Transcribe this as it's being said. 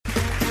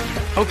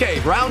Okay,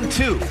 round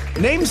two.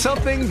 Name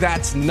something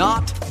that's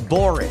not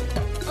boring.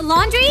 A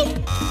laundry?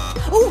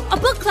 Ooh, a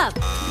book club.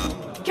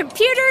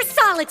 Computer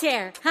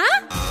solitaire,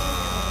 huh?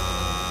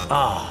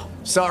 Ah,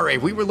 sorry,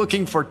 we were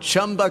looking for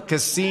Chumba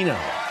Casino.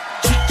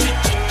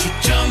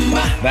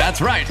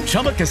 That's right,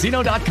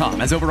 ChumbaCasino.com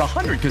has over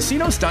 100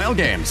 casino-style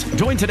games.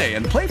 Join today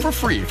and play for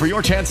free for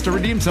your chance to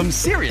redeem some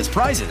serious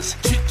prizes.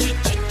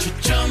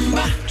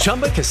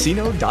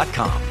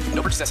 ChumbaCasino.com.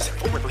 No purchase necessary.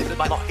 Void where prohibited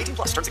by law. 18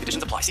 plus. Terms and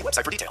conditions apply. See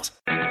website for details.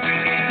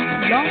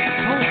 Blog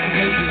Talk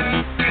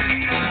Radio.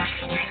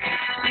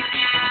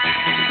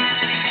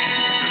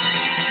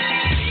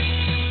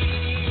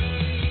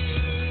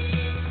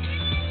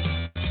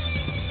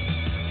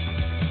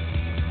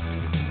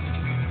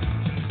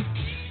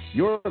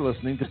 You're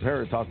listening to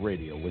Paratalk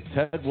Radio with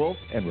Ted Wolf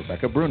and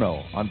Rebecca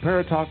Bruno on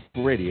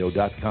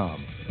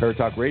Paratalkradio.com.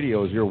 Paratalk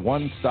Radio is your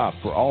one-stop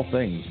for all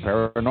things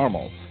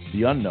paranormal,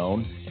 the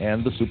unknown,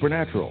 and the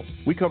supernatural.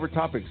 We cover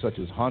topics such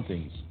as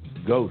hauntings,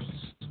 ghosts,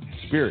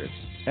 spirits,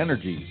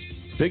 energies,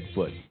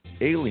 Bigfoot,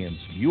 aliens,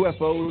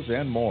 UFOs,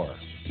 and more.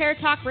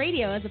 Paratalk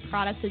Radio is a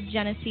product of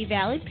Genesee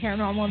Valley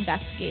Paranormal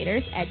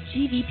Investigators at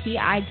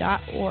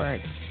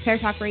gvpi.org.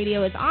 Paratalk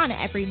Radio is on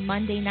every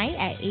Monday night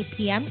at 8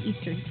 p.m.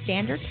 Eastern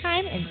Standard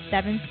Time and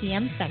 7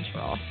 p.m.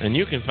 Central. And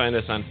you can find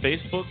us on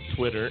Facebook,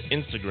 Twitter,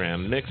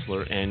 Instagram,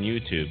 Mixlr, and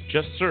YouTube.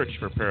 Just search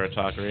for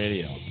Paratalk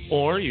Radio.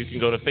 Or you can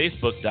go to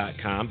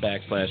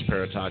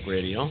Facebook.com/Paratalk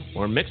Radio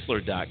or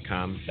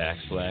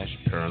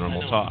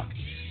Mixlr.com/Paranormal Talk.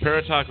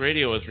 Paratalk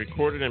Radio is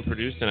recorded and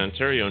produced in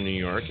Ontario, New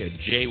York at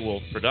J.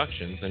 Wolf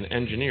Productions and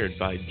engineered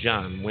by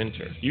John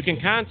Winter. You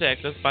can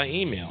contact us by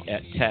email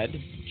at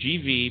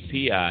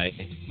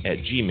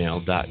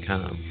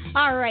tedgvpi@gmail.com.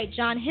 All right,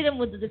 John, hit him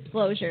with the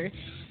disclosure.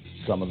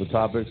 Some of the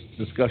topics,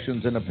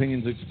 discussions, and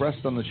opinions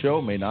expressed on the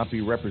show may not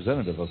be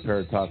representative of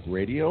Paratalk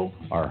Radio,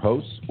 our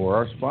hosts, or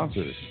our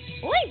sponsors.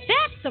 Boy,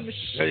 that's some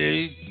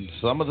shit.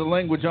 Some of the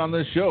language on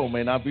this show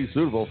may not be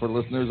suitable for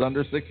listeners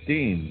under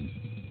 16.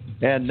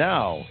 And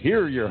now,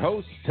 here are your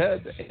hosts,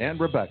 Ted and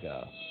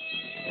Rebecca.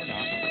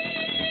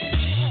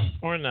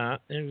 Or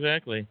not,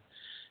 exactly.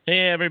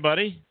 Hey,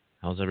 everybody.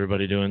 How's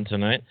everybody doing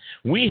tonight?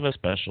 We have a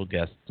special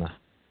guest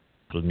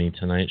with me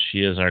tonight.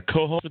 She is our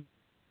co-host.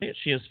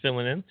 She is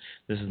filling in.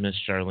 This is Miss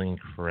Charlene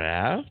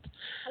Kraft.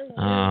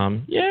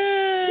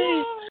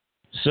 Yay!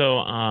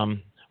 So,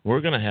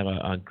 we're going to have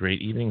a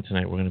great evening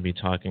tonight. We're going to be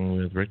talking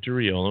with Rictor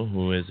Riolo,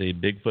 who is a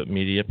Bigfoot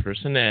media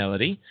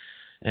personality.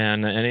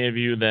 And any of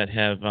you that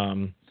have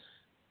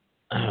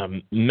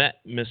met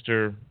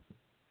Mr.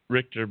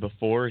 Rictor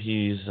before,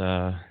 he's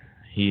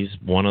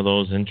one of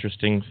those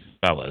interesting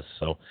fellas.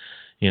 So,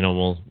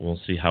 we'll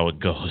see how it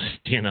goes,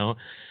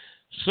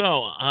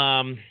 So,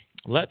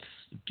 let's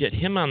get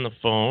him on the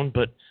phone,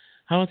 but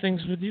how are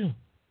things with you?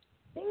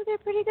 Things are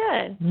pretty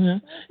good. Yeah.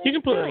 You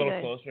can put it a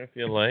little closer if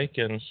you like.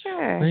 And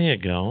sure. There you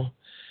go.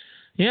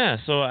 Yeah,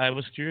 so I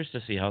was curious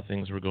to see how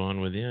things were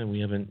going with you, and we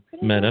haven't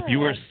pretty met up. good.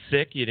 You were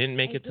sick. You didn't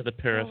make it to the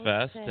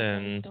Parafest.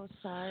 I'm so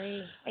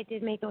sorry. I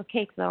did make those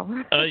cakes, though.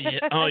 Yeah.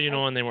 Oh,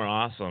 and they were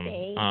awesome.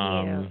 Thank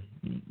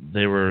you.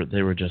 They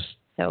were just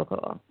so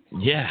cool.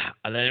 Yeah,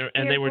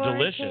 they were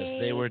delicious. Cake.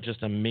 They were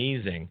just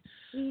amazing.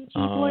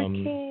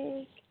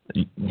 Cake.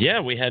 Yeah,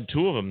 we had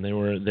two of them. They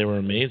were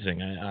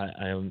amazing.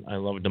 I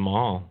loved them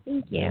all.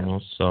 Thank you.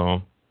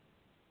 So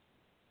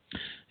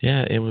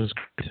yeah, it was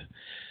great.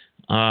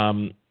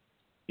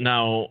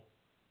 Now,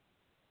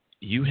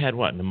 you had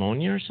what,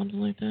 pneumonia or something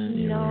like that?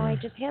 No, I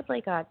just had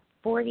like a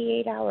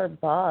 48-hour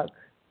bug.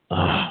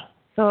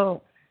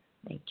 So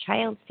my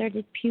child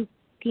started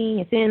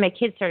puking. As soon as my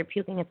kids started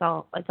puking, it's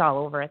all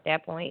over at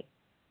that point.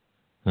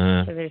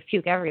 So there's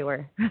puke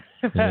everywhere.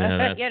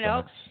 Yeah,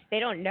 they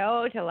don't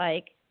know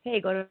to hey,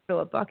 go to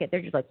a bucket.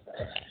 They're just like,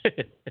 oh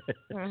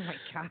my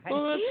God.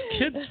 Well, that's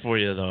kids for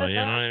you, though. You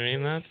know what I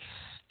mean?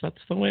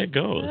 That's the way it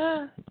goes.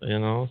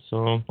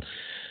 So,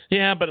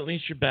 yeah, but at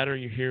least you're better.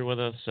 You're here with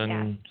us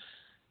and,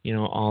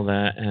 all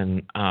that.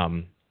 And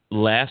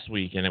last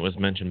week, and it was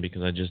mentioned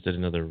because I just did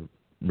another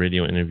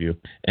radio interview,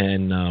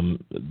 and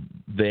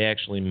they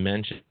actually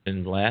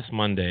mentioned last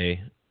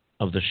Monday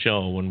of the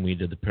show when we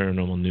did the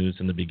paranormal news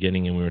in the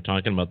beginning, and we were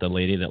talking about the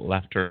lady that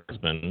left her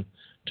husband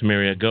to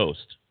marry a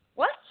ghost.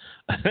 What?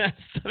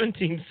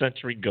 17th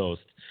century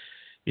ghost.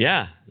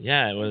 Yeah,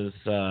 it was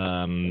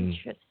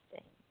interesting.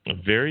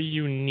 Very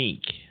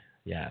unique,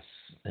 yes.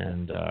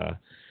 And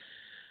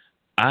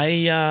I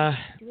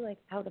do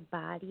out of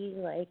body,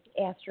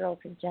 astral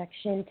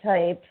projection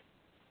type.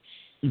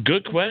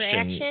 Good question.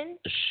 Interaction?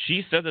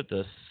 She said that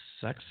the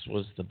sex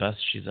was the best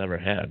she's ever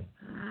had.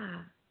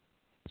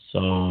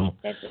 So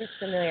that is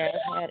familiar.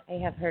 I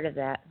have heard of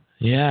that.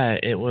 Yeah,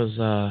 it was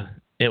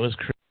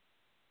crazy.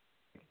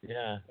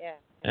 Yeah. Yeah.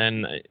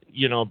 And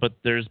but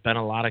there's been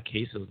a lot of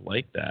cases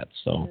like that.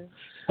 So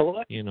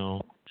Hello.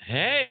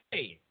 Hey.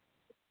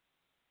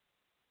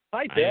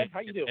 Hi, Dad.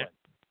 How you doing?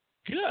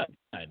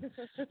 Good.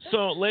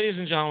 So, ladies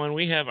and gentlemen,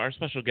 we have our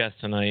special guest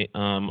tonight,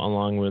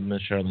 along with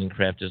Ms. Charlene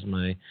Kraft as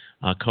my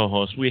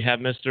co-host. We have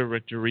Mr.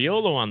 Rictor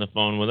Riolo on the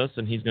phone with us,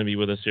 and he's going to be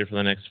with us here for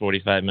the next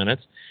 45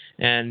 minutes.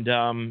 And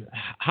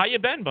how you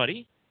been,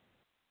 buddy?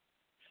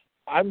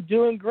 I'm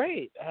doing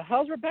great.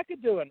 How's Rebecca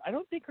doing? I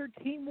don't think her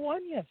team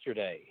won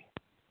yesterday.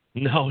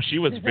 No, she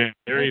was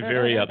very,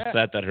 very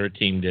upset that her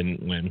team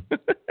didn't win.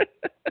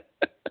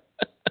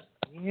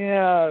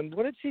 Yeah, and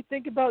what did she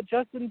think about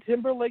Justin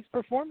Timberlake's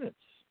performance?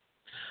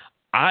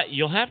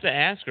 You'll have to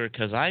ask her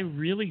because I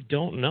really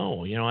don't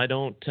know. I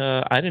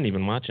didn't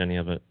even watch any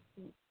of it.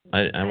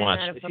 I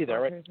watched. Is she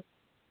there, right?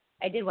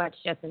 I did watch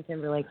Justin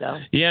Timberlake though.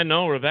 Yeah,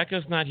 no,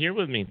 Rebecca's not here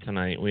with me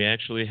tonight. We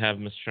actually have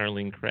Miss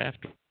Charlene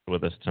Kraft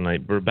with us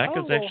tonight.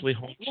 Rebecca's actually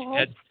home.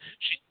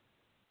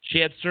 She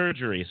had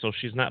surgery, so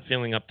she's not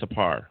feeling up to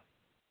par.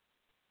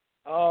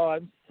 Oh,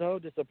 I'm so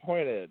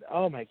disappointed.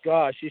 Oh, my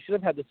gosh. You should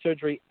have had the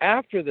surgery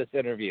after this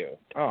interview.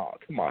 Oh,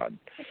 come on.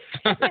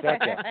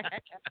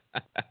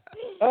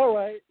 All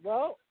right.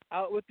 Well,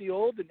 out with the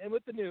old and in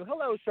with the new.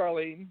 Hello,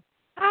 Charlene.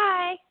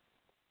 Hi.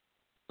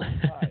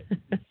 Hi.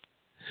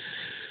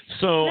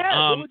 So,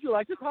 what would you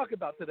like to talk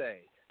about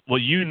today? Well,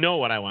 you know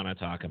what I want to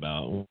talk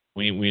about.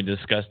 We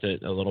discussed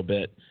it a little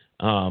bit.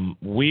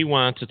 We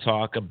want to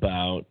talk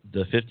about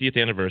the 50th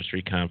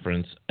anniversary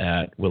conference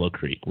at Willow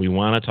Creek. We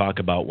want to talk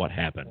about what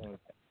happened.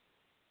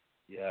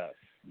 Yes.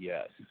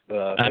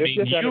 The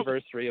 50th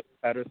anniversary of the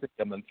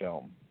Patterson-Gimlin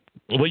film.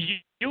 Well,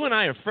 you and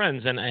I are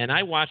friends, and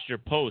I watched your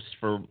posts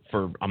for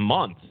a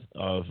month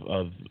of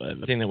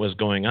everything that was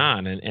going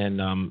on,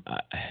 and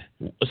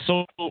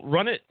so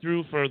run it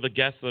through for the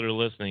guests that are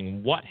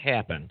listening. What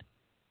happened?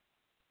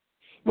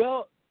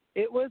 Well,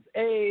 it was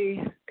a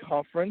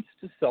conference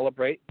to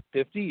celebrate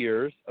 50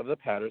 years of the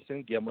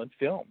Patterson-Gimlin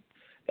film.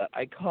 That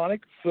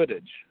iconic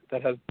footage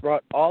that has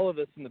brought all of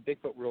us in the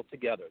Bigfoot world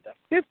together. That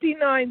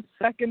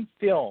 59-second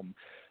film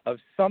of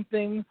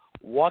something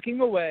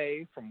walking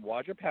away from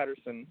Roger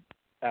Patterson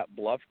at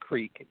Bluff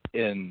Creek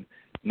in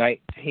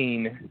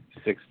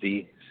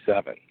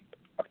 1967,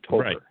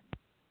 October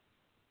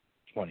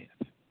 20th.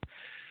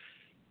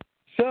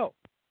 So,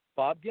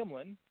 Bob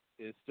Gimlin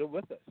is still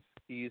with us.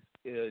 He's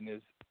in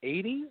his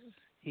 80s.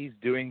 He's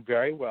doing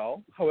very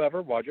well.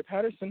 However, Roger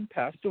Patterson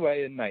passed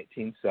away in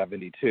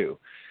 1972.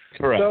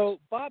 Correct. So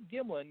Bob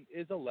Gimlin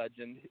is a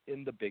legend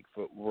in the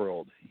Bigfoot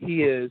world.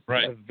 He is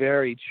a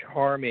very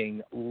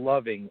charming,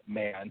 loving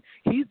man.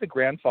 He's the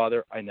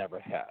grandfather I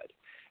never had.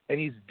 And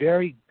he's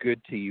very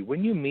good to you.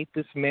 When you meet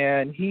this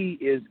man, he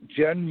is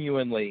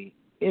genuinely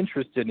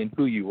interested in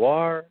who you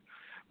are,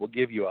 will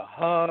give you a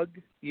hug.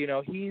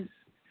 He's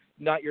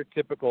not your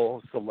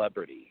typical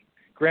celebrity.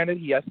 Granted,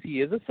 yes,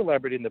 he is a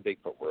celebrity in the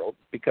Bigfoot world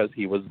because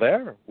he was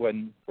there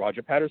when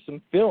Roger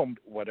Patterson filmed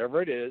whatever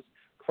it is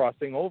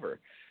crossing over.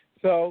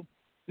 So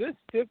this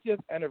 50th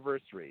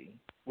anniversary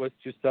was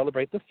to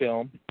celebrate the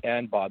film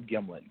and Bob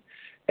Gimlin.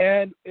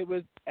 And it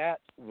was at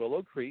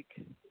Willow Creek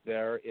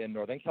there in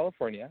Northern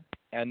California.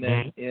 And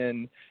then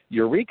in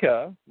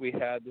Eureka, we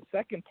had the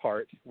second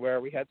part where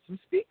we had some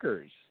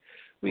speakers.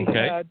 We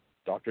had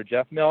Dr.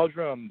 Jeff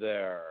Meldrum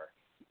there,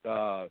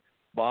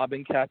 Bob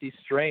and Kathy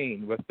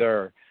Strain with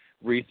their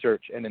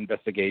research and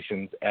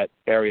investigations at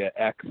Area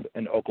X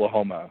in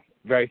Oklahoma.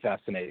 Very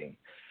fascinating.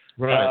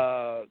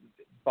 Right.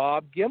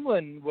 Bob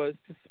Gimlin was,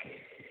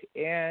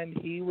 and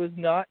he was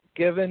not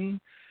given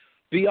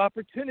the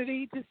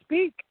opportunity to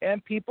speak,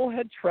 and people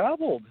had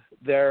traveled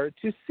there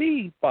to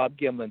see Bob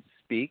Gimlin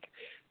speak.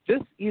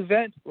 This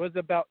event was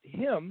about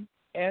him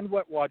and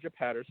what Roger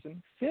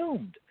Patterson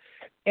filmed.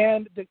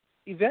 And the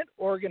event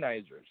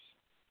organizers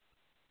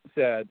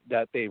said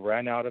that they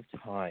ran out of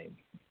time.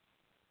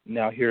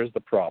 Now, here's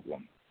the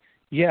problem.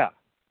 Yeah,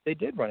 they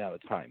did run out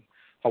of time.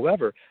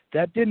 However,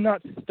 that did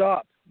not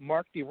stop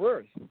Mark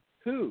DeWorth,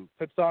 who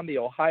puts on the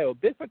Ohio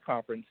Bigfoot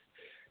Conference,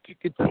 to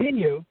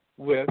continue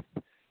with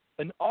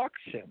an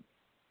auction.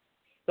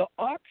 The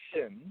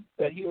auction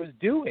that he was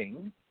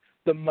doing,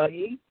 the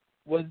money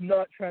was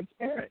not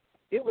transparent.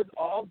 It was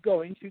all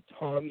going to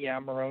Tom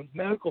Yamarrone's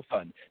medical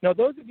fund. Now,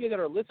 those of you that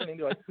are listening,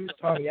 you're like, who's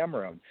Tom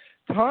Yamarrone?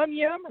 Tom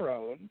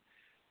Yamarrone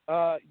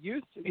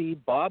used to be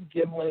Bob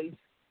Gimlin's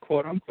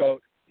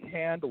quote-unquote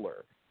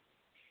handler.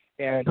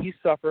 And he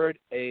suffered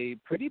a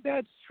pretty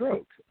bad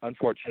stroke,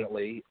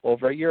 unfortunately,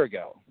 over a year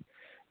ago.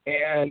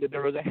 And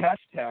there was a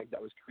hashtag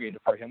that was created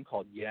for him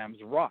called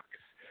Yams Rocks,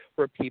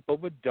 where people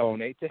would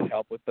donate to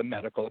help with the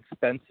medical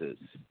expenses.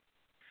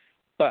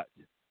 But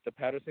the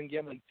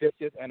Patterson-Gimlin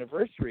 50th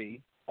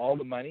anniversary, all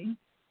the money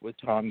was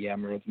Tom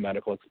Yamarrone's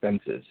medical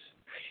expenses.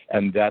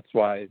 And that's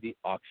why the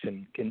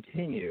auction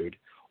continued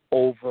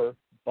over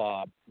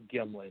Bob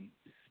Gimlin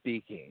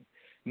speaking.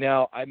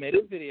 Now, I made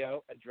a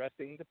video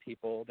addressing the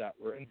people that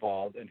were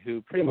involved and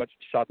who pretty much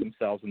shot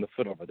themselves in the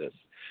foot over this.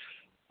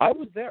 I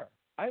was there.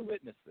 I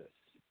witnessed this.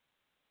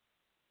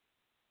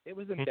 It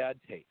was in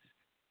bad taste.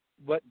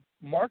 What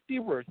Mark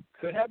DeWorth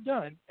could have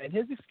done, and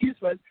his excuse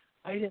was,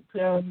 I didn't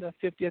put on the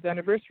 50th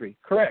anniversary.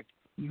 Correct.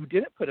 You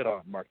didn't put it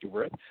on, Mark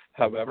DeWorth.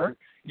 However,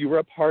 you were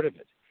a part of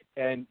it.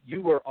 and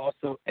you were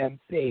also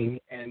emceeing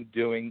and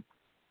doing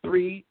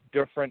 3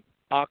 different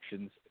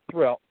auctions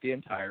throughout the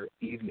entire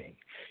evening.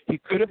 He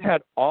could have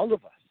had all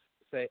of us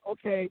say,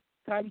 okay,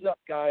 time's up,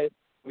 guys.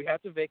 We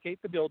have to vacate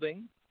the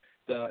building.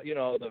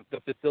 The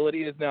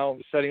facility is now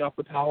shutting off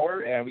the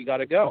power, and we got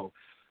to go.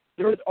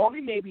 There was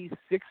only maybe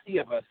 60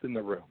 of us in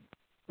the room.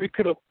 We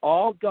could have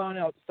all gone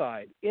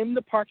outside in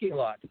the parking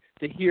lot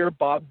to hear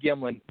Bob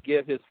Gimlin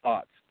give his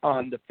thoughts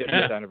on the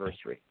 50th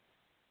anniversary.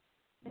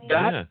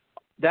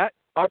 That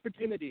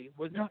opportunity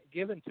was not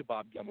given to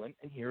Bob Gimlin,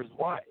 and here's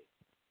why.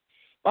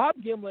 Bob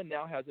Gimlin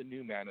now has a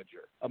new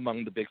manager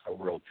among the Bigfoot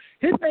world.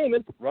 His name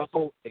is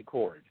Russell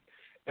Accord.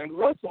 And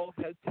Russell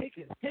has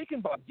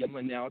taken Bob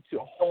Gimlin now to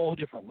a whole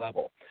different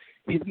level.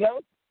 He's now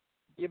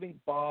giving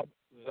Bob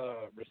the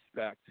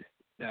respect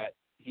that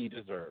he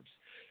deserves.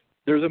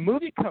 There's a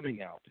movie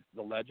coming out,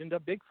 The Legend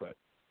of Bigfoot,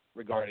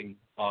 regarding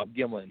Bob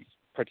Gimlin's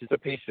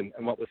participation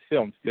in what was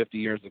filmed 50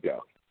 years ago.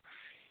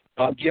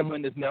 Bob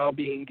Gimlin is now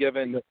being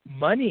given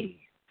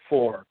money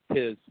for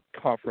his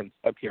conference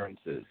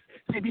appearances.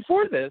 See,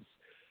 before this,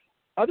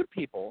 other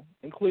people,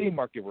 including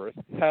Mark DeWorth,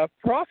 have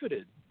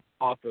profited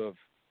off of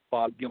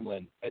Bob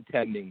Gimlin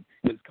attending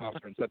his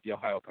conference at the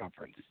Ohio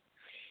Conference.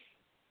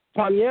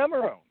 Tom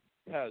Yamarone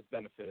has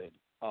benefited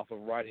off of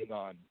riding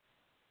on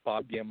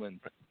Bob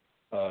Gimlin's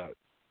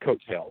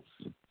coattails.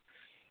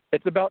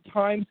 It's about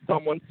time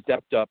someone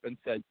stepped up and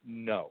said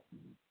no.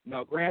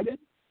 Now, granted,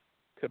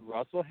 could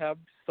Russell have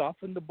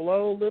softened the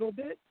blow a little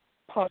bit?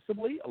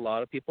 Possibly. A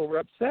lot of people were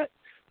upset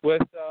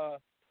with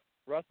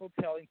Russell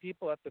telling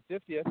people at the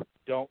 50th,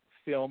 don't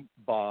film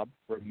Bob,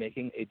 we're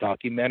making a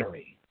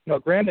documentary. Now,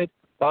 granted,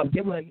 Bob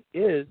Gimlin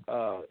is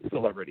a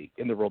celebrity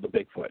in the world of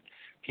Bigfoot.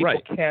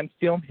 People can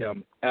film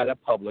him at a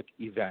public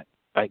event.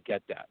 I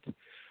get that.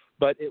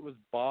 But it was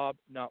Bob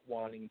not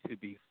wanting to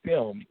be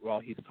filmed while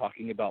he's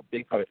talking about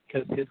Bigfoot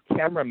because his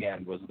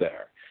cameraman was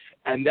there.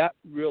 And that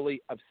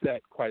really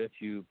upset quite a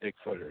few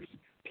Bigfooters.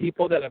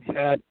 People that have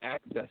had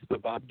access to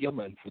Bob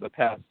Gimlin for the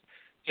past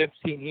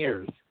 15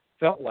 years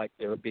felt like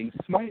they were being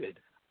smited.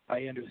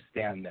 I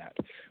understand that.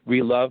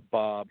 We love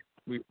Bob.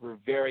 We're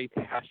very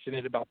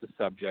passionate about the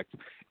subject.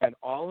 And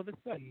all of a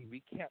sudden,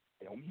 we can't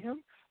film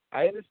him?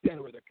 I understand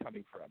where they're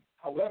coming from.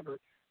 However,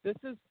 this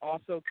is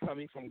also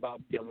coming from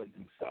Bob Gimlin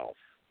himself.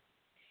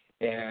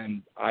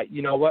 And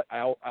you know what?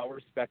 I'll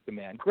respect the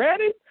man.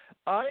 Granted,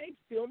 I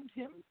filmed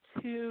him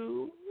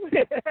too.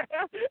 And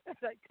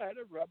I kind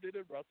of rubbed it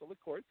in Russell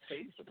Accord's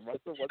face, and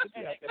Russell wasn't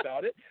happy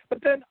about it. But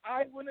then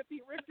I wouldn't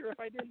be Rictor if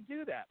I didn't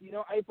do that.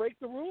 I break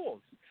the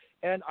rules.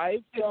 And I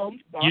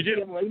filmed Bob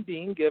Gimlin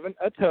being given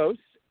a toast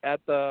at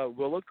the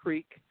Willow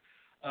Creek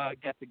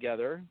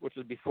get-together, which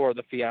was before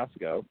the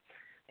fiasco.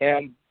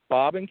 And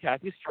Bob and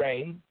Kathy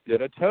Strain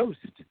did a toast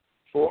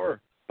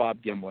for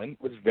Bob Gimlin.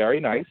 It was very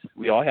nice.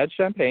 We all had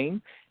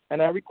champagne,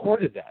 and I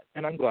recorded that,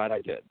 and I'm glad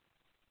I did.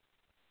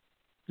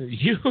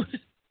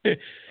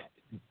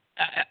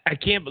 I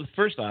can't. But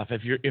first off,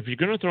 if you're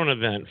going to throw an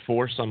event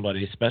for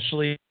somebody,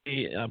 especially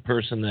a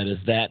person that is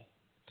that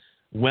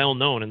well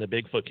known in the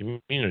Bigfoot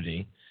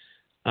community,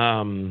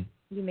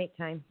 you make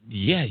time.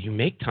 Yeah, you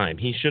make time.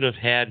 He should have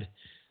had.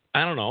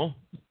 I don't know.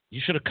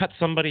 You should have cut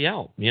somebody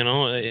out.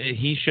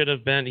 He should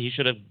have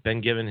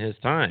been given his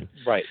time.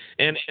 Right.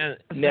 And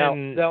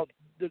now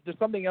there's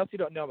something else you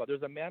don't know about.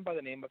 There's a man by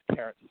the name of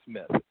Terrence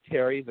Smith.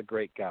 Terry's a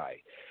great guy.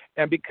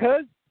 And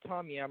because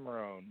Tom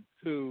Yamarone,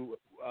 who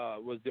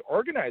was the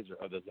organizer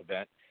of this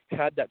event,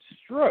 had that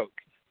stroke,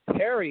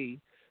 Terry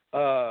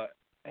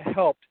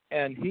helped,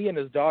 and he and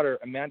his daughter,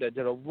 Amanda,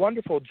 did a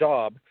wonderful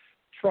job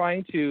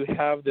trying to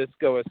have this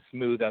go as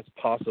smooth as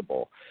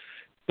possible.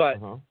 But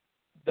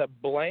the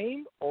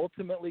blame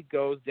ultimately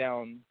goes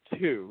down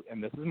to,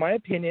 and this is my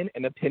opinion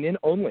and opinion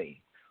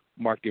only,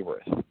 Mark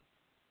DeWorth.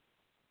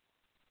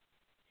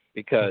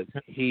 Because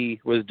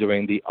he was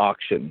doing the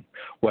auction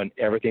when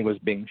everything was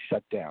being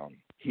shut down.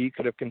 He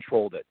could have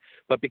controlled it.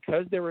 But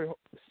because they were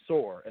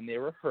sore and they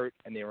were hurt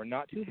and they were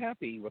not too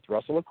happy with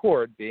Russell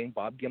Accord being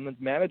Bob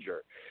Gimlin's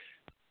manager,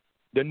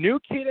 the new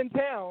kid in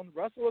town,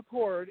 Russell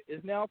Accord,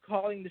 is now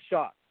calling the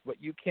shots, what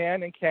you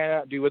can and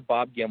cannot do with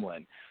Bob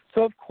Gimlin.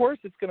 So, of course,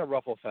 it's going to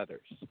ruffle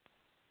feathers.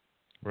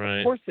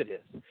 Right. Of course it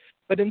is.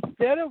 But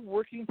instead of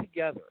working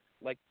together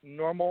like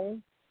normal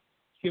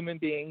human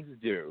beings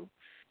do,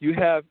 you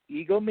have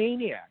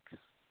egomaniacs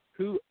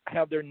who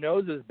have their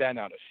noses bent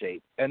out of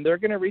shape, and they're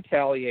going to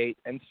retaliate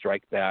and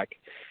strike back.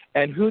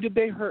 And who did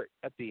they hurt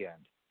at the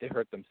end? They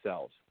hurt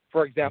themselves.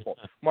 For example,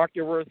 Mark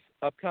DeWorth's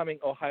upcoming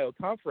Ohio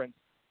conference,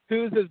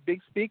 who's his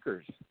big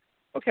speakers?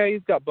 Okay,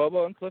 he's got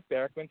Bobo and Cliff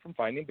Barackman from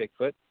Finding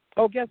Bigfoot.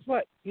 Oh, guess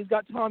what? He's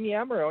got Tom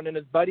Yamarone and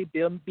his buddy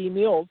B.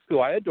 Mills, who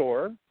I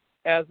adore,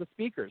 as the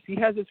speakers. He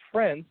has his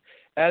friends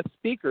as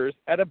speakers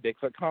at a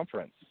Bigfoot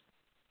conference.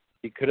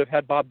 He could have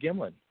had Bob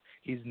Gimlin.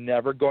 He's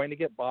never going to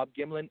get Bob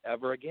Gimlin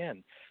ever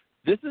again.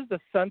 This is the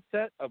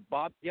sunset of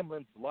Bob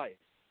Gimlin's life.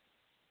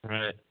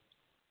 Right.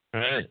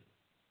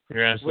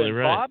 You're absolutely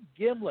when right. Bob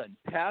Gimlin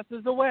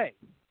passes away,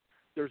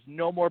 there's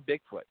no more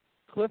Bigfoot.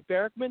 Cliff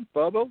Barackman,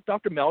 Bobo,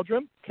 Dr.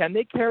 Meldrum, can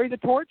they carry the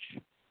torch?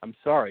 I'm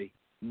sorry.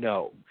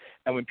 No.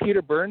 And when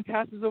Peter Byrne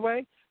passes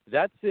away,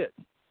 that's it.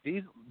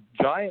 These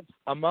giants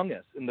among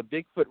us in the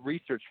Bigfoot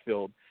research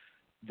field,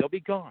 they'll be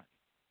gone.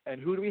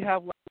 And who do we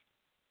have left?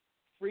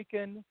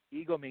 Freaking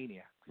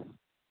egomaniacs.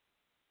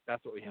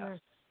 That's what we have.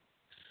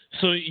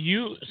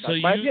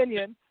 That's my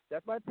opinion.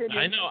 That's my opinion.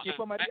 I know.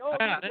 People might be,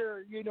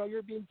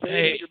 you're being paid.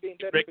 Hey, you're being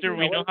paid. Rictor,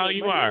 we know how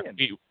you are.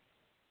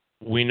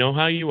 We know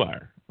how you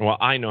are. Well,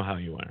 I know how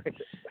you are.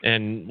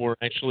 And we're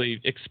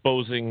actually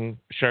exposing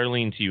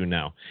Charlene to you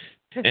now.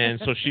 And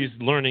so she's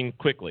learning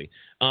quickly.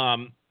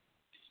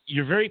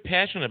 You're very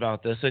passionate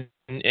about this, and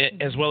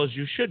as well as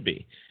you should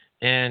be.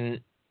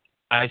 And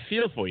I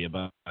feel for you,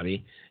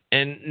 buddy.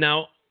 And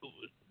now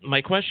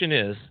my question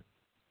is,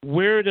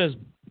 where does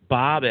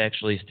Bob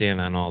actually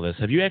stand on all this?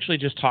 Have you actually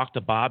just talked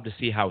to Bob to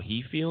see how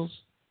he feels?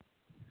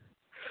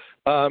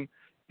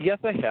 Yes,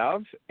 I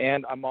have,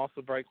 and I'm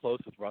also very close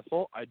with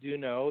Russell. I do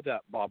know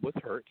that Bob was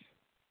hurt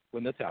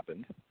when this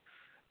happened,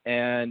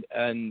 and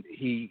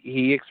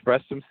he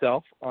expressed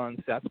himself on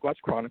Sasquatch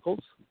Chronicles.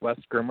 Wes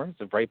Grimmer, it's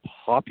a very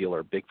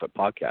popular Bigfoot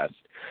podcast,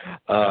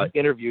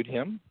 interviewed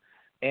him,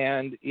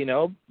 and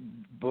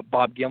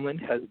Bob Gimlin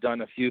has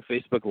done a few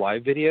Facebook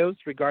Live videos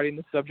regarding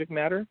the subject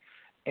matter,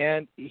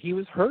 and he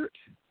was hurt,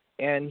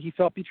 and he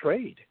felt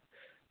betrayed,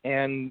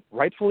 and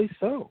rightfully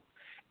so.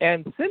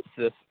 And since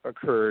this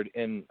occurred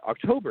in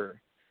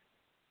October,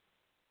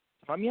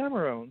 Tom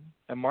Yamarone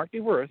and Mark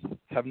DeWorth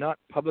have not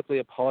publicly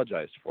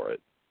apologized for it.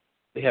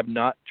 They have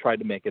not tried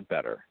to make it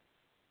better.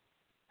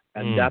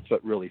 And that's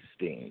what really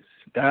stings.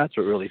 That's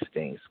what really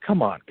stings.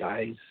 Come on,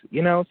 guys.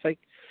 It's like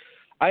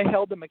I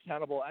held them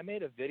accountable. I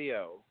made a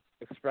video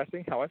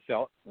expressing how I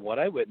felt, what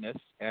I witnessed,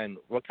 and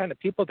what kind of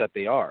people that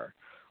they are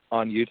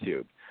on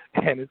YouTube.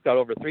 And it's got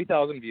over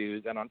 3,000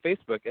 views. And on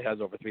Facebook, it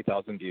has over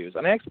 3,000 views.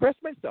 And I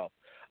expressed myself.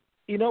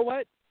 You know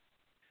what?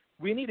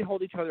 We need to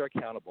hold each other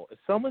accountable. If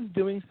someone's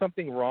doing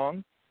something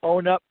wrong,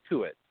 own up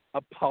to it.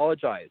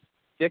 Apologize.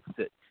 Fix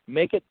it.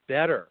 Make it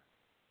better.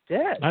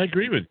 Dead. I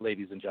agree with you.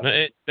 Ladies and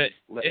gentlemen.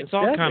 It's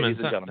all common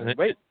sense.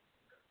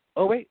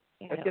 Wait.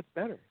 It gets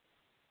better.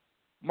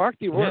 Mark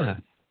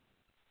DeWorth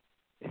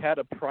had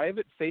a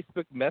private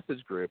Facebook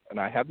message group, and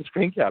I have the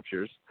screen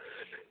captures,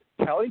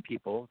 telling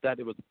people that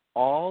it was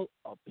all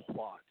a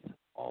plot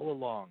all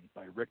along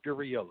by Rictor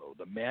Riolo,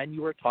 the man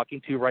you are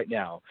talking to right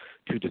now,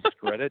 to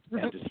discredit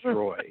and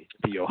destroy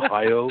the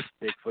Ohio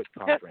Bigfoot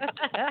Conference.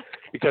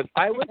 Because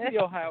I went to the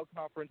Ohio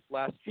Conference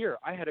last year.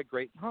 I had a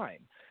great time.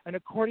 And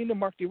according to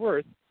Mark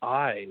DeWorth,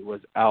 I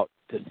was out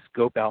to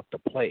scope out the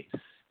place.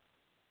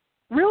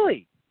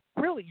 Really?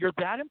 Really? You're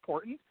that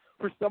important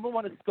for someone to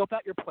want to scope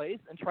out your place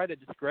and try to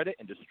discredit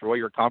and destroy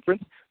your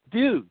conference?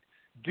 Dude,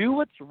 do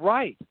what's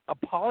right.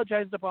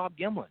 Apologize to Bob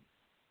Gimlin.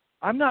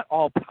 I'm not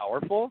all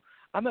powerful.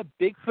 I'm a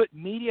Bigfoot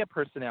media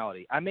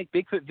personality. I make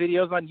Bigfoot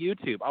videos on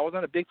YouTube. I was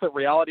on a Bigfoot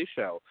reality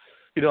show.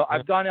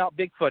 I've gone out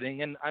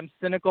Bigfooting, and I'm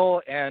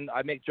cynical, and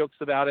I make jokes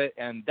about it,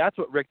 and that's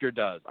what Rictor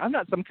does. I'm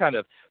not some kind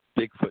of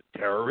Bigfoot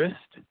terrorist,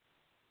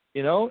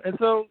 And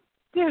so,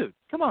 dude,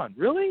 come on,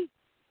 really?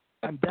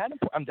 I'm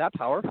that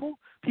powerful?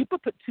 People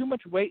put too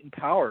much weight and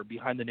power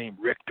behind the name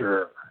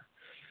Rictor.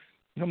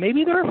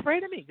 Maybe they're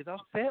afraid of me because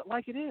I'll say it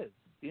like it is.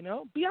 Be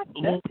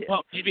authentic.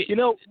 Well, maybe,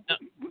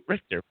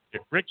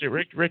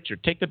 Rictor,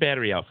 take the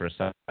battery out for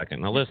a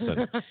second. Now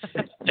listen,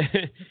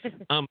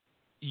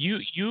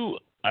 you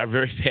are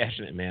very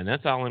passionate, man.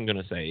 That's all I'm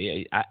going to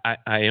say.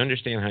 I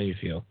understand how you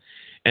feel,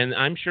 and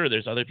I'm sure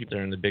there's other people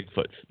that are in the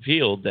Bigfoot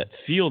field that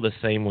feel the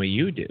same way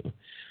you do.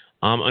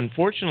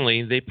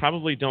 Unfortunately, they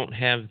probably don't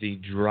have the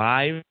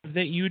drive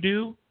that you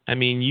do. I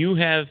mean, you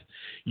have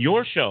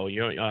your show,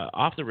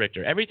 Off the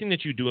Rictor. Everything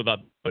that you do about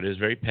it is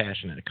very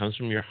passionate. It comes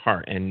from your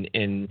heart, and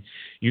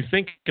you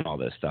think of all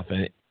this stuff,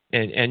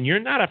 and you're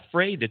not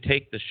afraid to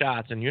take the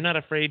shots, and you're not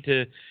afraid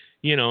to,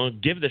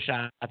 give the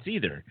shots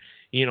either,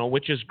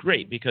 which is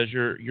great because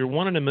you're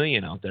one in a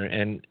million out there.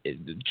 And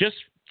just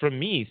from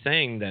me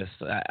saying this,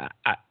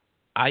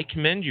 I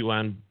commend you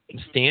on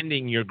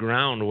standing your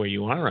ground where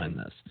you are on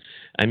this.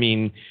 I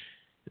mean,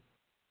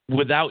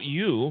 without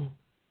you.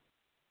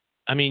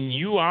 I mean,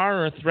 you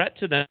are a threat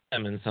to them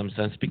in some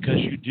sense because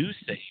you do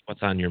say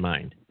what's on your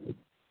mind.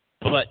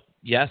 But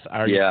yes,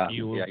 you? Yeah,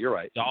 you're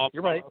right.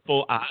 You're right.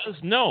 Oz?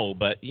 No,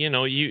 but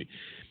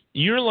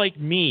you're like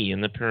me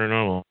in the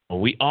paranormal.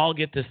 We all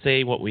get to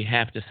say what we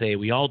have to say.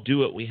 We all do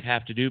what we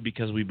have to do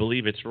because we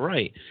believe it's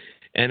right.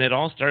 And it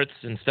all starts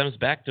and stems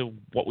back to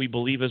what we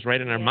believe is right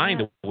in our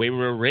mind, the way we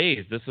were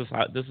raised. This is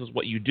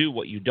what you do,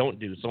 what you don't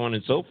do, so on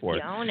and so forth.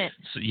 You own it.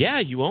 So, yeah,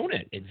 you own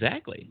it.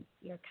 Exactly.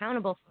 You're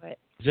accountable for it.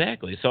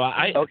 Exactly. So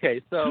so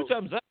 2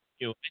 thumbs up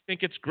to you. I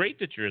think it's great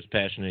that you're as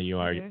passionate as you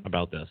are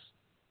about this.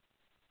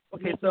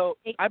 Okay, so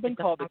I've been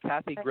called the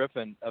Kathy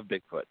Griffin of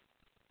Bigfoot.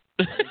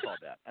 I've been called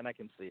that, and I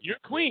can see it. You're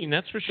queen,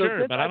 that's for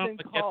sure, but I don't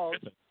think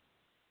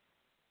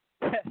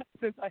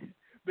since I've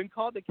been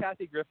called the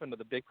Kathy Griffin of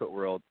the Bigfoot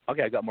world,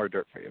 okay, I got more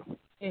dirt for you.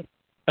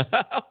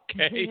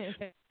 Okay,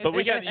 but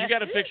you got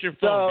to fix your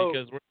phone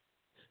because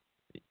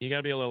you got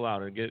to be a little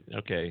louder.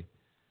 Okay.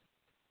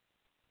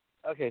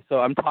 Okay, so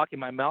I'm talking.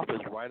 My mouth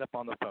is right up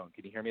on the phone.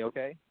 Can you hear me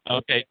okay?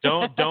 Okay,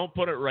 don't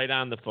put it right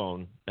on the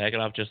phone. Back it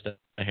off just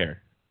a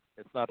hair.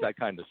 It's not that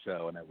kind of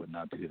show, and I would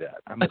not do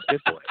that. I'm a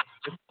good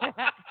boy.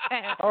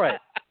 All right,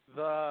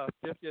 the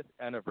 50th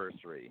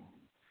anniversary.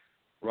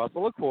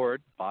 Russell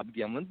Accord, Bob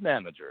Gimlin's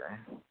manager,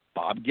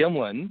 Bob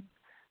Gimlin,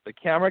 the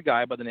camera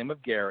guy by the name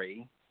of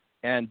Gary,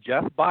 and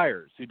Jeff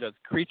Byers, who does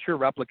creature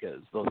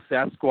replicas, those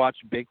Sasquatch,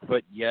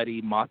 Bigfoot,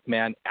 Yeti,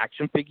 Mothman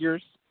action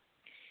figures.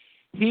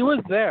 He was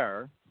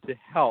there to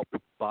help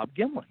Bob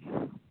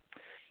Gimlin.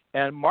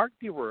 And Mark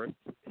DeWorth,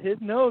 his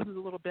nose is a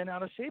little bent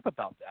out of shape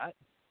about that,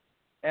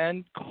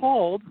 and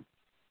called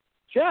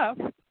Jeff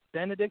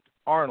Benedict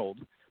Arnold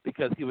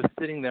because he was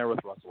sitting there with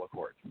Russell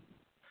Accord.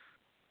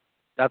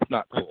 That's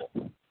not cool.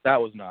 That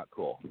was not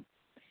cool.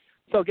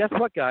 So guess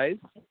what, guys?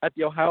 At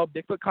the Ohio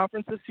Bigfoot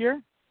Conference this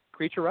year,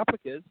 Creature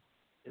Replicas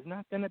is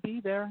not going to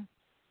be there.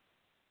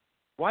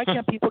 Why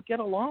can't people get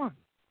along?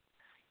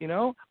 You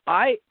know,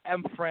 I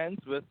am friends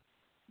with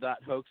that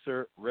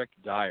hoaxer Rick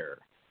Dyer.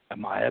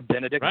 Am I a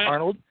Benedict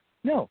Arnold?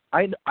 No.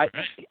 I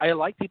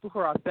like people who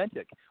are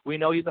authentic. We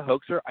know he's a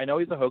hoaxer. I know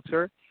he's a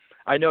hoaxer.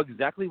 I know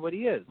exactly what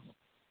he is.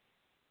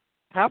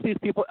 Half these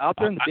people out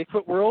there in the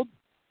Bigfoot world,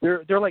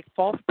 they're like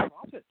false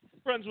prophets.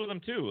 Friends with him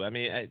too. I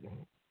mean,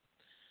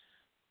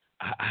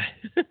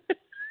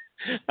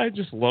 I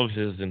just love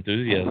his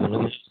enthusiasm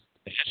and his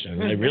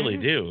passion. I really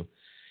do.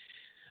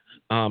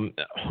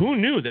 Who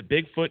knew that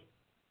the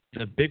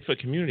Bigfoot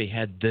community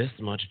had this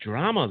much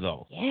drama,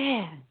 though?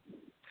 Yeah.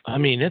 I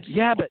mean, it's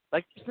but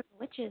like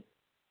witches.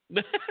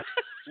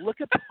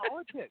 Look at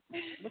politics.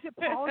 Look at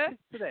politics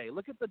today.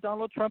 Look at the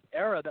Donald Trump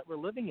era that we're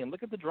living in.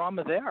 Look at the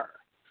drama there.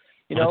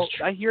 You know,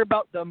 I hear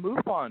about the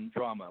MUFON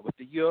drama with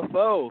the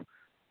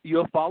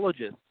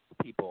ufologist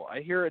people.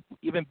 I hear it's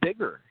even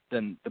bigger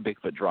than the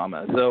Bigfoot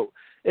drama. So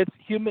it's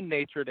human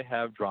nature to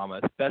have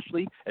drama,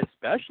 especially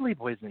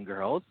boys and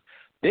girls.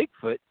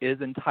 Bigfoot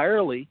is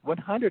entirely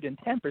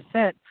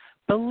 110%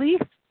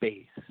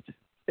 belief-based.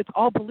 It's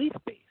all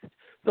belief-based.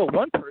 So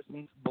one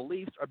person's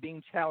beliefs are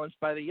being challenged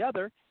by the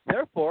other,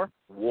 therefore,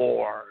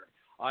 war.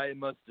 I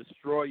must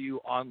destroy you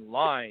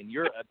online.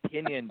 Your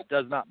opinion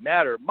does not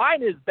matter.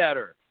 Mine is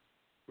better.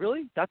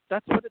 Really? That's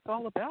what it's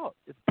all about.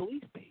 It's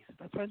belief-based.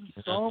 That's why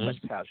there's so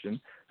much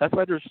passion. That's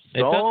why there's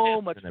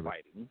so much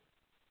fighting.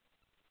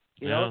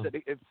 You know,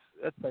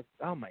 it's like,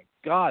 oh my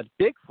God,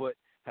 Bigfoot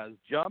has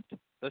jumped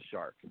the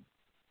shark.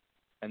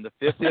 And the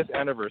 50th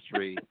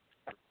anniversary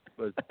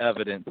was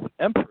evidence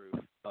and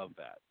proof of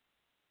that.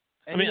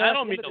 And I mean, I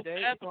don't mean to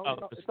laugh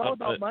about it's all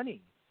about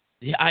money.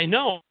 Yeah, I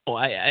know,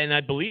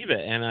 I believe it,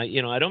 and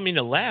I don't mean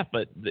to laugh,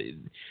 but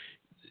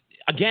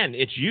again,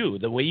 it's you,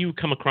 the way you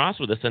come across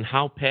with this, and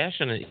how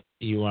passionate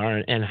you are,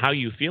 and how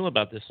you feel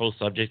about this whole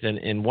subject,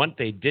 and what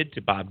they did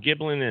to Bob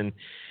Gimlin,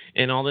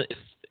 and all that.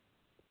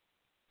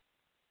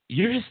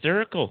 You're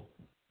hysterical.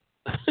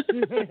 I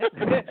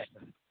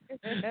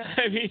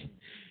mean,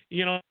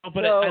 you know,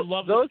 but so I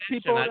love those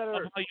people. I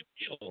love how you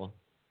feel.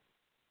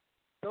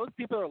 Those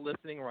people are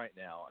listening right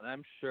now, and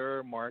I'm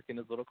sure Mark and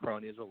his little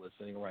cronies are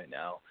listening right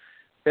now.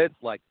 It's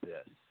like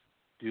this.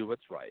 Do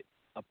what's right.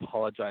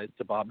 Apologize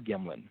to Bob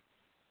Gimlin.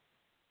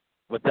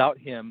 Without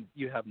him,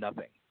 you have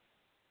nothing.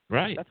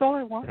 Right. That's all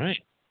I want. Right.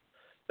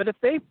 But if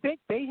they think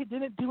they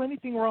didn't do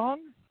anything wrong,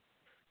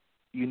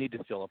 you need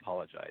to still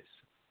apologize.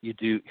 You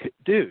do.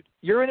 Dude,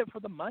 you're in it for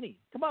the money.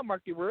 Come on,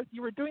 Mark DeWorth.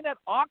 You were doing that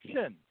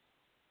auction.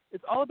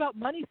 It's all about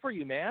money for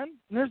you, man.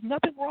 And there's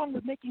nothing wrong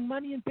with making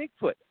money in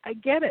Bigfoot. I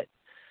get it.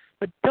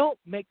 But don't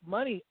make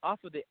money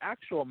off of the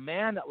actual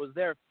man that was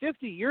there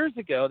 50 years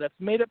ago that's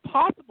made it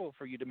possible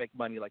for you to make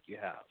money like you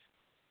have.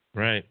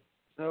 Right.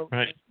 So,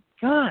 right.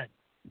 God,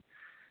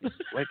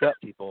 wake up,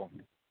 people.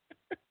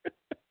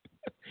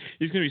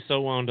 He's going to be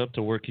so wound up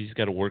to work. He's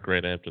got to work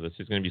right after this.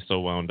 He's going to be so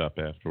wound up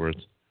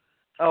afterwards.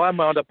 Oh, I'm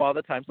wound up all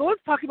the time. So let's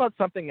talk about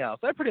something else.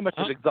 I pretty much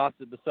have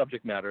exhausted the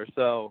subject matter,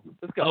 so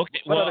let's go. Okay,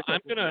 well, I'm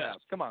going to...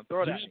 Come on,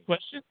 throw it at me.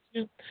 Questions?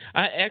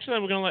 I'm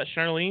going to let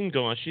Charlene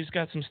go on. She's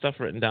got some stuff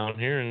written down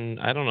here, and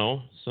I don't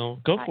know, so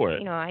go for it.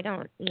 You know, I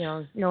don't,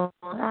 know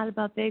a lot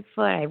about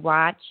Bigfoot. I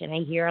watch and I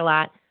hear a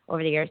lot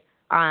over the years.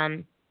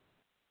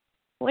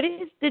 What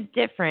is the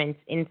difference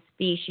in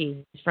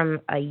species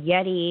from a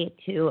Yeti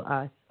to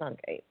a skunk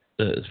ape?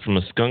 From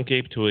a skunk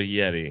ape to a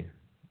Yeti.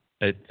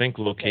 I think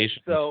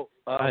location. Okay, so,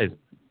 size,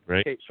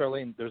 right? Okay,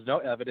 Charlene, there's no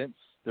evidence.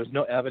 There's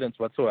no evidence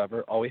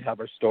whatsoever. All we have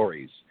are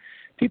stories.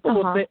 People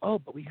will say, oh,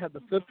 but we have the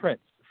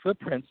footprints.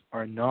 Footprints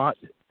are not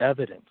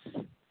evidence.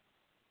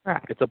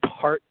 Right. It's a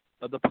part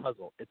of the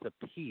puzzle. It's a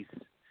piece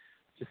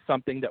to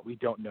something that we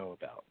don't know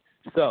about.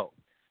 So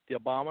the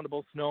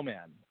abominable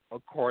snowman,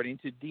 according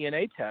to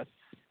DNA tests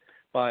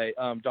by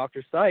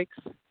Dr. Sykes,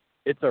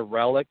 it's a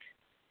relic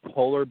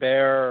polar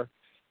bear,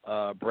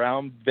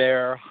 brown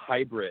bear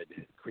hybrid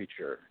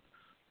creature.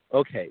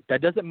 Okay,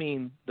 that doesn't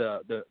mean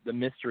the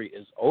mystery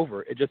is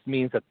over. It just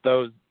means that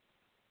those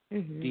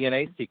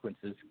DNA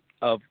sequences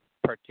of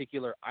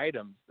particular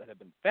items that have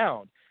been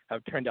found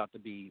have turned out to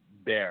be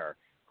bear.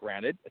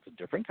 Granted, it's a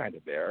different kind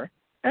of bear,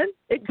 and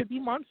it could be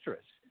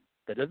monstrous.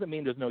 That doesn't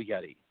mean there's no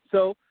Yeti.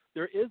 So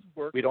there is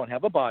work we don't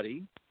have a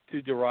body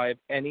to derive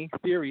any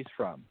theories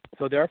from.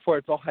 So therefore,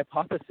 it's all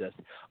hypothesis.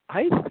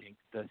 I think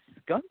the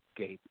skunk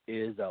ape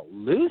is a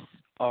loose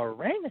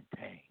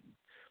orangutan.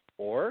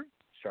 Or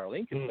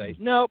Charlene can say,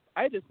 nope,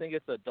 I just think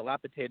it's a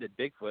dilapidated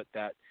Bigfoot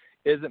that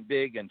isn't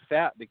big and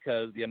fat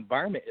because the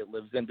environment it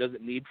lives in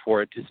doesn't need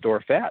for it to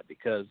store fat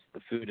because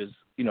the food is,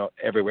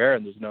 everywhere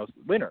and there's no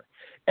winter.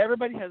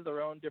 Everybody has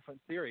their own different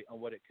theory on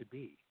what it could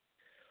be.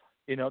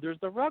 There's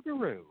the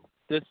Rougarou,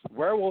 this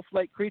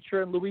werewolf-like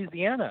creature in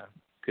Louisiana.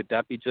 Could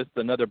that be just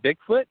another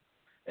Bigfoot,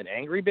 an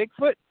angry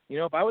Bigfoot?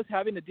 If I was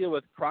having to deal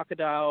with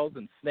crocodiles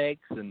and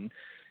snakes and,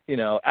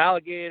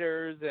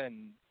 alligators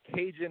and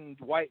Cajun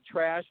white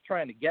trash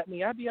trying to get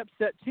me, I'd be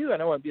upset too.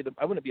 I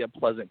wouldn't be a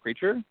pleasant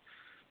creature.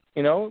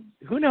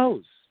 Who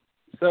knows?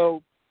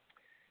 So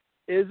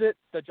is it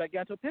the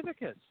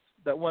Gigantopithecus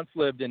that once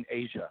lived in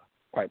Asia?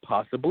 Quite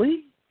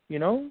possibly.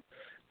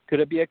 Could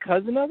it be a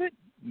cousin of it?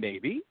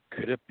 Maybe.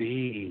 Could it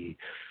be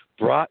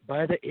brought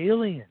by the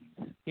aliens?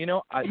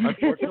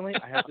 Unfortunately,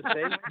 I have to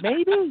say,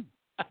 maybe.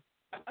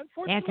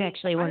 Unfortunately, that's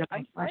actually one of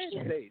my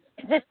questions.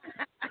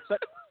 But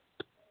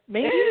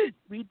maybe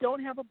we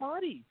don't have a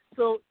body.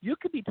 So you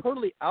could be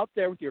totally out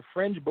there with your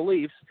fringe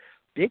beliefs.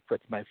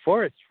 Bigfoot's my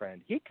forest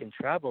friend. He can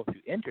travel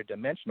through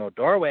interdimensional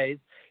doorways,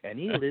 and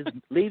he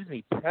leaves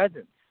me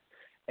presents.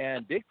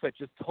 And Bigfoot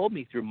just told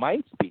me through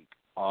mind speak,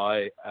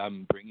 I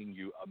am bringing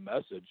you a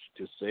message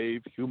to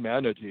save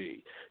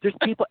humanity. There's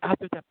people out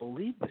there that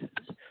believe this.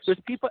 There's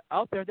people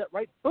out there that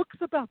write books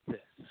about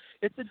this.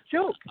 It's a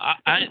joke.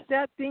 The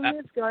sad thing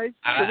is, guys,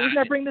 the reason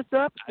I bring this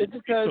up is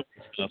because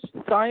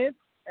science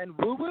and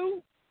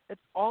woo-woo,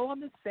 it's all on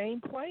the same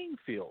playing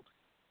field.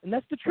 And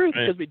that's the truth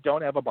because we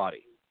don't have a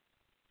body.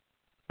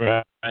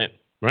 Right.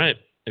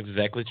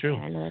 Exactly true.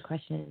 Yeah, another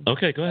question.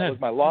 Okay, go ahead. That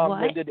was my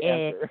long-winded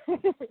answer.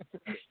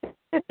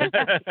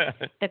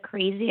 The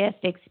craziest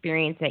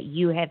experience that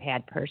you have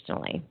had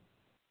personally?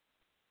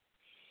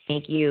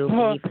 Thank you.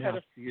 I've had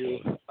a few.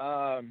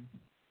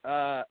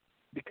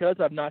 Because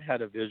I've not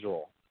had a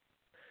visual,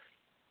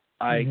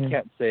 I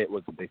can't say it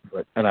was a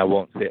Bigfoot, and I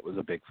won't say it was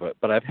a Bigfoot,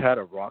 but I've had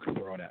a rock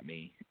thrown at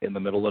me in the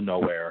middle of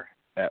nowhere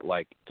at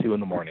like 2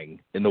 a.m.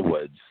 in the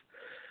woods.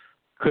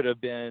 Could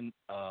have been,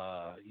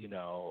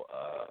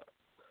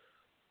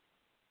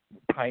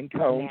 pine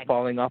cone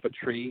falling off a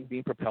tree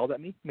being propelled at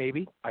me,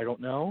 maybe. I don't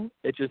know.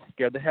 It just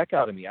scared the heck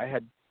out of me. I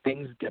had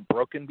things get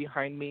broken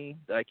behind me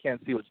that I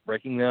can't see what's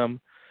breaking them.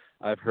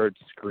 I've heard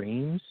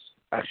screams.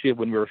 Actually,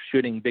 when we were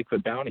shooting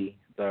Bigfoot Bounty,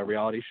 the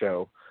reality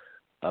show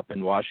up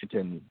in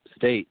Washington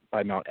State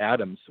by Mount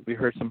Adams, we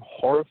heard some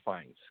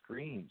horrifying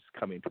screams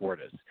coming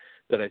toward us.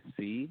 Did I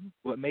see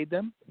what made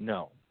them?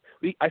 No.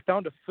 I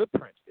found a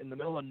footprint in the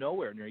middle of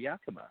nowhere near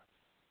Yakima.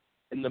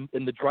 In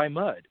the dry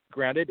mud.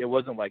 Granted, it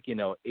wasn't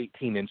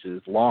 18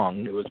 inches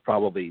long. It was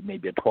probably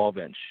maybe a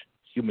 12-inch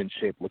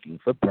human-shaped looking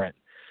footprint.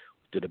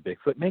 Did a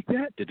Bigfoot make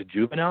that? Did a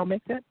juvenile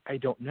make that? I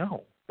don't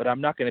know. But I'm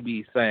not going to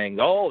be saying,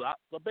 oh, that's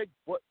a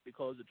Bigfoot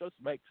because it just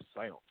makes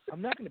sound.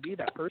 I'm not going to be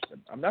that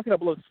person. I'm not going to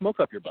blow smoke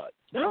up your butt.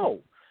 No.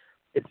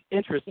 It's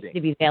interesting.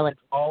 To be valid.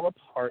 It's all a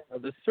part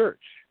of the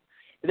search.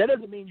 That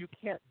doesn't mean you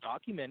can't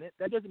document it.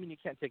 That doesn't mean you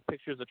can't take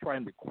pictures or try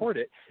and record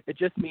it. It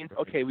just means,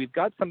 okay, we've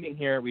got something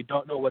here. We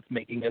don't know what's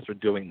making this or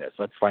doing this.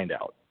 Let's find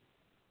out.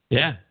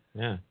 Yeah.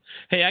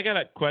 Hey, I got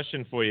a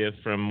question for you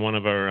from one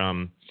of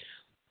our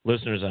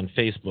listeners on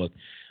Facebook.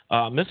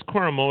 Miss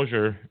Cora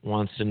Mosier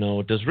wants to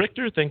know, does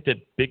Rictor think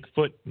that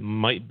Bigfoot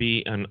might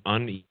be an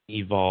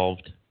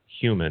unevolved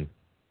human?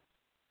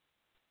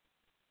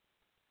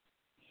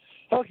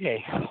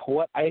 Okay,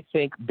 what I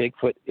think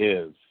Bigfoot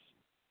is,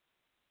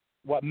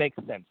 what makes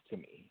sense to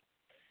me.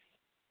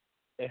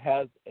 It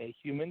has a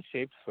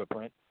human-shaped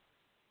footprint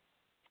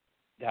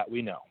that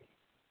we know.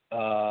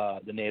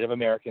 The Native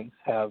Americans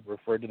have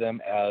referred to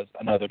them as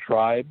another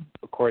tribe,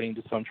 according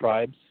to some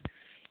tribes.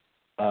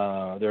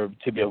 They're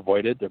to be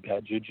avoided. They're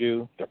bad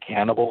juju. They're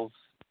cannibals,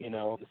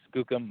 the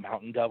skookum,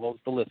 mountain devils,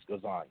 the list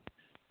goes on.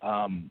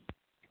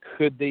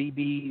 Could they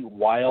be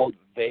wild,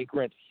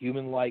 vagrant,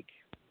 human-like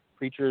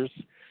creatures?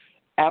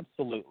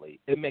 Absolutely.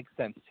 It makes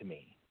sense to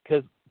me.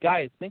 Because,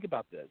 guys, think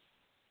about this.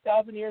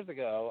 1,000 years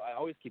ago, I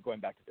always keep going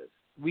back to this,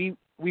 we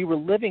were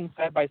living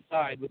side by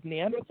side with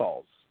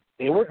Neanderthals.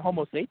 They weren't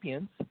Homo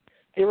sapiens.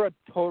 They were a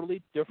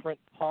totally different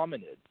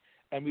hominid,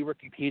 and we were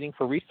competing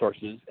for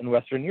resources in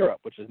Western Europe,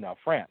 which is now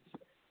France.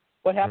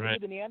 What happened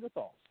to the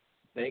Neanderthals?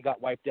 They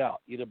got wiped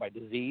out, either by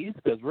disease,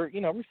 because we're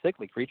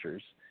sickly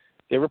creatures.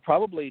 They were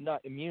probably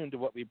not immune to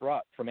what we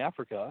brought from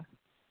Africa,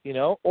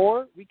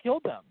 or we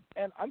killed them.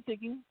 And I'm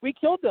thinking we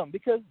killed them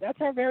because that's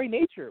our very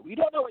nature. We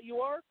don't know what you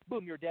are,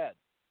 boom, you're dead.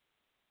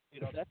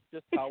 That's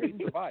just how we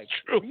survive.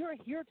 We are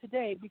here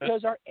today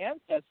because our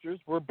ancestors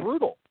were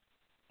brutal.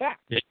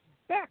 Fact.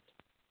 Fact.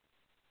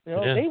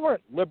 They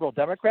weren't liberal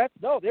Democrats.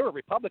 No, they were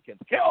Republicans.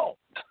 Kill!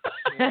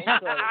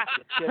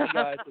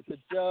 Guys, it's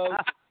a joke.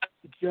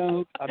 It's a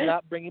joke. I'm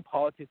not bringing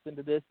politics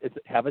into this.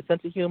 Have a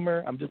sense of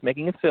humor. I'm just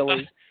making it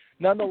silly.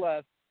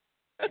 Nonetheless,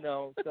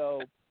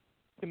 so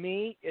to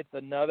me, it's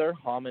another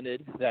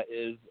hominid that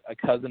is a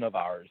cousin of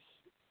ours.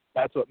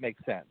 that's what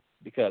makes sense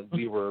because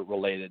we were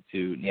related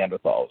to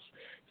Neanderthals.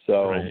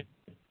 So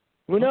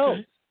who knows?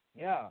 Okay.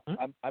 Yeah,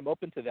 I'm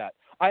open to that.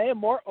 I am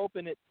more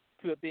open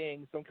to it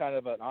being some kind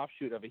of an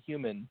offshoot of a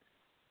human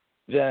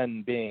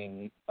than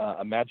being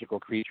a magical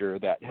creature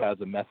that has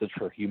a message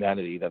for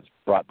humanity that's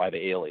brought by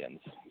the aliens.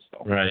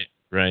 So.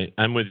 Right.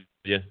 I'm with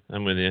you.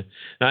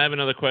 Now, I have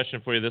another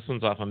question for you. This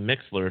one's off of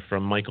Mixler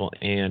from Michael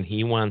Ann.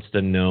 He wants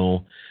to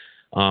know,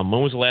 when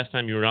was the last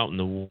time you were out in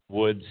the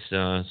woods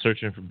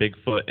searching for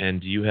Bigfoot,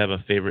 and do you have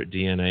a favorite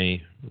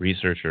DNA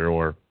researcher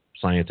or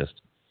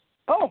scientist?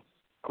 Oh,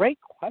 great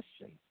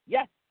question.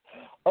 Yes.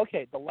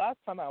 Okay, the last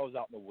time I was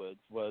out in the woods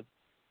was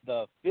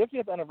the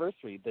 50th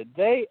anniversary, the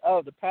day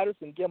of the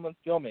Patterson-Gimlin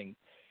filming.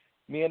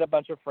 Me and a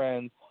bunch of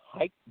friends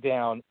hiked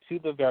down to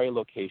the very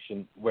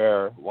location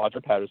where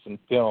Roger Patterson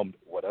filmed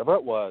whatever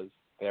it was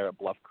there at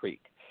Bluff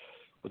Creek.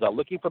 Was I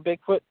looking for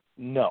Bigfoot?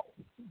 No.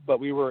 But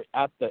we were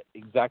at the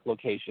exact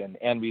location,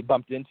 and we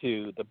bumped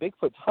into the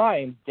Bigfoot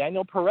Times.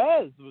 Daniel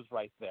Perez was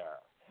right there.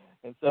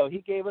 And so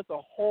he gave us a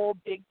whole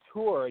big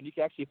tour, and you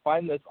can actually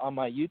find this on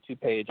my YouTube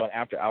page on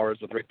After Hours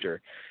with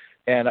Rictor.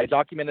 And I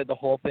documented the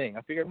whole thing.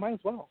 I figured might as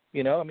well.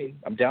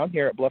 I'm down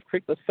here at Bluff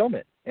Creek. Let's film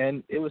it.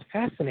 And it was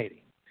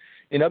fascinating,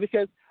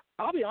 because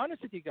I'll be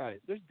honest with you guys.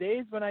 There's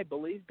days when I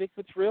believe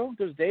Bigfoot's real.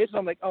 There's days when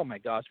I'm like, oh, my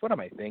gosh, what am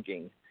I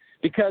thinking?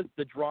 Because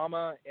the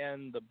drama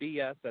and the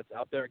BS that's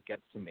out there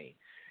gets to me.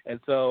 And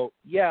so,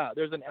 yeah,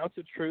 there's an ounce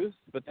of truth,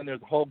 but then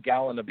there's a whole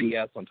gallon of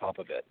BS on top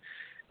of it.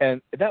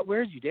 And that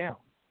wears you down.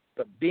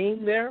 But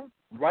being there,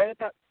 right at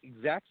that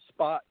exact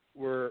spot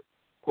where,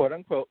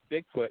 quote-unquote,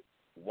 Bigfoot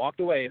walked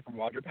away from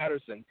Roger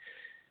Patterson,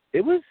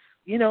 it was,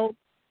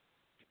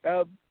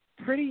 a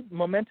pretty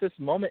momentous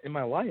moment in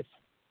my life.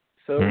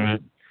 So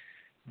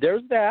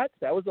there's that.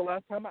 That was the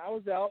last time I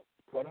was out,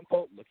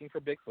 quote-unquote, looking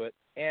for Bigfoot.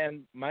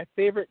 And my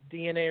favorite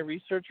DNA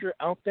researcher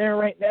out there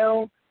right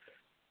now,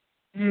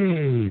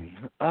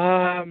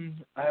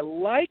 I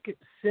like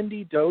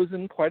Cindy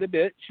Dozen quite a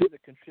bit. She's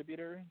a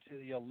contributor to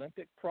the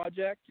Olympic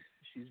Project.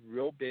 She's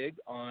real big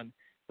on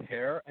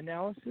hair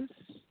analysis.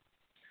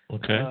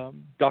 Okay.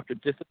 Dr.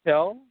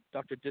 Disapel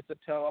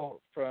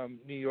from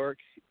New York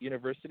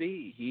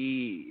University,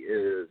 he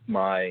is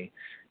my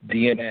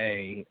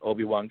DNA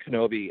Obi-Wan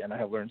Kenobi, and I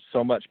have learned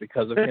so much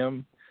because of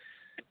him.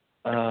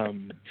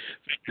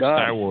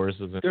 Star Wars,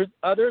 isn't it?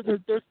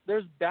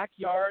 There's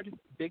backyard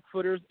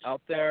Bigfooters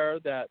out there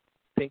that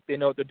think they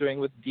know what they're doing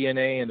with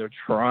DNA, and they're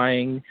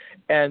trying,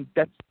 and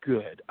that's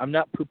good. I'm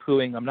not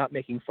poo-pooing. I'm not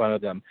making fun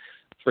of them.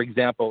 For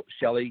example,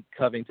 Shelley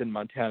Covington,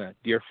 Montana,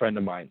 dear friend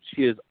of mine.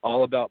 She is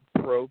all about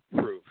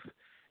pro-proof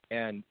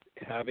and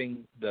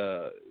having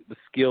the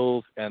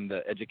skills and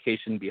the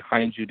education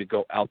behind you to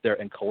go out there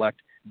and collect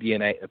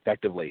DNA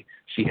effectively.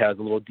 She has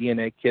a little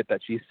DNA kit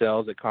that she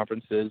sells at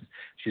conferences.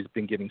 She's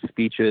been giving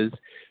speeches.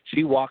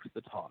 She walks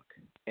the talk,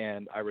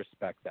 and I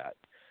respect that.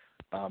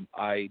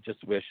 I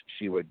just wish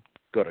she would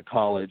go to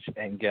college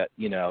and get,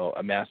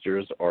 a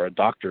master's or a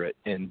doctorate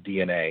in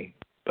DNA.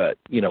 But,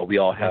 we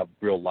all have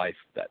real life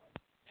that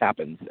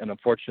happens. And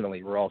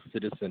unfortunately, we're all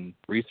citizen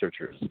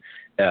researchers,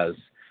 as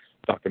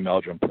Dr.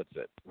 Meldrum puts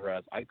it,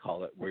 whereas I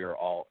call it we are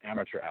all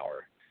amateur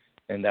hour.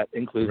 And that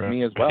includes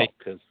me as well,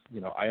 because,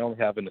 I only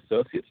have an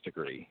associate's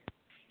degree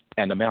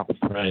and a mouth.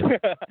 Right.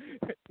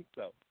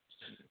 So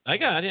I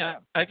got it.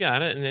 I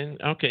got it. And then,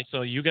 okay,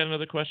 so you got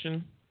another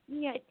question?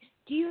 Yeah.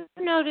 Do you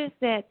notice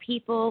that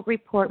people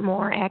report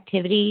more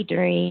activity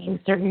during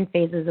certain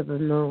phases of the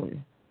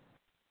moon?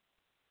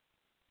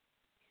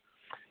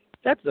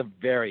 That's a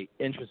very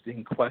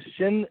interesting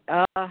question.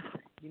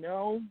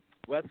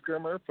 Wes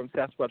Germer from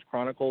Sasquatch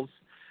Chronicles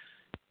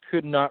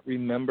could not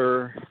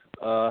remember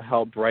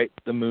how bright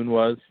the moon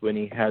was when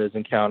he had his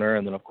encounter.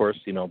 And then, of course,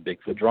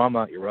 Bigfoot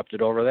drama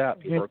erupted over that.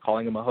 People were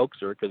calling him a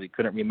hoaxer because he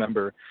couldn't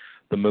remember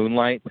the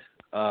moonlight.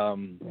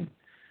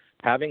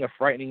 Having a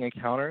frightening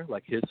encounter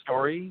like his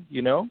story,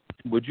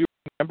 would you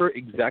remember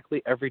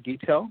exactly every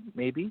detail?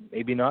 Maybe,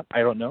 maybe not. I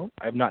don't know.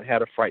 I've not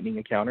had a frightening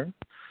encounter.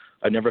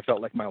 I never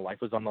felt like my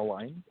life was on the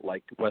line,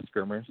 like Wes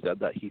Germer said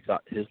that he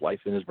thought his life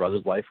and his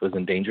brother's life was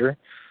in danger.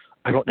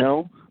 I don't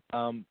know.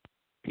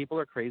 People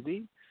are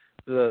crazy.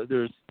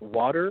 There's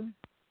water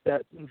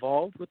that's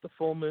involved with the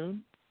full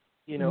moon.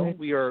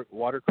 We are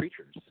water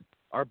creatures.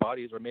 Our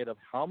bodies are made of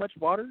how much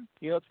water?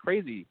 It's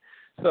crazy.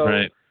 So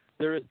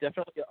there is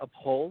definitely a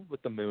pull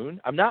with the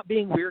moon. I'm not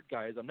being weird,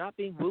 guys. I'm not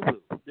being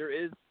woo-woo. There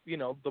is,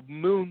 the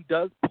moon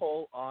does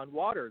pull on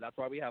water. That's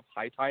why we have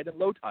high tide and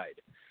low tide.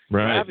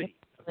 Right.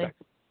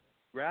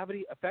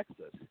 Gravity affects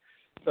us.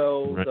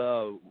 So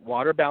the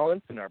water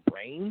balance in our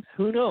brains,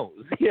 who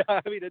knows? Yeah,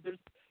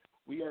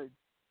 we are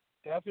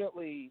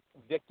definitely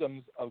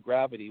victims of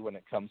gravity when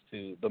it comes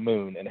to the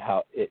moon and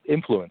how it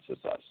influences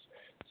us.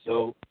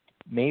 So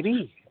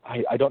maybe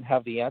I don't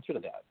have the answer to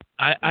that.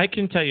 I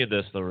can tell you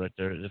this, though,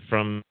 Richter,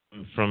 from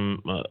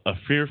a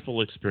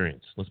fearful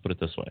experience. Let's put it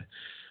this way.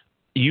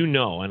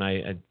 And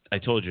I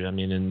told you,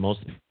 and most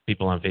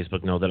people on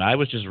Facebook know that I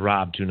was just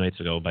robbed 2 nights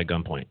ago by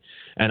gunpoint.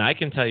 And I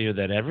can tell you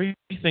that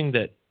everything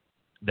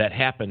that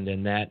happened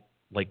in that,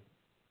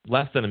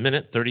 less than a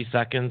minute, 30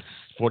 seconds,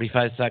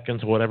 45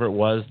 seconds, whatever it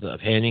was, of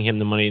handing him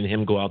the money and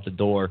him go out the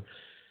door.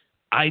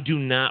 I do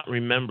not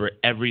remember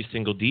every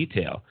single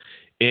detail.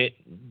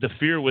 The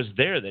fear was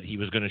there that he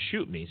was going to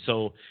shoot me.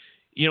 So,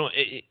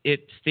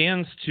 it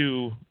stands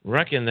to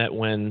reckon that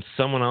when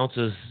someone else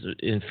is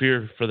in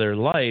fear for their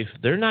life,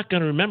 they're not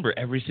going to remember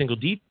every single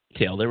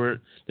detail. There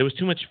was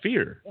too much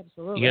fear.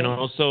 Absolutely.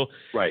 So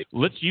Right.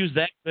 Let's use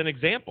that as an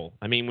example.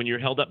 I mean, when you're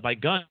held up by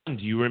guns,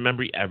 do you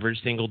remember every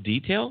single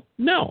detail?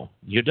 No,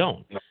 you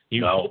don't.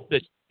 You hope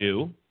that you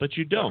do, but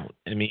you don't.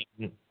 I mean,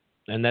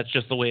 and that's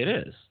just the way it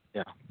is.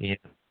 Yeah.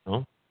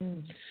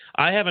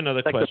 I have another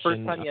it's like question. The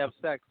first time you have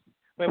sex.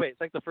 Wait.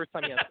 It's like the first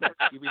time you have sex.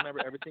 You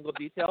remember every single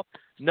detail?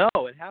 No,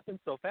 it happens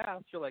so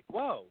fast. You're like,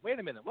 whoa, wait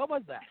a minute. What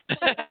was that?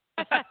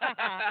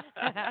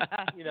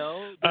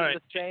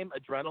 The same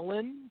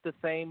adrenaline, the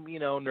same,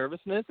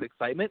 nervousness,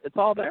 excitement. It's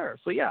all there.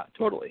 So, yeah,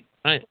 totally.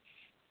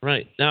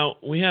 Right. Now,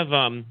 we have,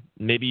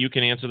 maybe you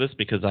can answer this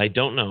because I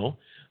don't know.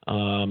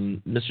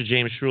 Mr.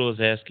 James Riolo is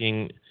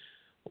asking,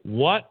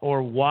 what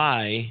or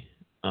why,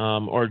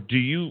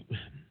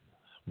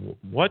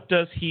 what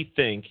does he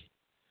think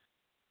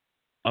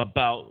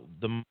about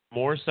the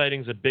more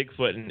sightings of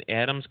Bigfoot in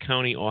Adams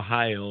County,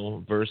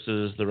 Ohio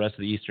versus the rest of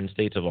the eastern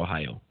states of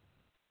Ohio?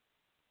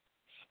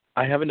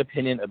 I have an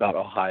opinion about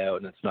Ohio,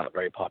 and it's not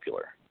very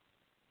popular.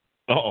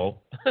 Uh-oh.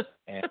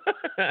 And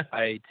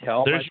I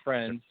tell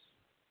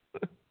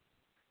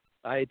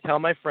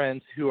my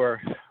friends who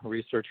are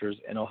researchers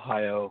in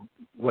Ohio,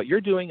 what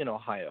you're doing in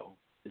Ohio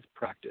is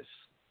practice.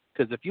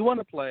 Because if you want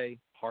to play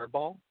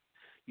hardball,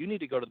 you need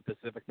to go to the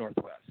Pacific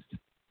Northwest.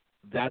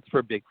 That's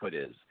where Bigfoot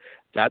is.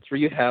 That's where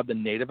you have the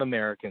Native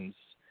Americans'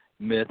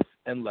 myths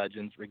and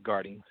legends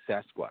regarding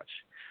Sasquatch.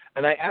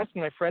 And I asked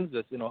my friends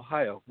this in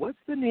Ohio, what's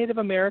the Native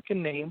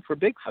American name for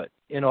Bigfoot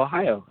in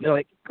Ohio? And they're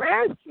like,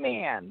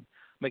 Grassman. I'm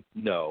like,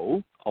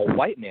 no, a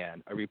white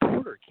man, a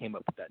reporter came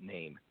up with that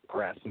name,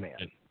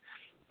 Grassman.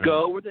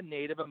 Go where the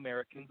Native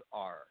Americans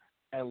are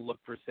and look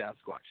for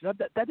Sasquatch. Now,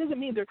 that doesn't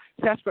mean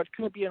Sasquatch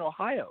couldn't be in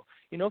Ohio.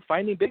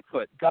 Finding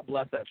Bigfoot, God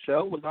bless that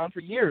show, was on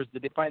for years.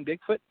 Did they find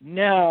Bigfoot?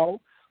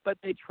 No. But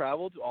they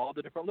traveled to all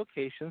the different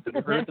locations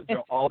and heard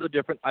all the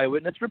different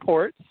eyewitness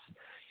reports.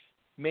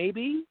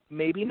 Maybe,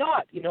 maybe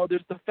not.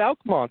 There's the Fouke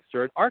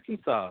monster in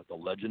Arkansas, The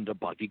Legend of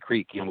Boggy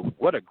Creek.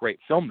 What a great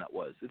film that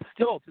was. It's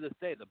still, to this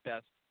day, the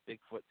best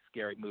Bigfoot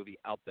scary movie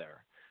out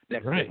there.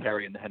 Next to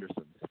Harry and the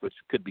Hendersons, which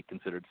could be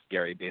considered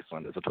scary based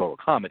on it's a total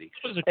comedy.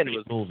 It was a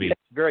great movie. Yeah,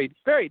 very,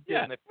 very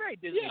Disney, very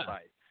Disney Yeah.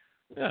 vibe.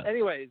 Yeah.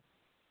 Anyways,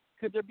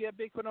 could there be a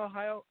Bigfoot in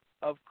Ohio?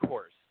 Of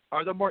course.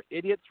 Are there more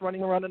idiots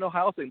running around in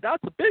Ohio saying,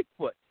 that's a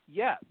Bigfoot?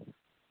 Yes.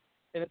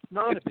 And it's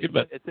not a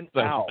Bigfoot. It's an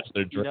owl.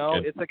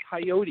 It's a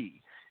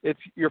coyote. It's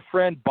your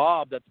friend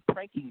Bob that's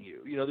pranking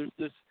you.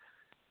 There's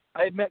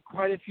I've met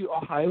quite a few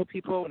Ohio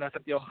people when I was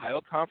at the Ohio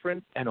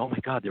conference, and oh my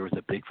God, there was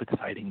a Bigfoot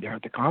sighting there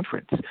at the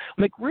conference. I'm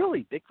like,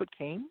 really? Bigfoot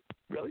came?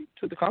 Really?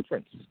 To the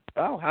conference?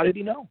 Oh, how did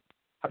he know?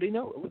 How did he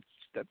know?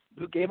 That's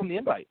who gave him the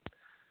invite?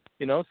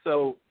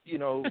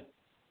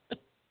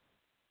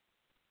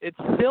 It's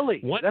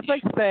silly. What? That's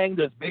like saying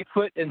there's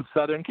Bigfoot in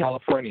Southern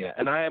California,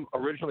 and I am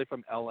originally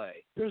from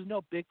L.A. There's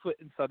no Bigfoot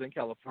in Southern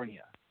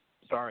California.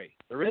 Sorry.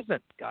 There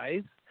isn't,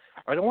 guys.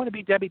 I don't want to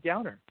be Debbie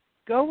Downer.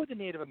 Go where the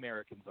Native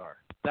Americans are.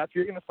 That's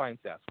where you're going to find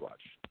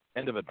Sasquatch.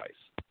 End of advice.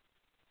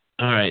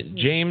 All right,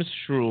 James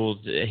Riolo,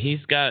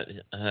 he's got,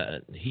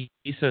 he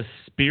says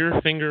spear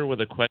finger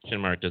with a question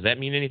mark. Does that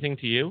mean anything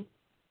to you?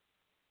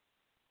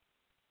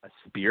 A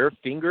spear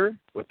finger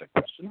with a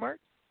question mark?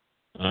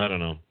 I don't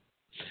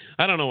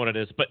know what it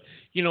is, but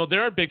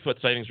there are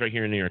Bigfoot sightings right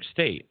here in New York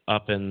State,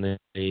 up in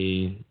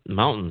the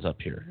mountains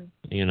up here.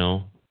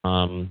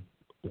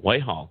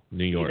 Whitehall,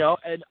 New York.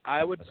 And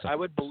I would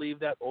believe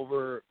that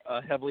over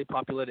a heavily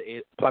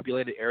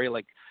populated area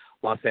like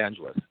Los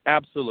Angeles.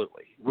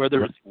 Absolutely, where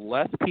there's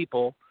less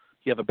people,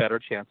 you have a better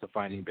chance of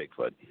finding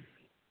Bigfoot.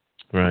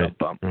 Right.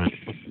 Right.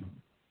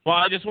 Well,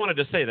 I just wanted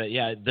to say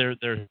that there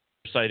are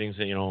sightings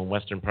in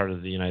western part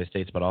of the United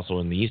States, but also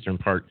in the eastern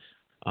part.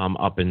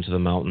 Up into the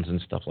mountains and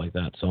stuff like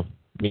that. So,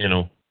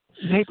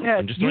 Hey,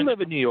 Ted, you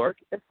live in New York.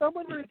 If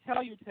someone were to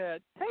tell you,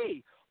 Ted,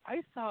 hey,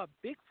 I saw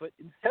Bigfoot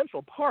in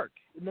Central Park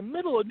in the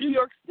middle of New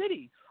York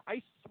City.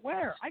 I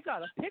swear, I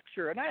got a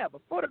picture and I have a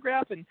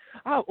photograph and,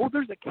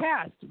 there's a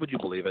cast. Would you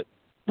believe it?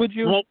 Would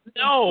you? Well,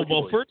 no.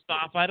 Well, first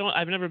off,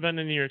 I've never been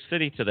to New York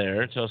City to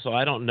there, so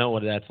I don't know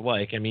what that's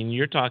like. I mean,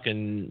 you're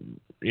talking,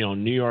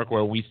 New York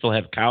where we still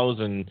have cows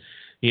and,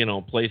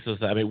 places.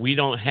 We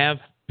don't have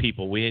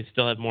people. We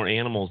still have more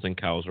animals than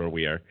cows where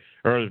we are,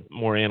 or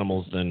more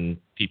animals than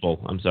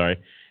people. I'm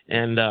sorry.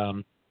 And,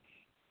 I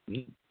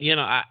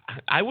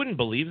wouldn't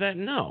believe that.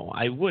 No,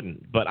 I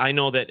wouldn't. But I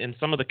know that in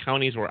some of the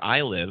counties where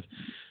I live,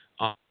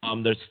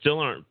 there still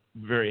aren't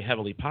very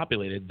heavily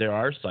populated. There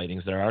are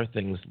sightings. There are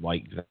things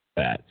like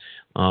that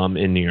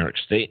in New York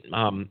State.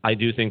 I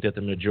do think that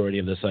the majority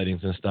of the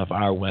sightings and stuff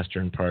are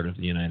western part of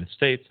the United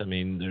States. I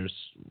mean, there's,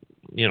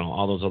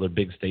 all those other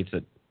big states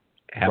that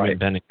haven't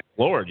been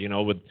explored,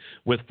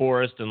 with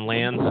forest and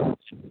lands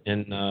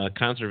and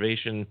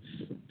conservation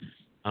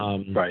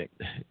Right.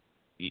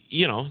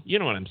 You know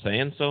what I'm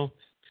saying. So,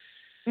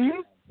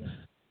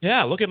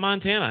 yeah, look at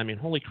Montana. I mean,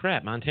 holy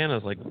crap, Montana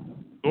is like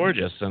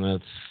gorgeous,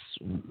 and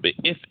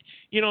if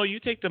you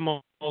take the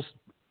most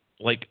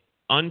like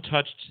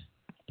untouched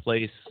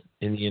place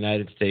in the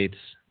United States,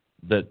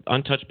 that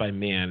untouched by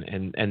man,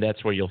 and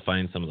that's where you'll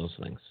find some of those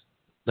things.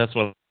 That's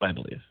what I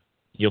believe.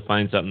 You'll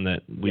find something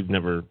that we've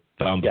never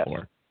found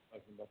before.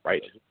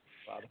 Right.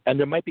 And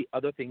there might be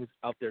other things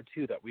out there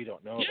too that we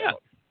don't know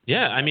about.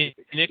 Yeah, I mean,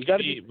 you got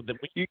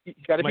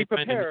to be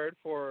prepared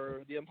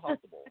for the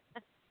impossible.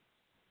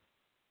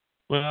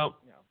 Well,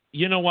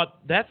 you know what?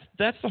 That's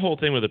the whole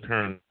thing with the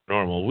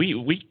paranormal.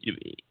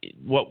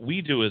 What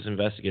we do as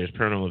investigators,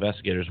 paranormal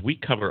investigators, we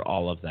cover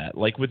all of that.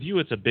 Like with you,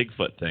 it's a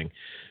Bigfoot thing.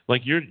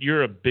 Like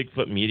you're a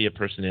Bigfoot media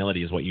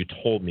personality, is what you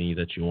told me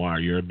that you are.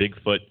 You're a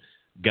Bigfoot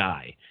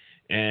guy,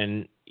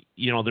 and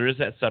there is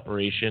that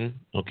separation.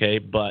 Okay,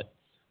 but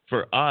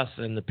for us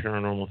in the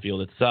paranormal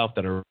field itself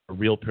that are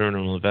real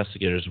paranormal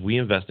investigators, we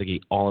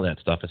investigate all of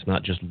that stuff. It's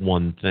not just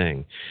one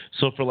thing.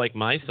 So for like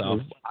myself,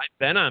 I've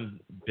been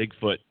on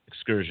Bigfoot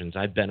excursions.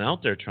 I've been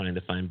out there trying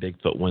to find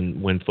Bigfoot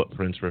when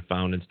footprints were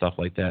found and stuff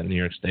like that in New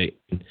York State.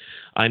 And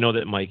I know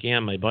that Mike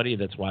Am, my buddy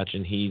that's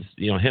watching, he's,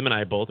 him and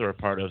I both are a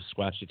part of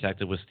Squatch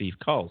Detective with Steve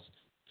Culls.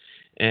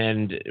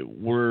 And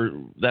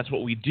that's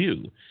what we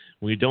do.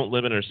 We don't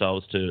limit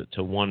ourselves to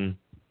one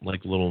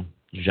like little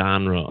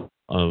genre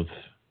of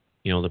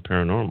the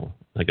paranormal,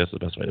 I guess is the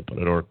best way to put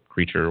it, or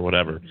creature or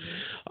whatever.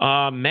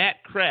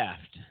 Matt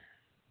Kraft,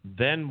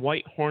 then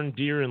white horned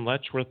deer in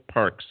Letchworth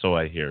Park, so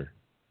I hear.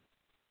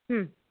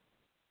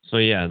 So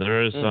yeah,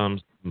 there is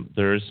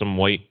some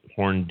white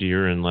horned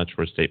deer in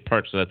Letchworth State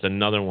Park. So that's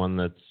another one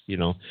that's you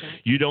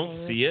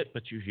don't see it,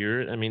 but you hear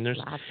it. I mean,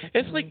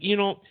 it's like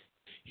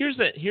here's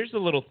a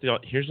little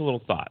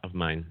thought of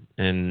mine,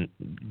 and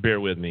bear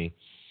with me.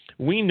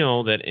 We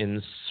know that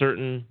in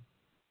certain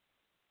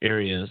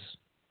areas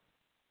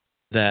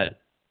that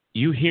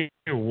you hear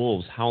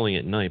wolves howling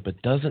at night, but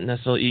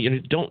you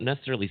don't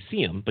necessarily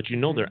see them, but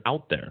they're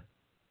out there.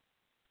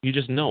 You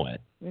just know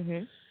it.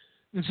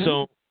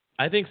 So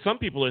I think some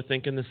people are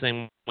thinking the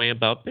same way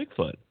about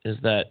Bigfoot, is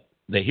that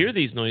they hear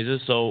these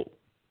noises, so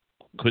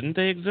couldn't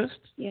they exist?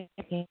 Yeah,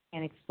 I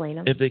can't explain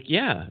them.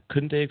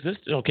 Couldn't they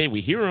exist? Okay,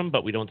 we hear them,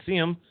 but we don't see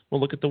them. Well,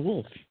 look at the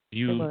wolf.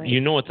 You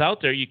know it's out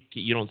there.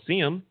 You don't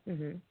see them.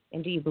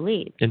 And do you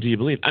believe?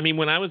 I mean,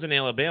 when I was in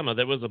Alabama,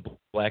 there was a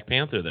black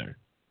panther there.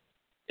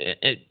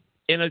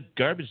 In a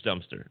garbage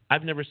dumpster.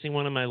 I've never seen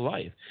one in my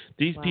life.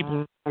 These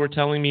people were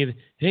telling me,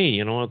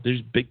 hey,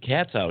 there's big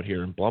cats out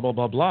here and blah, blah,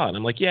 blah, blah. And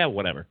I'm like, yeah,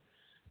 whatever.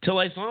 Till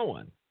I saw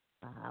one.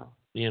 Wow.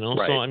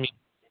 Right. So, I mean,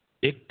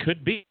 it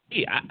could be.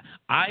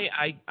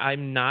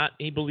 I'm not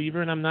a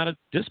believer and I'm not a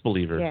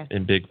disbeliever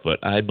in Bigfoot.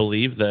 I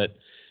believe that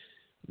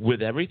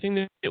with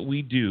everything that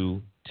we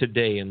do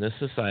today in this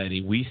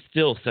society, we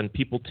still send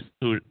people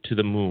to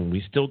the moon.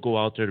 We still go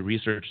out there to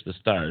research the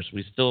stars.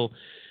 We still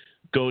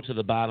go to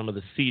the bottom of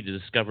the sea to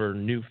discover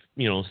new,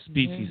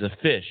 species of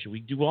fish.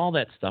 We do all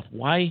that stuff.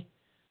 Why?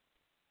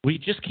 We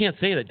just can't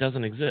say that it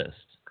doesn't exist.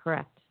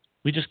 Correct.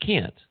 We just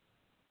can't.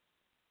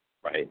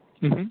 Right.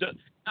 So,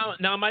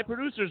 now my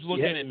producer's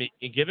looking at me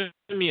and giving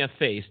me a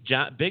face.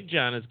 Big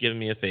John is giving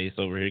me a face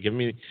over here.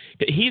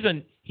 He's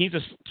a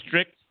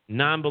strict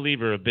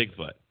non-believer of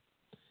Bigfoot.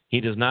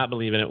 He does not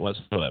believe in it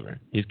whatsoever.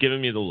 He's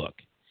giving me the look.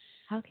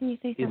 How can you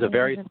say something? He's a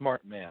very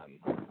smart man.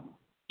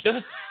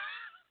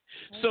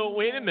 So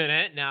wait a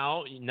minute.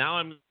 Now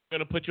I'm going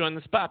to put you on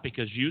the spot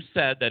because you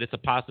said that it's a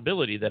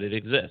possibility that it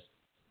exists.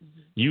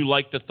 You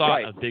like the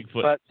thought of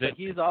Bigfoot. But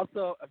he's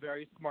also a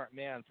very smart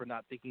man for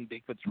not thinking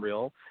Bigfoot's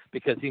real,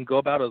 because he can go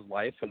about his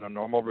life in a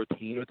normal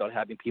routine without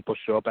having people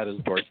show up at his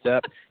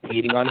doorstep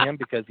hating on him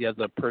because he has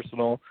a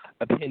personal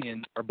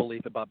opinion or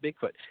belief about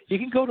Bigfoot. He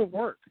can go to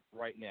work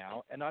right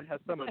now and not have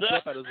someone show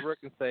up at his work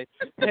and say,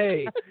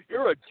 hey,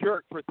 you're a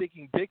jerk for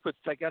thinking Bigfoot's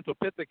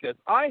Gigantopithecus.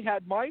 I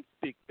had mine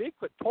speak.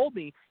 Bigfoot told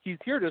me he's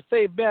here to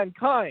save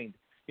mankind.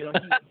 He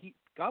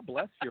God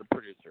bless your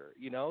producer,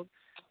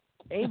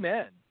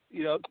 Amen.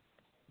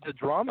 The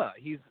drama,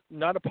 he's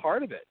not a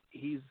part of it.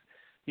 He's,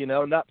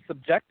 not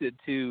subjected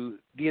to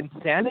the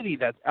insanity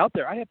that's out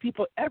there. I have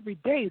people every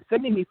day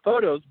sending me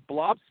photos,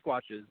 blob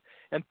squatches,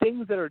 and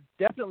things that are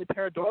definitely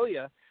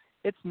pareidolia.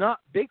 It's not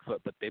Bigfoot,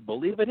 but they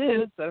believe it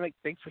is. I'm like,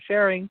 thanks for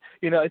sharing.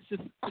 It's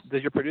just,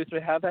 does your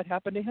producer have that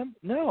happen to him?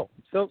 No.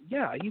 So,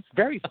 yeah, he's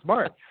very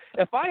smart.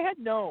 If I had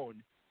known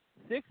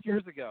 6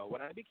 years ago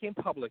when I became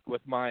public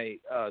with my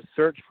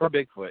search for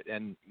Bigfoot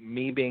and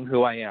me being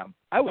who I am,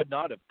 I would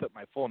not have put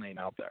my full name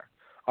out there.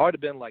 I would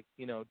have been like,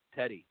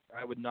 Teddy.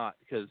 I would not,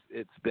 because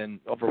it's been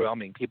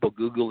overwhelming. People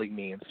Googling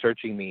me and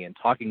searching me and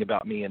talking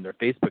about me in their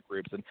Facebook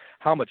groups and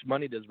how much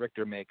money does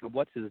Rictor make and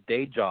what's his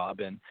day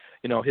job and,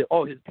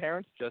 his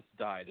parents just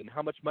died and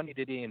how much money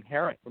did he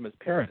inherit from his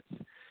parents.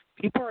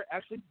 People are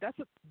actually, that's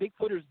what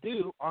Bigfooters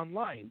do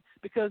online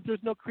because there's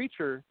no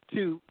creature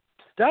to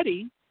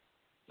study.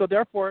 So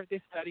therefore,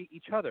 they study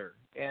each other,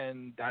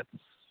 and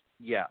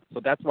so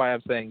that's why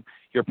I'm saying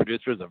your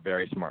producer is a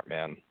very smart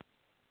man.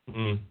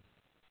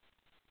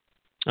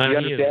 You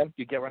understand?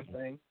 You get what I'm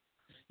saying?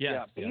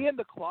 Yes, yeah. Be in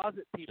the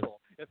closet, people.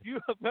 If you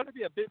want to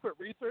be a Bigfoot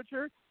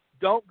researcher,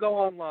 don't go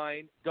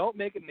online. Don't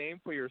make a name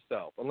for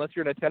yourself unless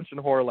you're an attention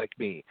whore like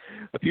me.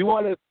 If you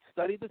want to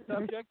study the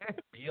subject,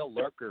 be a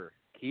lurker.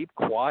 Keep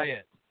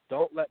quiet.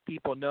 Don't let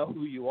people know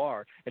who you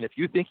are. And if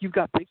you think you've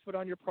got Bigfoot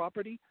on your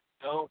property,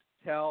 don't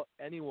tell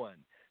anyone.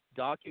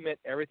 Document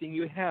everything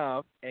you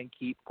have and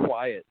keep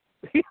quiet.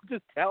 I'm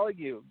just telling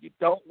you, you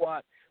don't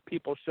want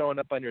people showing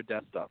up on your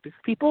desktop. Because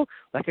people,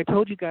 like I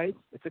told you guys,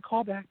 it's a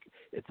callback.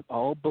 It's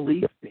all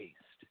belief-based.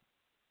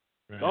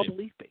 Right. It's all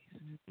belief-based.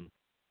 Mm-hmm.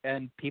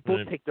 And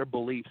people take their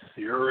beliefs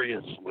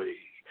seriously.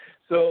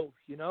 So,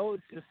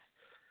 it's just,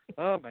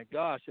 oh, my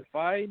gosh, if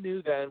I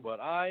knew then what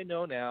I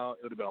know now, it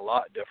would have been a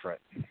lot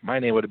different. My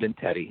name would have been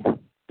Teddy.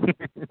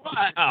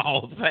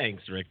 Wow,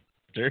 thanks,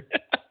 Rictor.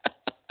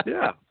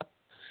 Yeah.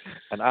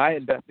 And I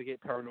investigate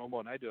paranormal,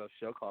 and I do a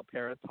show called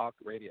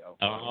Paratalkradio.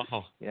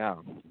 Oh. Yeah.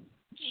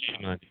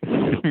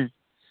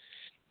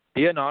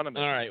 Be anonymous.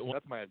 All right. Well,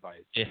 that's my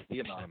advice. Be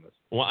anonymous.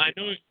 Well,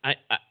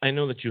 I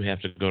know that you have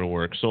to go to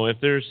work. So if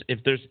there's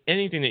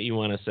anything that you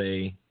want to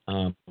say,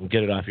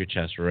 get it off your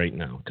chest right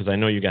now, because I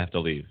know you have to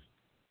leave.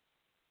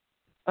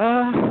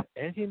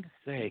 Anything to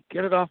say?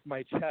 Get it off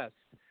my chest.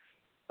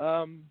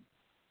 About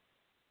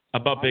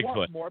Bigfoot. I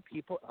want more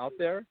people out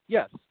there.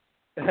 Yes.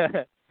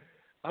 I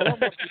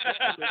want more people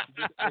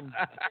out there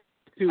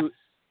to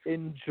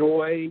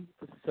enjoy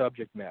the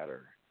subject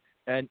matter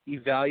and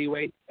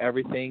evaluate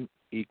everything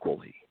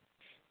equally.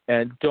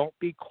 And don't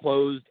be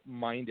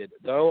closed-minded.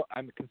 Though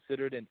I'm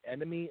considered an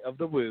enemy of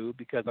the woo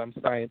because I'm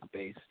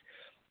science-based,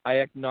 I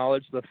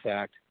acknowledge the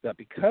fact that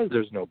because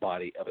there's no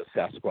body of a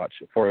Sasquatch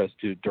for us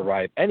to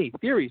derive any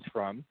theories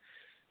from,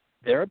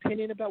 their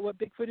opinion about what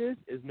Bigfoot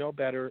is no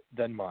better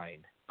than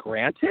mine.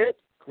 Granted,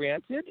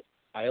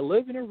 I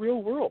live in a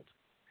real world.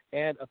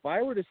 And if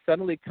I were to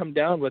suddenly come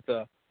down with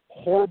a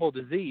horrible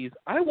disease,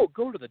 I will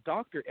go to the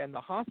doctor and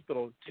the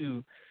hospital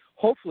to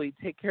hopefully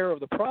take care of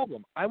the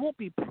problem. I won't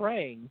be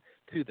praying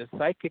to the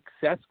psychic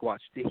Sasquatch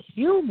to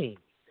heal me.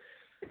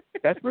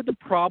 That's where the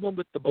problem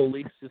with the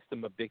belief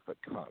system of Bigfoot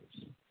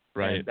comes.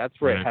 Right. And that's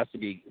where it has to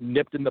be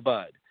nipped in the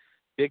bud.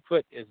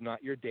 Bigfoot is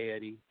not your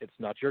deity. It's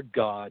not your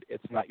God.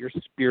 It's not your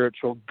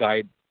spiritual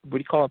guide. What do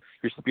you call him?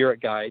 Your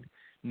spirit guide.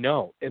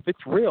 No. If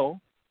it's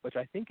real, which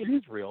I think it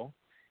is real,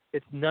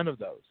 it's none of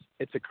those.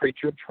 It's a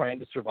creature trying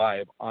to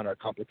survive on our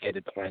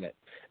complicated planet.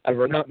 And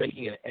we're not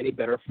making it any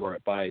better for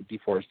it by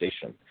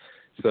deforestation.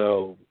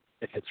 So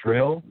if it's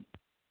real,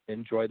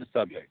 enjoy the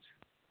subject.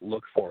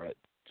 Look for it.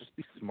 Just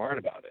be smart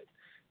about it.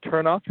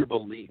 Turn off your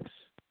beliefs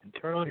and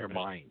turn on your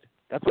mind.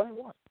 That's what I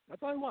want.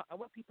 That's what I want. I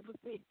want people to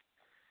think.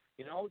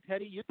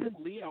 Teddy, you can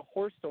lead a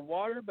horse to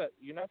water, but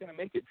you're not going to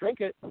make it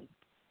drink it.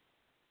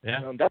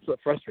 Yeah. That's what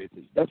frustrates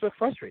me. So,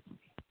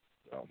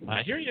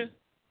 I hear you.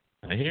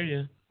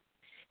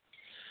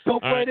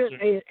 Don't let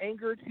it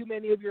anger too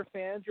many of your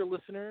fans, your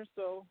listeners.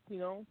 So,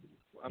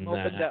 I'm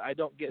hoping that I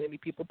don't get any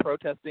people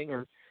protesting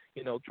or,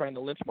 trying to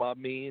lynch mob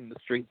me in the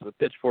streets with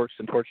pitchforks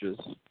and torches.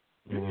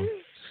 Mm-hmm.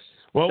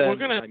 Well, we're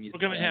gonna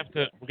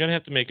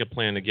have to make a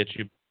plan to get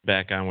you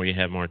back on where you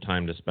have more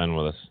time to spend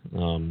with us.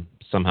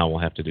 Somehow we'll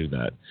have to do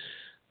that.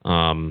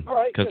 All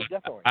right, good,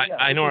 definitely.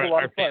 I know it was a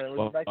lot of fun. It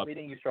was nice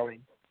meeting you,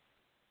 Charlene.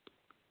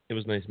 It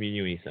was nice meeting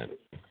you, Ethan.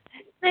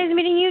 Nice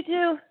meeting you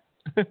too.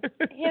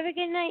 Have a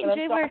good night.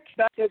 Enjoy work.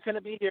 Becca's going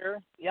to be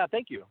here. Yeah,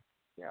 thank you.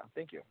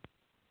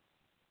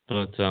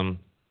 But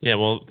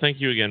well, thank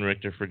you again,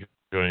 Rictor, for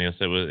joining us.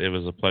 It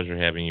was a pleasure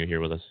having you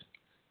here with us.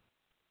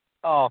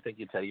 Oh, thank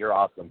you, Teddy. You're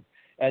awesome.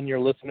 And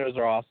your listeners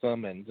are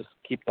awesome, and just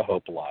keep the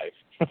hope alive.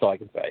 That's all I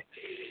can say.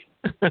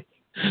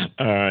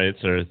 All right,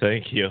 sir.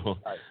 Thank you. All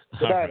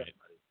right.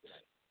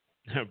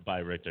 Goodbye, right. Bye,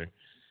 Rictor.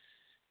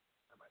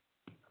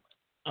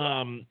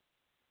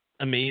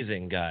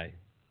 Amazing guy.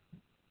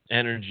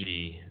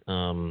 Energy.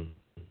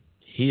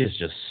 He is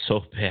just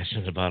so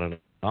passionate about it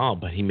all,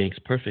 but he makes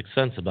perfect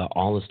sense about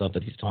all the stuff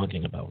that he's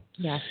talking about.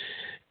 Yes.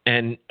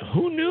 And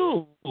who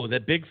knew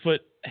that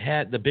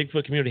the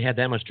Bigfoot community had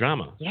that much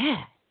drama?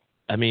 Yeah.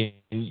 I mean,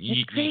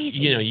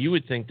 you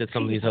would think that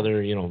some of these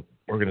other,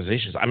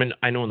 organizations. I mean,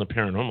 I know in the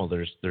paranormal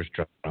there's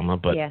drama,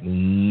 but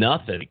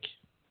nothing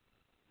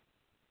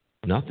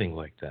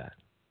like that.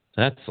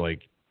 That's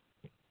like,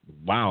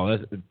 wow.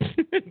 That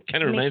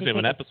kind of reminds me of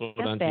an episode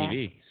on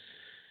TV.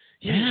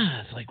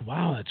 Yeah, it's like,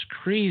 wow, that's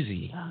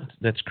crazy.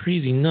 That's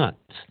crazy nuts.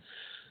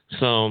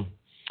 So,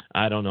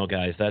 I don't know,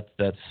 guys. That's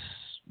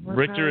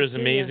Rictor is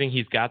amazing.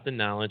 He's got the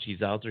knowledge.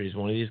 He's out there. He's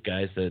one of these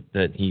guys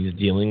that he's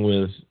dealing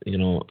with.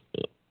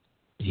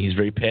 He's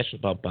very passionate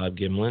about Bob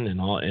Gimlin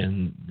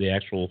and the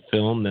actual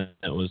film that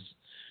was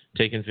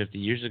taken 50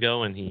 years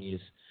ago. And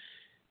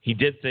he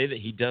did say that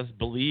he does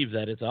believe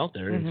that it's out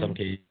there in some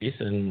cases,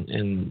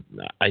 and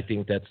I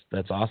think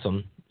that's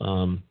awesome.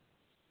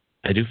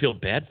 I do feel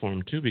bad for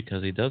him too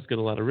because he does get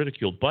a lot of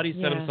ridicule, but he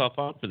set himself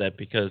out for that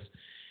because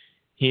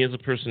he is a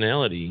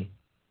personality.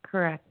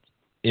 Correct.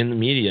 In the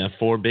media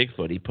for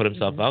Bigfoot. He put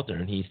himself out there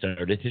and he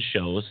started his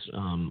shows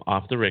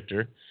off the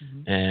Rictor,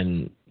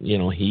 and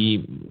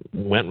he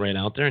went right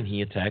out there and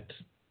he attacked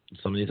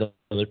some of these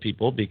other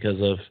people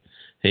because of,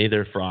 hey,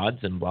 they're frauds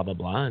and blah, blah,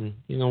 blah. And,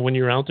 when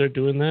you're out there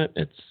doing that,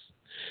 it's...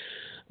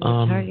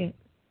 target.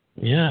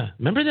 Yeah.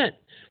 Remember that?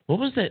 What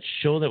was that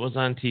show that was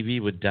on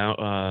TV with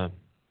Downey?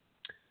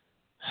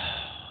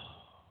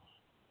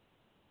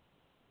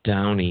 Do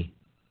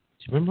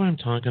you remember what I'm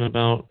talking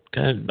about?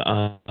 God,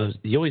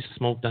 he always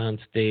smoked on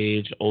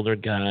stage, older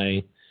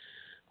guy.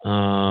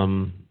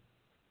 Morton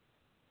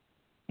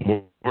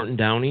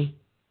Downey.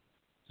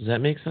 Does that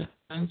make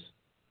sense?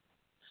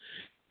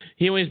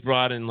 He always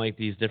brought in like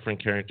these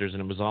different characters,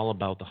 and it was all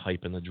about the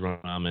hype and the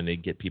drama, and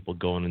they'd get people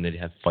going, and they'd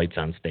have fights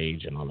on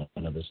stage and all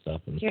that other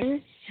stuff. And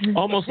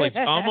almost like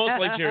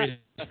Jerry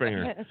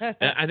Springer.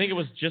 I think it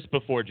was just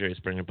before Jerry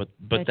Springer, but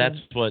that's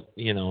what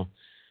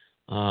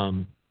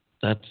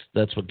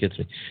That's what gets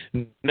me.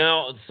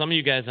 Now, some of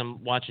you guys,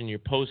 I'm watching your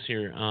posts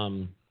here.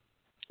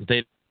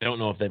 They don't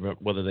know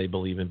whether they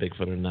believe in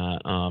Bigfoot or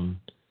not.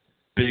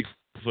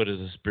 Bigfoot is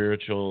a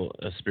spirit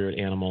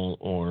animal,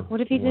 or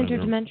what if he's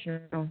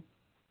interdimensional?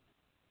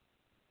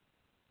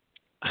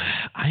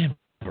 I have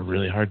a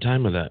really hard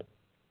time with that.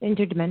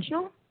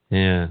 Interdimensional?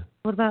 Yeah.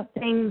 What about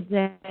things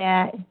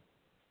that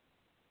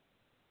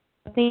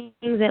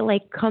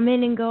like come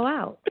in and go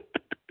out?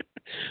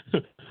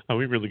 Are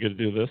we really going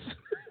to do this?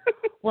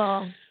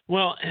 Well,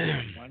 why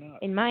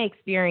not? In my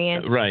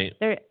experience, right.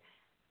 They're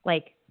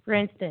like, for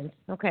instance,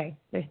 okay,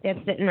 they're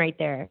sitting right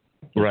there.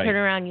 You turn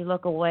around, you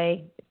look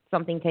away,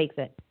 something takes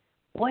it.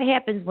 What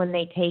happens when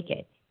they take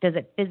it? Does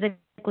it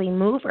physically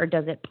move, or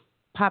does it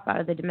pop out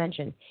of the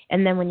dimension?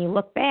 And then when you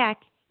look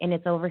back and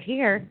it's over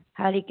here,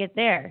 how did it get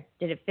there?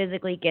 Did it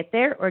physically get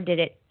there, or did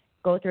it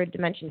go through a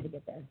dimension to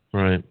get there?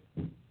 Right.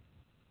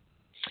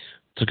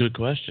 It's a good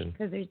question.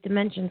 Because there's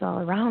dimensions all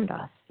around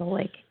us. So,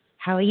 like,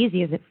 how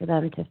easy is it for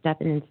them to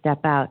step in and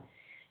step out?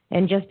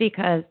 And just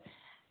because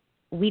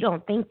we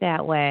don't think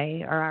that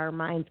way, or our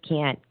minds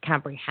can't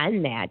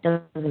comprehend that,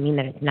 doesn't mean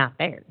that it's not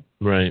there.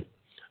 Right.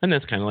 And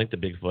that's kind of like the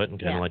Bigfoot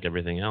and kind of like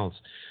everything else.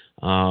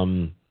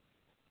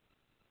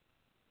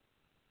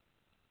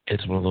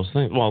 It's one of those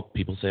things. Well,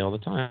 people say all the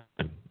time,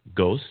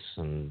 ghosts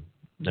and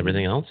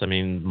everything else. I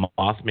mean,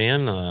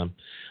 Mothman.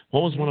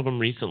 What was one of them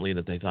recently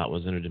that they thought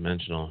was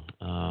interdimensional?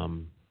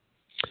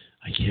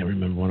 I can't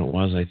remember what it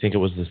was. I think it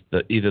was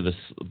either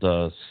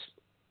the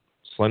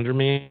Slender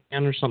Man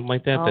or something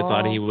like that. They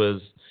thought he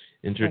was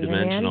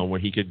interdimensional, where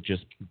he could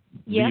just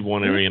leave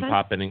one area and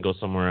pop in and go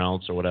somewhere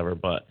else or whatever.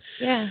 But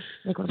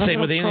same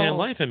with alien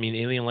life. I mean,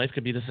 alien life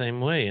could be the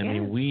same way. I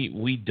mean,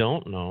 we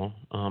don't know.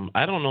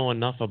 I don't know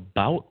enough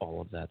about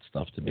all of that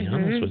stuff, to be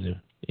honest with you.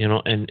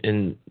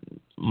 And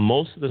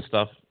most of the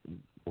stuff,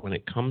 when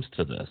it comes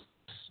to this,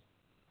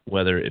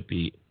 whether it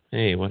be,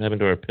 hey, what happened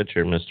to our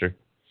picture, mister?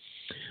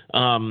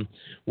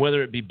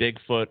 Whether it be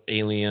Bigfoot,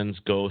 aliens,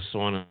 ghosts,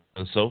 so on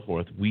and so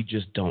forth, we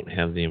just don't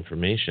have the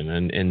information,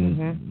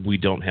 and we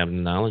don't have the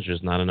knowledge.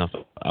 There's not enough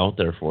out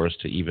there for us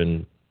to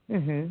even,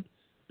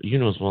 you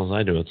know as well as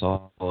I do, it's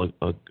all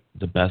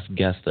the best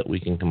guess that we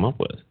can come up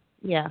with.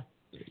 Yeah,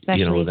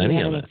 especially with if any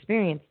you of haven't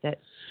experienced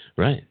it.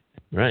 Right.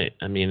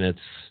 I mean, it's...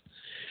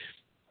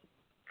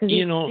 Because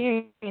the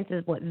experience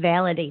is what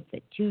validates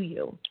it to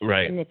you.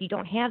 Right. And if you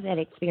don't have that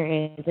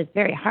experience, it's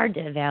very hard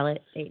to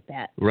validate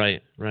that.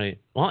 Right.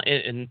 Well,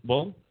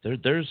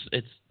 there's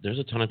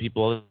a ton of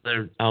people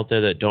out there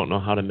that don't know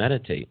how to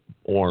meditate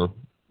or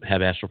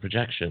have astral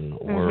projection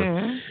or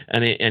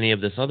any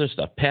of this other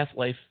stuff. Past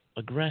life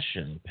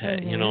aggression.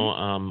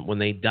 When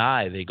they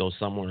die, they go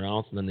somewhere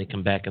else, and then they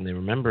come back and they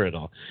remember it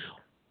all.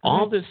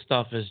 All this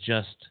stuff is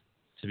just,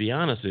 to be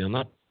honest with you, I'm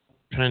not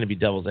trying to be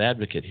devil's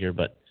advocate here,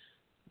 but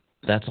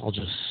that's all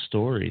just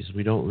stories.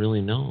 We don't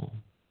really know.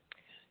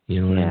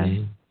 You know what I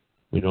mean?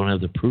 We don't have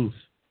the proof.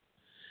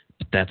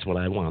 But that's what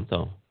I want,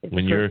 though.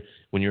 When you're a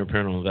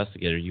paranormal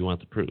investigator, you want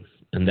the proof,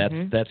 and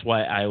that's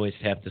why I always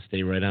have to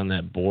stay right on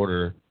that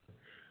border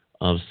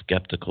of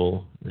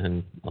skeptical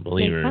and a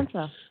believer.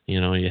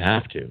 You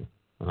have to.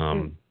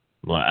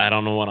 Well, I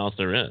don't know what else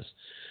there is.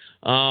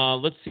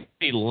 Let's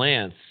see,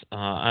 Lance.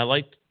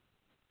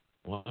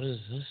 What is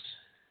this?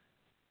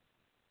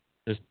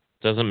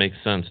 Doesn't make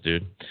sense,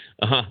 dude.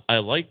 I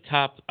like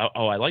to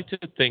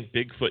think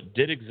Bigfoot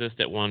did exist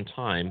at one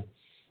time,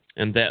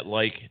 and that,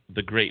 like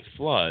the Great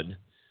Flood,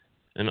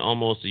 and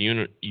almost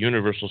a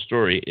universal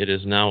story, it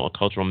is now a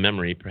cultural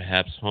memory,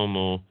 perhaps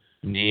Homo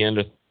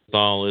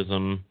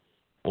Neanderthalism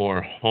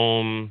or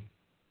God,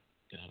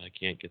 I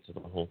can't get to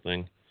the whole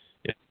thing.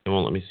 It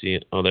won't let me see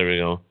it. Oh, there we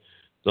go.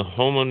 The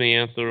Homo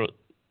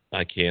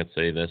I can't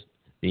say this.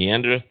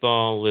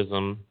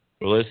 Neanderthalism,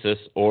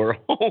 or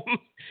Homo...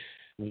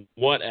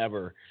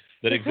 whatever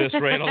that exists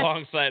right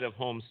alongside of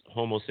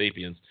Homo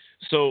sapiens.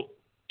 So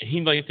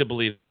he'd like to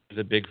believe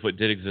that Bigfoot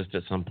did exist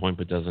at some point,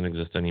 but doesn't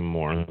exist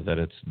anymore. That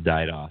it's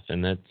died off,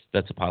 and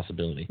that's a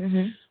possibility.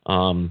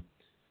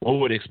 What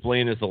would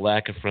explain is the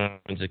lack of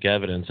forensic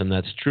evidence, and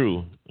that's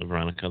true,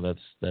 Veronica.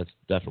 That's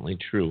definitely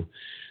true.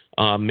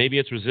 Maybe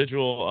it's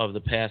residual of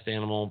the past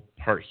animal,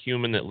 part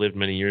human that lived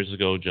many years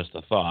ago. Just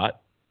a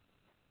thought.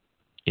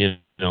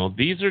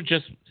 These are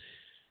just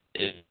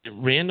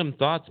random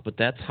thoughts, but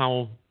that's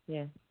how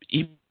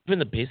even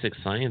the basic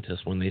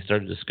scientists, when they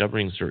started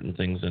discovering certain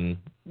things, and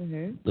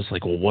it's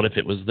like, well, what if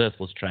it was this?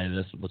 Let's try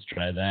this. Let's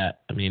try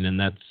that. I mean, and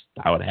that's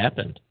how it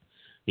happened.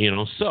 So you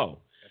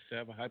have to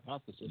have a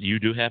hypothesis. You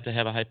do have to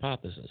have a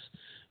hypothesis.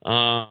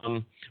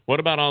 What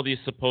about all these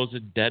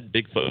supposed dead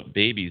Bigfoot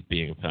babies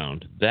being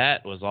found?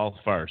 That was all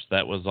farce.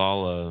 That was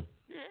all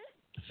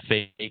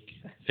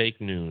fake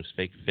news.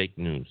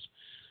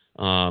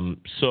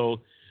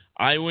 So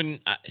I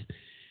wouldn't.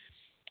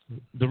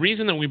 The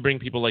reason that we bring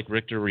people like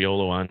Rictor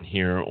Riolo on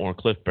here, or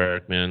Cliff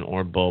Barrickman,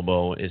 or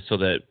Bobo, is so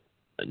that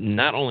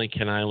not only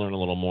can I learn a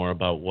little more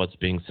about what's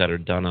being said or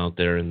done out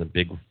there in the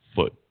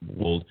Bigfoot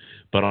world,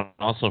 but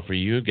also for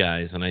you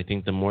guys. And I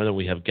think the more that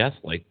we have guests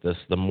like this,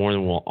 the more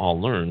that we'll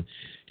all learn.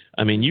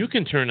 I mean, you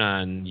can turn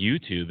on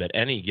YouTube at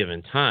any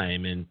given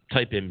time and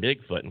type in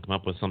Bigfoot and come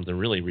up with something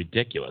really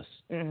ridiculous.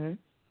 Same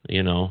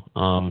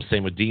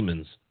with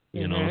demons.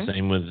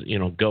 Same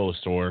with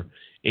ghosts or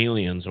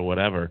aliens or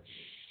whatever.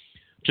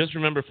 Just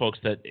remember, folks,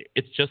 that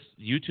it's just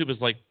YouTube is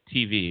like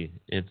TV.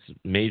 It's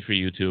made for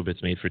YouTube.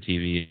 It's made for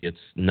TV. It's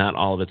not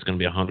all of it's going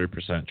to be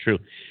 100% true.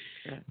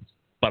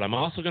 But I'm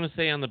also going to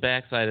say on the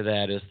backside of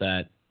that is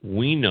that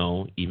we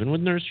know, even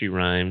with nursery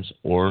rhymes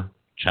or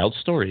child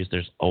stories,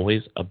 there's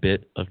always a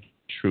bit of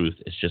truth.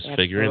 It's just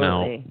figuring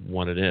out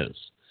what it is.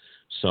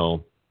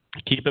 So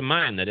keep in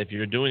mind that if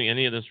you're doing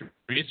any of this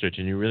research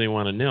and you really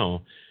want to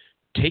know,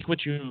 take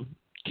what you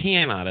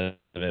can out of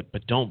it,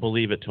 but don't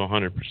believe it to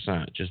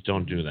 100%. Just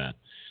don't do that.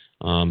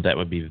 That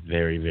would be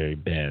very, very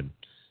bad.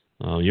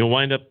 You'll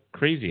wind up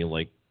crazy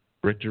like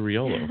Rictor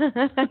Riolo.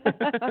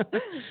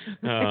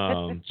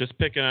 Just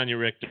picking on you,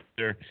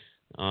 Rictor.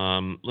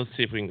 Let's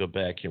see if we can go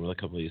back here with a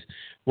couple of these.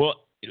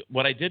 Well,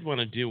 what I did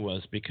want to do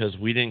was, because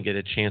we didn't get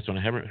a chance, and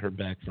I haven't heard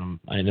back from,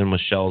 I know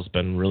Michelle's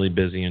been really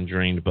busy and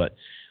drained, but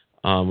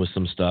with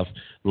some stuff.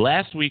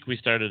 Last week we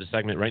started a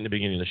segment right in the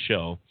beginning of the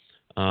show.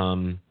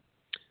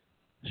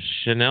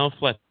 Chanel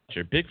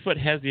Fletcher, Bigfoot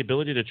has the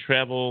ability to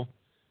travel.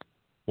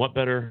 What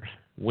better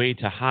way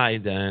to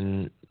hide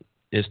than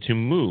is to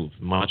move?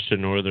 Much to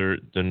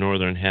the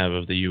northern half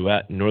of the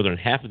U.S.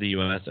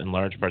 and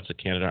large parts of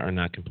Canada are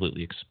not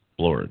completely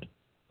explored.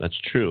 That's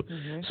true.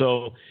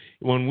 So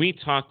when we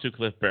talked to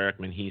Cliff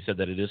Barrickman, he said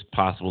that it is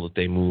possible that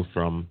they move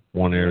from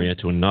one area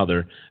to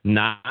another,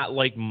 not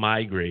like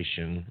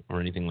migration or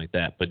anything like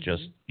that, but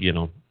just,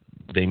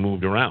 they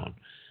moved around,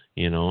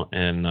 and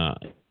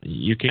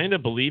you kind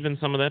of believe in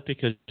some of that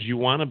because you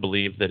want to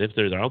believe that if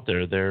they're out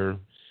there, they're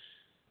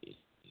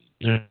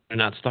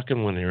not stuck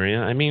in one area.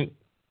 I mean,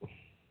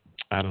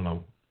 I don't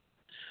know.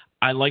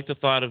 I like the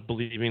thought of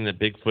believing that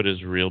Bigfoot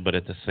is real, but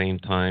at the same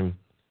time,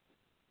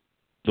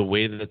 the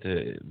way that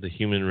the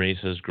human race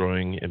is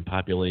growing in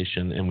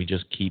population, and we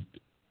just keep,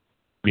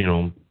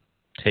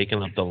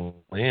 taking up the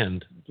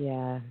land.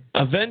 Yeah.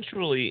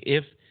 Eventually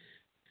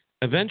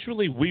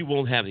we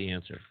will have the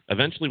answer.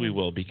 Eventually we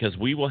will, because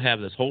we will have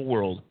this whole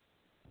world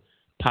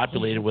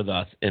populated with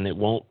us, and there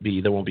won't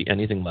be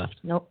anything left.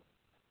 Nope.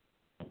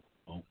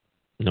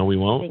 No, we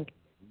won't? I think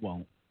we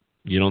won't.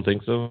 You don't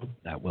think so?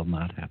 That will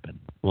not happen.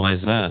 Why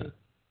is that?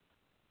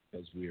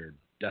 Because we are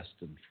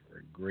destined for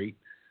a great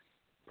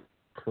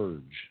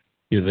purge.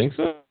 You think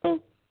so?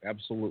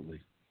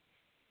 Absolutely.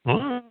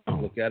 Wow.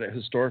 Look at it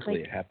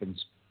historically. It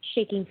happens.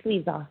 Shaking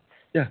fleas off.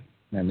 Yeah.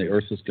 And the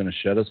earth is going to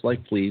shed us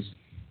like fleas.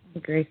 I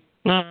agree.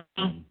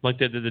 Like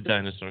they did the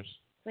dinosaurs.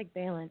 It's like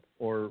balance.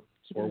 Or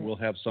we'll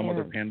have some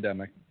other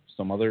pandemic,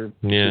 some other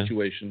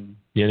situation.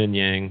 Yin and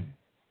yang.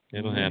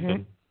 It'll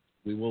happen.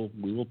 We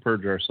will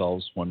purge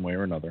ourselves one way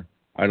or another.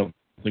 I don't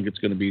think it's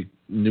going to be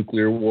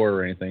nuclear war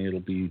or anything.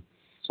 It'll be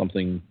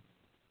something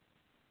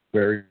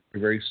very,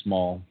 very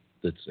small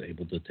that's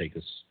able to take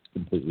us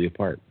completely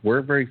apart. We're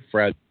a very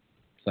fragile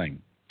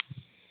thing.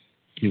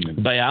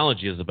 Human.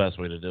 Biology is the best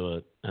way to do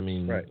it. I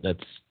mean,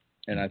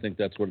 and I think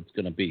that's what it's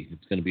going to be.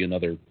 It's going to be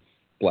another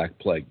black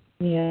plague.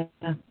 Yeah.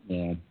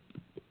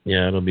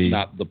 Yeah, it'll be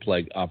not the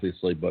plague,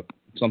 obviously, but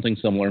something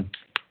similar.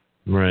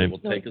 Right. It will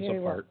take us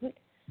apart.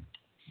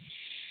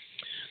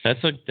 That's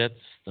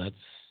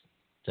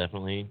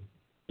definitely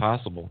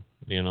possible.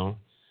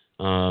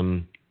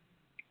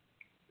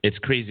 It's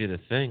crazy to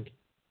think,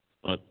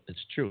 but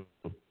it's true.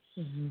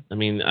 I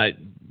mean,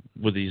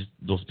 with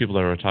those people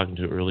that I was talking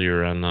to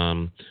earlier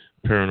on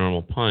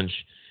Paranormal Punch,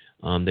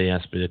 they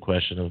asked me the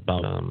question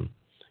about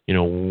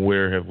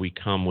where have we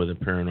come with the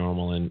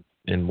paranormal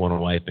and what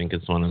do I think,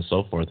 and so on and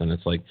so forth. And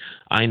it's like,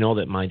 I know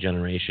that my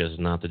generation is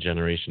not the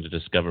generation to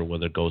discover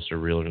whether ghosts are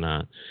real or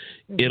not.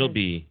 It'll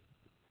be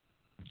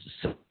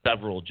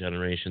several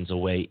generations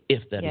away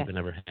if that even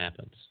ever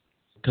happens,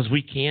 because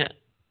we can't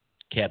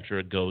capture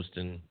a ghost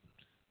and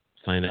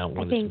find out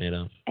what it's made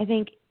of. I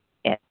think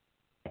at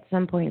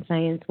some point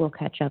science will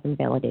catch up and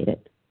validate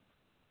it.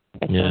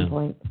 At some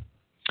point.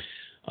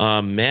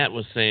 Matt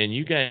was saying,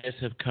 you guys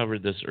have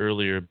covered this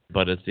earlier,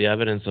 but it's the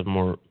evidence of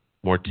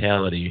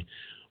mortality.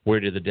 Where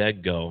do the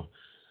dead go?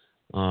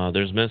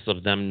 There's myths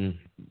of them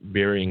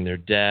burying their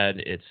dead.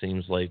 It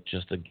seems like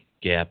just a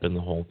gap in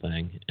the whole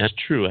thing. That's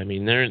true. I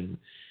mean,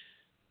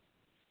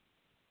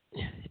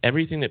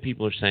 everything that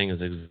people are saying is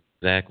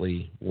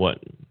exactly what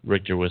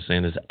Rictor was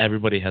saying, is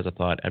everybody has a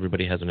thought,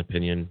 everybody has an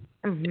opinion,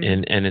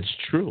 and it's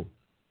true.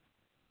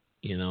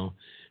 You know,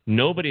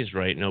 nobody's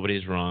right,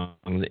 nobody's wrong.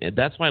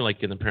 That's why,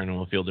 like in the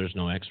paranormal field, there's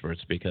no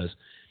experts, because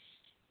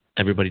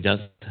everybody does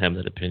have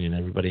that opinion,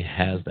 everybody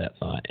has that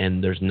thought,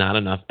 and there's not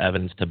enough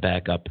evidence to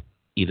back up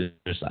either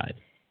side.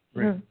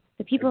 Right.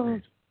 The people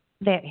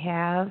that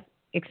have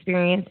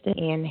experienced it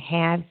and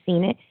have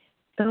seen it,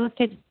 those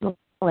types of,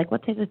 like,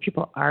 what types of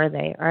people are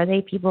they? Are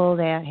they people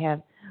that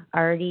have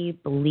already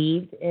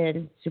believed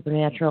in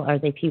supernatural? Are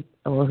they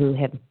people who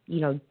have,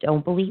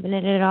 don't believe in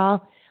it at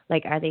all?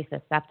 Like, are they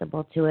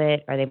susceptible to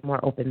it? Are they more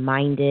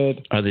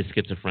open-minded? Are they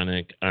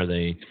schizophrenic? Are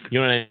they,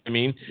 you know what I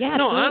mean? Yeah,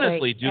 no, absolutely.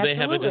 honestly, do they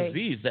have a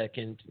disease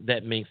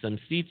that makes them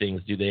see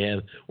things? Do they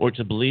have, or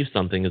to believe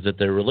something? Is it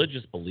their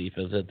religious belief?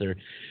 Is it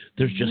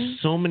there's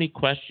just so many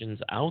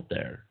questions out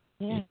there.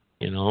 Yeah.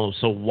 You know,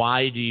 so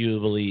why do you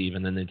believe?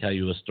 And then they tell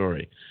you a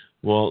story.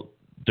 Well,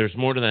 there's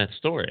more to that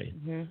story.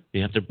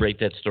 You have to break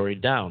that story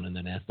down and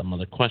then ask them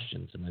other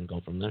questions and then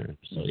go from there.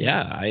 So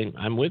yeah,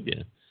 I'm with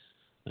you.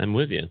 I'm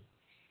with you.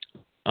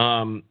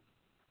 I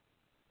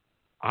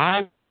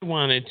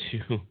wanted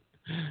to,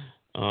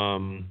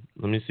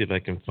 let me see if I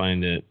can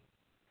find it.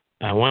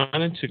 I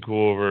wanted to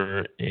go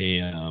over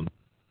I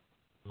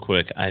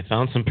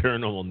found some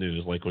paranormal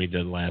news like we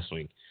did last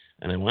week,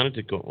 and I wanted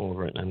to go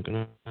over it, and I'm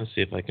going to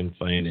see if I can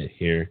find it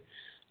here.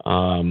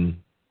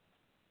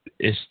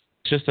 It's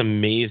just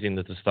amazing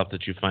that the stuff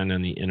that you find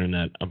on the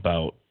internet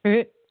about.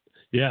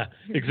 Yeah,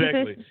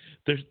 exactly.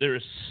 There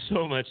is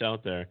so much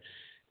out there.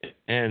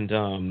 And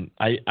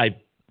I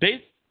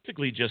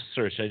basically just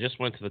searched. I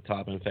just went to the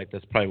top. In fact,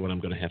 that's probably what I'm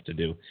going to have to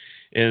do.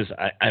 Is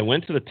I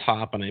went to the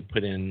top and I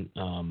put in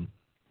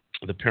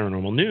the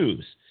paranormal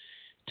news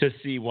to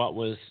see what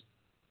was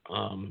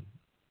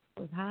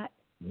hot.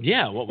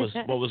 Yeah, what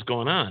was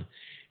going on.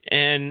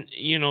 And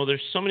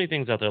there's so many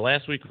things out there.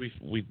 Last week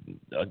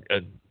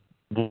a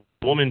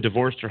woman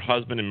divorced her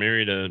husband and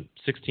married a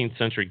 16th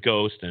century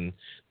ghost, and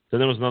then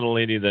there was another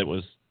lady that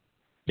was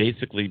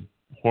basically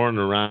whoring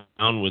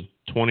around with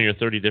 20 or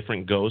 30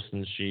 different ghosts,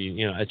 and she,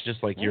 it's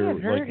just like you're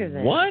like,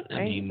 what?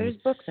 I mean, there's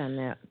books on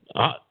that.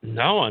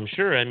 No, I'm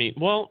sure. I mean,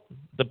 well,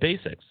 the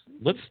basics.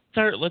 Let's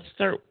start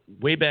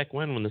way back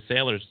when the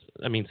sailors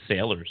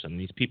and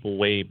these people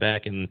way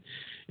back in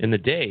the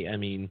day. I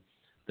mean,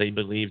 they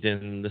believed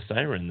in the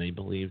siren. They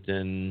believed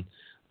in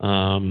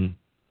a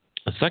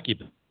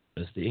succubus,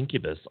 the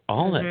incubus,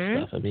 all that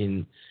stuff. I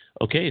mean,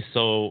 okay,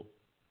 so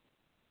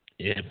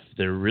if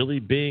they're really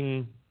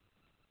being,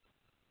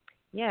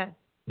 yeah,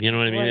 you know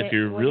what I mean? If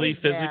you're really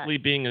physically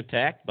being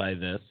attacked by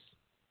this,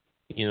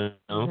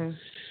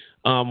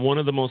 one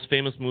of the most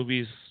famous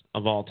movies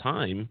of all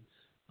time,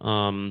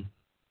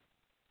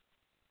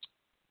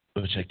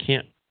 which I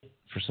can't,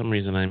 for some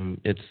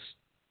reason, it's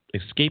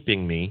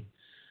escaping me.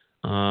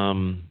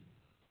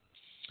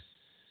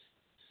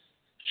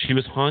 She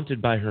was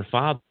haunted by her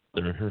father.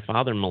 Her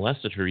father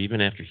molested her even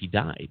after he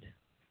died.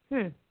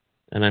 And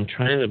I'm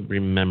trying to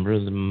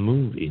remember the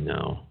movie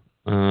now.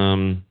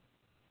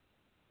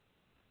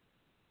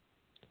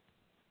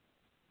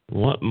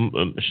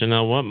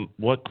 Chanel,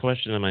 what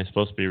question am I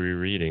supposed to be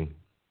rereading?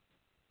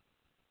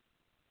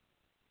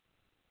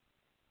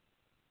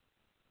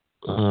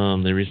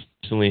 They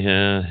recently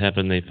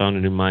happened. They found a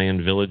new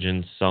Mayan village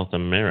in South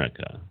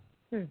America.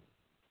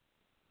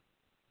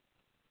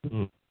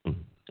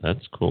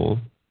 That's cool.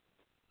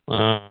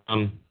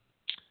 God,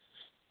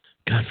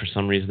 for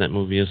some reason that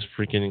movie is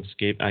freaking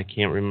escaped. I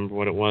can't remember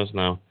what it was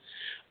now.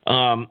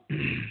 Of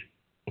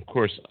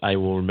course, I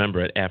will remember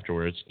it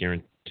afterwards,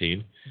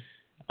 guaranteed.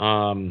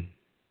 Not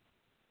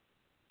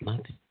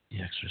The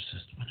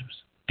Exorcist. What was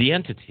it? The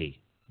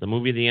Entity. The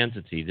movie The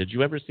Entity. Did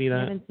you ever see that?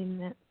 I haven't seen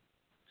that.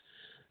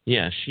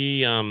 Yeah,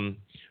 she, her and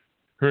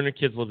her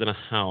kids lived in a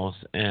house,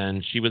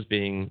 and she was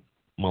being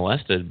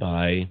molested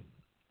by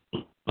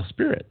a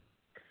spirit.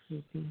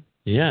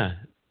 Yeah,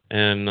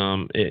 and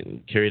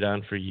it carried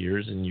on for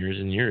years and years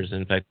and years.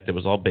 In fact, it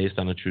was all based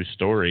on a true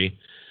story.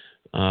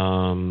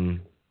 Let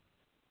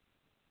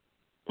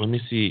me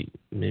see.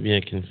 Maybe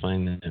I can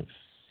find that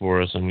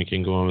for us, and we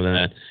can go over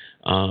that.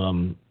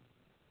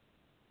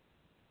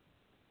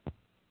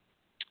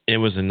 It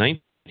was a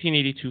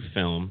 1982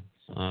 film.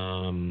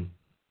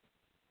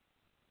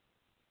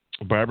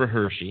 Barbara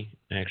Hershey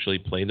actually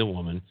played the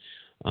woman.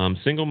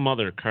 Single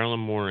mother Carla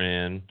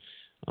Moran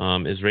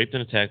is raped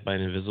and attacked by an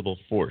invisible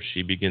force.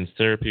 She begins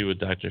therapy with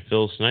Dr.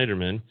 Phil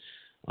Snyderman,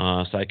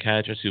 a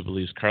psychiatrist who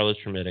believes Carla's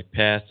traumatic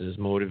past is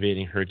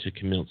motivating her to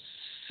commit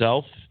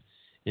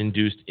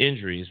self-induced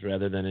injuries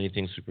rather than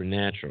anything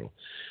supernatural.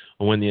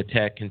 When the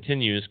attack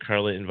continues,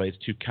 Carla invites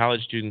two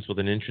college students with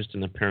an interest in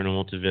the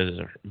paranormal to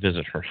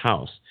visit her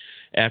house.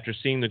 After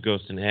seeing the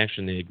ghost in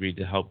action, they agreed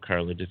to help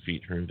Carla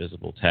defeat her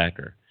invisible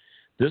attacker.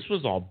 This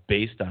was all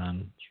based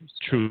on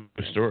true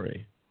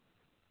story.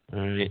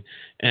 All right.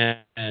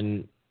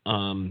 And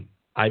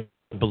I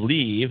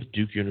believe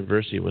Duke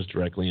University was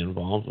directly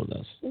involved with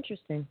this.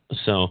 Interesting.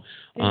 So,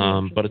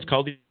 but it's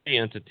called The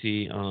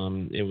Entity.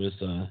 It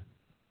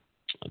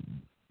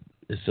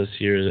it says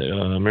here,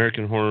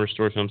 American Horror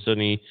Story Film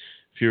Sydney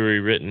Fury,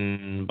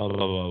 written blah,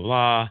 blah, blah,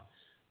 blah.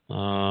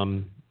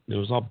 It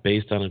was all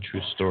based on a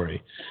true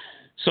story.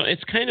 So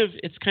it's kind of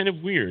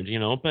weird,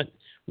 but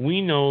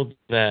we know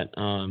that,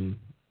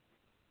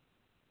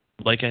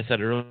 like I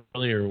said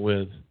earlier,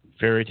 with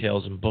fairy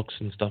tales and books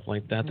and stuff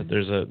like that, that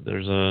there's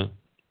an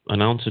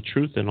ounce of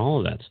truth in all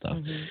of that stuff.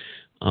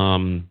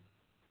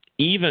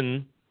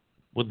 Even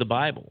with the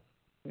Bible.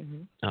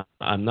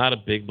 I'm not a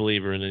big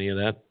believer in any of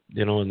that,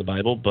 in the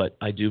Bible, but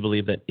I do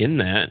believe that in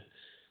that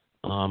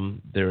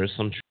there is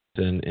some truth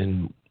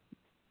in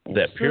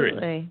that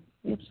period.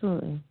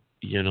 Absolutely.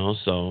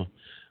 So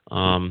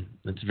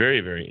it's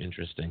very, very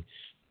interesting.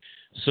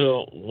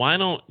 So why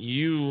don't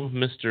you,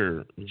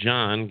 Mr.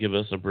 John, give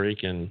us a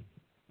break and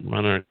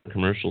run our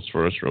commercials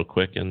for us real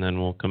quick, and then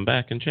we'll come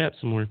back and chat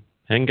some more.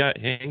 Hang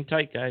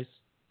tight, guys.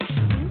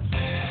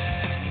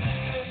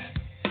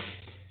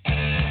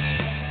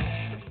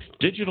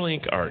 Digital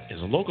Ink Art is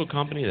a local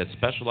company that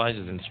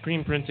specializes in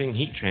screen printing,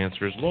 heat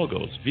transfers,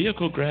 logos,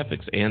 vehicle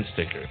graphics, and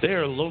stickers. They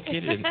are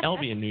located in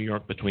Albion, New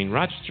York, between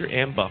Rochester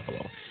and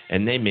Buffalo,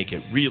 and they make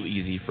it real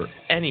easy for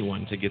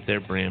anyone to get their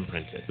brand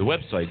printed. The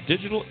website,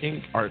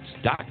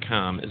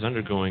 digitalinkarts.com, is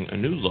undergoing a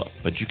new look,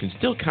 but you can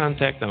still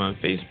contact them on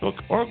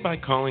Facebook or by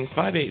calling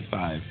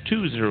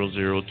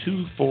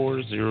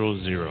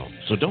 585-200-2400.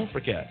 So don't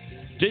forget,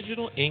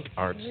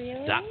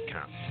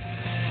 digitalinkarts.com.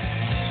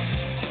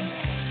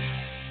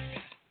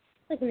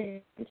 Like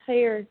an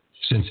entire...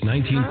 Since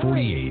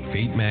 1948,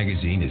 Fate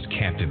magazine has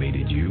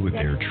captivated you with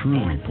their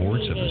true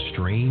reports of the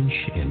strange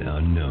and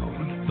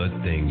unknown. But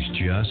things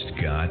just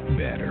got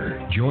better.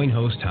 Join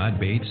host Todd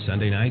Bates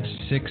Sunday nights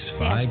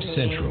 6/5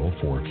 Central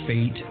for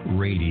Fate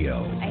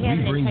Radio.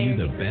 We bring you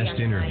the best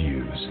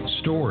interviews,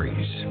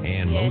 stories,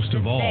 and most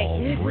of all,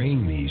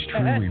 bring these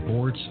true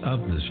reports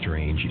of the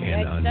strange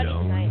and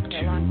unknown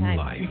to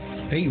life.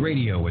 Fate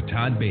Radio with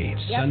Todd Bates,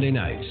 Sunday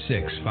nights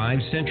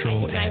 6/5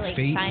 Central at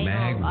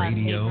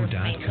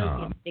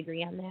FateMagRadio.com.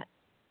 Degree on that.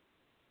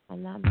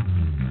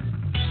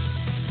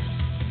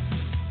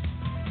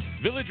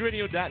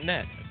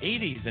 VillageRadio.net,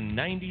 80s and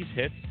 90s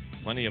hits,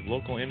 plenty of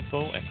local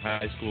info and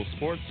high school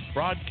sports,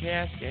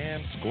 broadcast,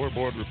 and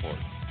scoreboard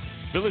reports.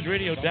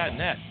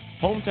 VillageRadio.net,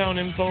 hometown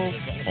info,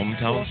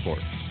 hometown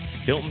sports.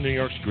 Hilton, New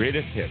York's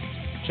greatest hits.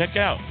 Check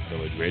out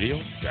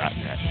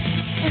VillageRadio.net.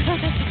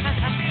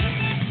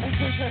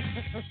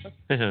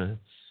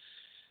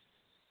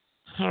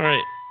 All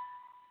right.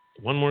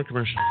 One more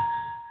commercial.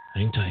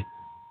 Hang tight.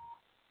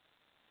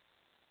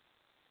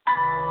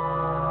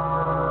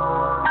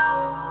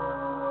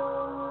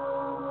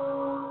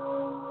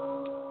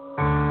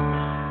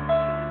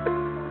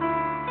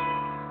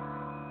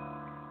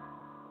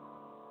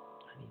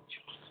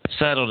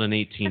 Settled in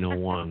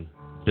 1801,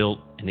 built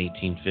in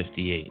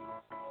 1858.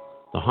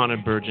 The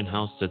haunted Virgin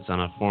House sits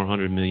on a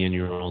 400 million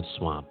year old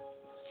swamp.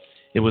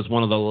 It was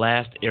one of the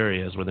last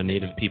areas where the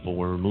native people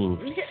were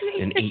removed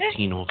in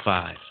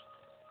 1805.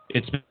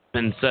 It's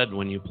been said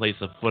when you place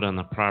a foot on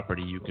the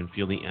property, you can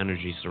feel the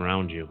energy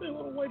surround you.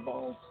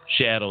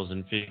 Shadows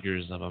and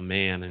figures of a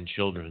man and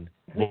children,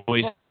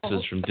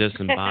 voices from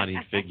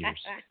disembodied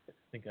figures,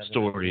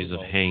 stories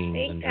of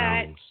hangings and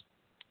drownings.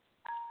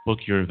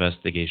 Book your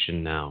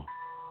investigation now.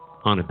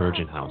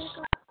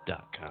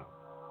 HauntedVirginHouse.com.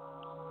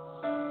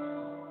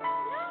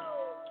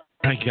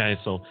 All right, guys.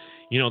 So,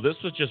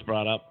 this was just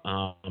brought up,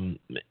 and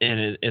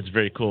it's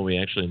very cool. We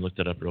actually looked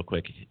it up real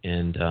quick,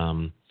 and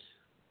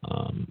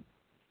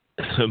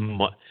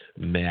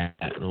Matt,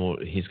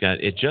 he's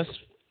got it. Just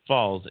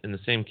falls in the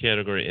same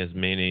category as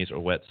mayonnaise or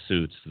wet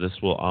suits.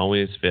 This will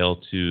always fail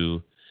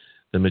to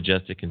the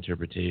majestic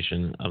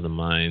interpretation of the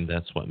mind.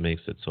 That's what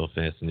makes it so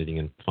fascinating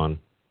and fun.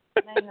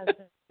 My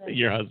husband.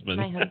 Your husband.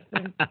 My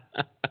husband.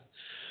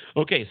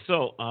 Okay,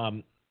 so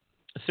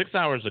 6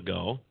 hours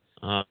ago,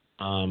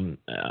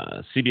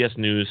 CBS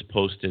News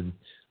posted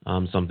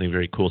something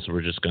very cool. So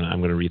I'm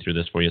going to read through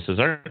this for you. It says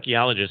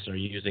archaeologists are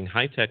using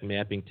high-tech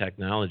mapping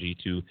technology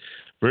to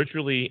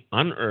virtually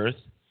unearth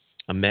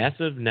a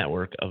massive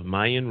network of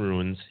Mayan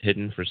ruins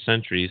hidden for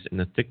centuries in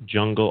the thick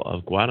jungle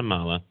of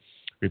Guatemala,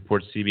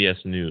 reports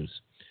CBS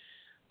News.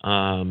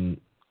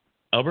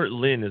 Albert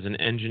Lin is an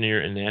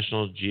engineer and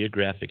National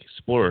Geographic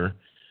explorer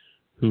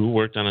who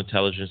worked on a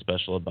television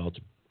special about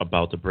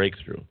the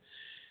breakthrough.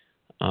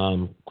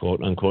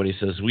 Quote, unquote, he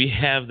says, we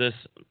have this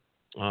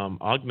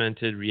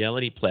augmented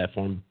reality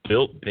platform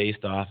built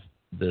based off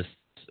this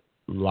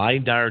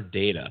LiDAR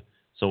data,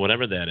 so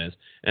whatever that is.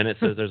 And it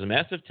says there's a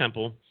massive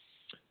temple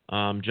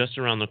just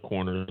around the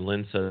corner.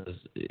 Lynn says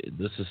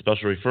this is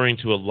special, referring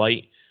to a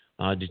light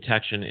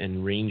detection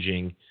and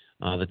ranging,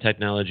 the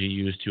technology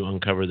used to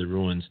uncover the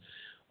ruins.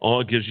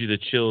 Oh, it gives you the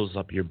chills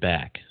up your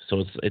back.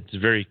 So it's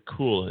very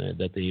cool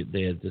that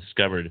they had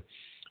discovered.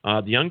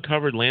 The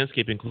uncovered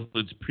landscape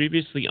includes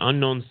previously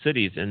unknown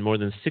cities and more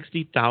than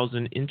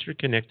 60,000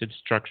 interconnected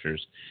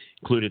structures,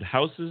 included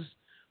houses,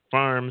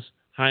 farms,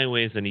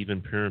 highways, and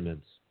even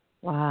pyramids.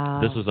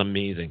 Wow. This is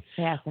amazing.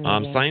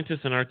 Fascinating.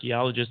 Scientists and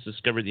archaeologists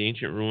discovered the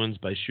ancient ruins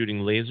by shooting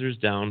lasers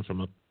down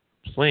from a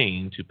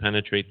plane to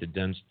penetrate the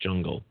dense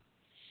jungle.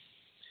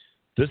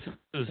 This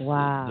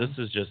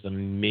is just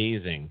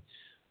amazing.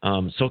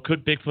 So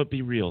could Bigfoot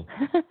be real?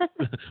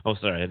 Oh,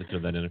 sorry, I had to throw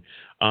that in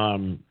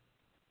there.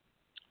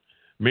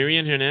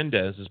 Marian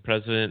Hernandez is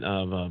president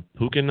of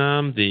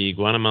Pucanam, the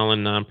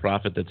Guatemalan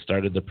nonprofit that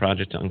started the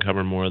project to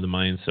uncover more of the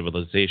Mayan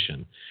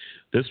civilization.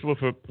 This will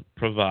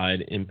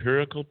provide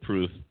empirical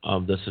proof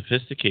of the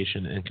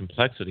sophistication and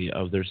complexity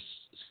of their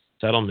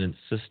settlement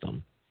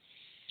system.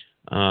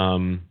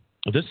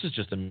 This is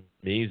just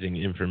amazing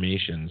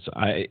information. So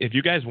if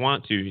you guys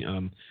want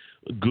to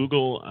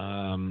Google,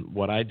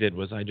 what I did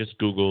was I just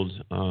Googled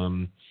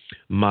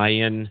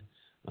Mayan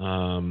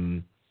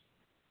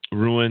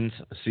ruins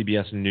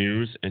CBS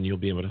News, and you'll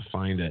be able to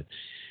find it.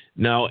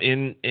 Now,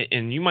 and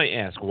you might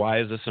ask,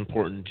 why is this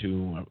important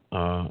to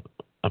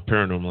a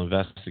paranormal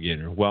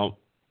investigator? Well,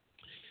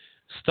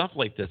 stuff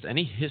like this,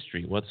 any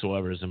history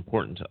whatsoever, is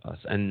important to us.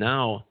 And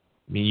now,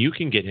 I mean, you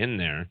can get in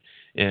there,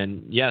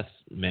 and yes,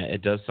 Matt,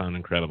 it does sound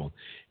incredible.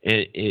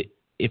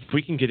 If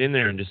we can get in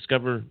there and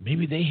discover,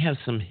 maybe they have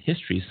some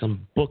history,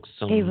 some books,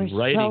 some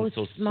writing,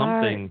 so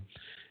smart something.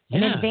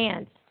 And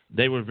advanced.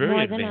 They were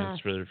very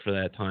advanced for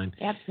that time.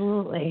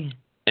 Absolutely.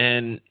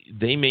 And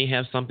they may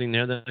have something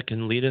there that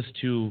can lead us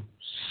to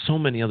so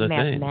many other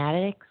things.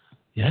 Mathematics.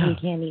 Yeah. We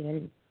can't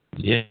even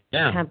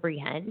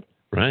comprehend.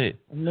 Right.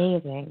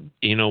 Amazing.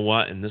 You know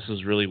what? And this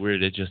is really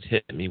weird. It just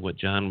hit me what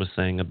John was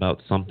saying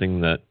about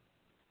something that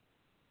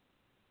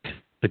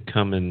could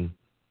come and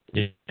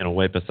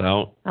wipe us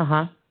out.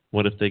 Uh-huh.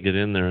 What if they get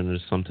in there and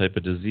there's some type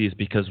of disease?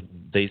 Because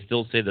they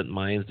still say that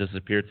Mayans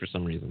disappeared for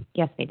some reason.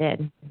 Yes, they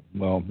did.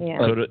 Well,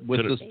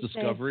 with this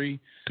discovery...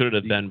 Could it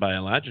have been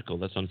biological?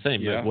 That's what I'm saying.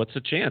 Yeah. But what's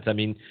the chance? I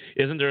mean,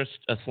 isn't there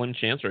a slim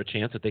chance or a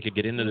chance that they could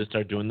get in there and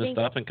start doing this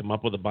stuff and come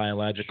up with a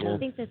biological... I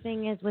think the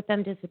thing is with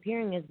them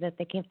disappearing is that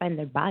they can't find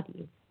their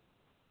bodies.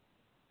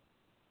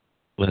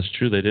 Well, that's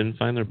true. They didn't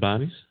find their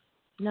bodies?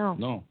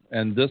 No.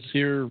 And this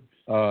here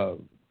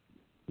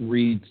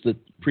reads that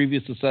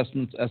previous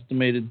assessments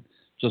estimated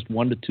just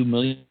 1 to 2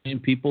 million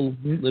people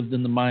lived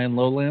in the Mayan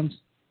lowlands.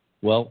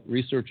 Well,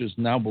 researchers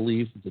now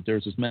believe that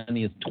there's as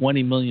many as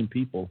 20 million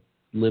people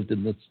lived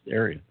in this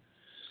area.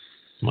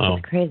 Wow.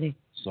 That's crazy.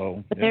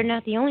 So, but they're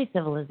not the only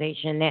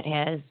civilization that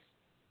has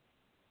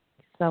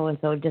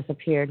so-and-so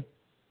disappeared.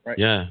 Right.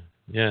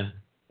 Yeah.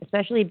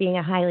 Especially being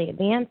a highly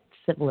advanced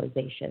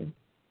civilization.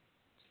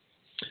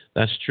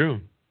 That's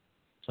true.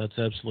 That's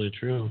absolutely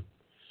true.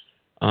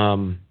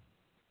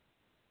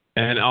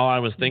 And all I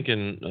was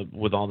thinking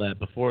with all that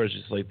before is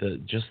just like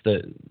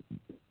that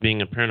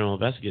being a paranormal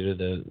investigator,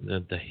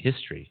 the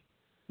history.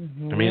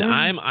 Mm-hmm. I mean,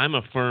 I'm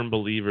a firm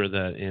believer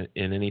that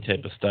in any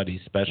type of study,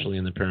 especially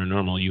in the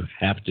paranormal, you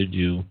have to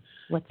do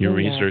your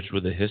research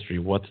with the history.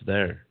 What's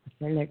there?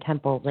 What's in their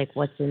temple? Like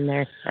what's in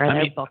there? Are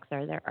there books?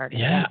 Are there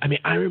artifacts? Yeah, I mean,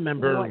 I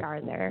remember what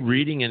are there?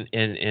 reading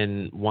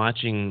and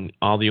watching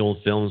all the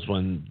old films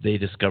when they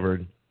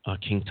discovered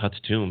King Tut's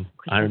tomb.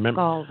 I remember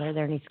skulls. Are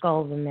there any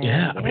skulls in there?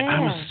 Yeah, I mean, I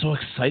was so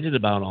excited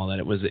about all that.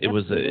 It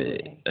was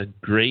a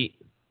great,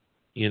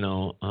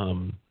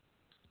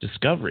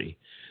 discovery.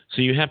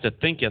 So you have to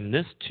think on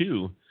this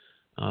too.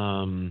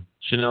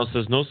 Chanel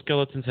says no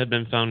skeletons have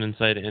been found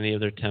inside any of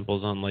their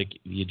temples, unlike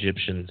the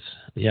Egyptians.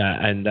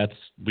 Yeah, and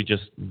we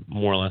just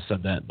more or less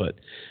said that, but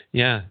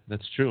yeah,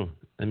 that's true.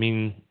 I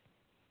mean,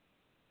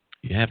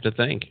 you have to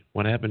think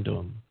what happened to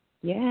them.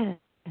 Yeah.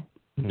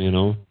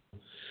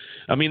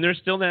 I mean, there's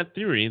still that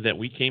theory that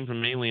we came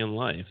from alien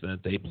life, that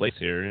they placed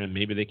here, and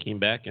maybe they came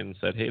back and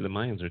said, hey, the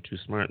Mayans are too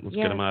smart. Let's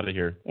get them out of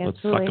here. Absolutely.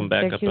 Let's suck them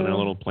back up in their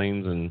little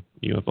planes and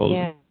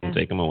UFOs and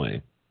take them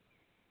away.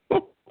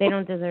 They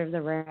don't deserve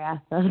the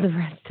wrath of the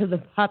rest of the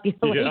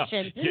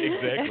population.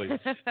 Yeah,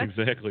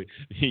 exactly.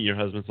 Your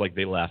husband's like,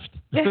 they left.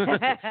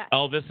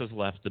 Elvis has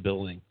left the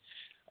building.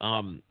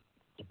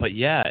 But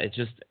yeah, it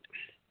just...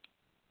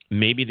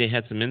 Maybe they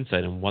had some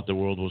insight on what the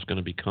world was going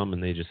to become,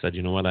 and they just said,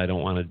 you know what, I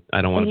don't want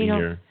to be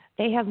here.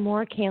 They have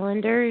more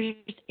calendars,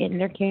 and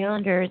their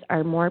calendars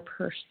are more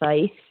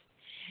precise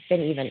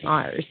than even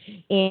ours.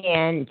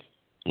 And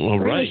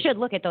you should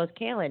look at those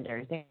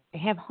calendars. They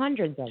have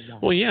hundreds of them.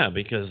 Well, yeah,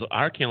 because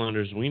our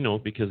calendars, we know,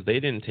 because they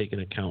didn't take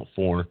into account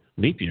for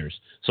leap years.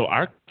 So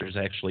our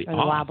calendars actually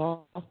off.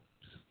 Wobble.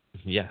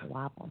 Yeah.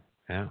 Wobble.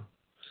 Yeah.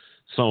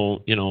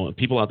 So,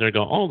 people out there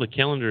go, oh, the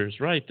calendar is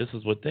right. This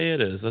is what day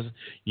it is.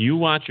 You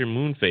watch your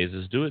moon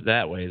phases. Do it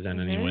that way than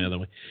any other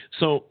way.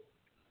 So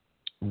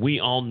we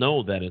all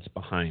know that it's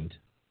behind.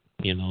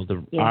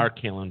 Our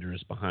calendar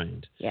is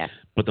behind. Yeah.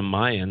 But the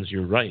Mayans,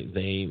 you're right.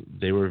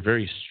 They were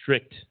very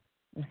strict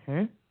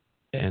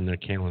in their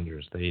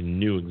calendars. They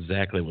knew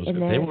exactly what was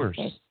good. They were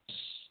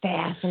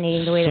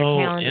fascinating the way their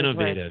calendars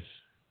innovative.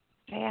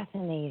 Were.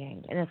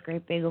 Fascinating. And this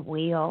great big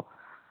wheel.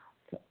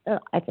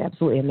 It's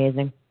absolutely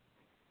amazing.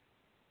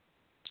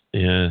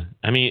 Yeah,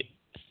 I mean,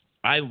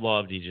 I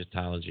loved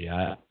Egyptology.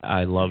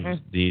 I loved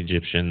the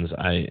Egyptians.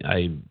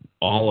 I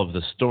all of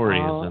the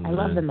stories. I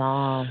love them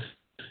all.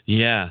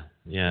 Yeah.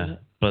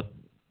 But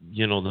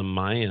the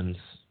Mayans.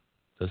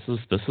 This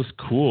is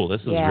cool. This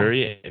is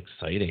very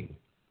exciting.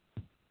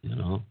 It's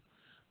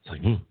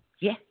like,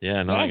 yeah.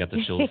 Yeah. Now I got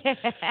the chills.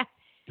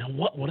 Now,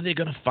 what are they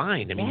going to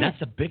find? I mean, that's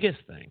the biggest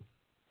thing.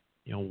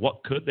 You know,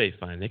 what could they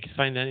find? They could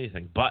find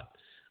anything. But,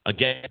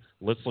 again,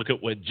 let's look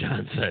at what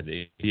John said.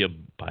 Is he a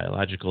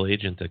biological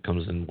agent that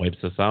comes and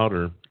wipes us out,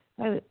 or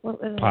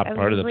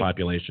part of the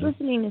population?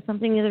 Listening to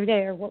something the other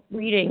day, or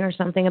reading or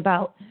something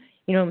about,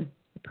 you know,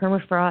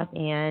 permafrost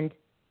and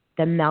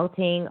the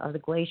melting of the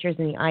glaciers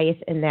and the ice,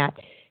 and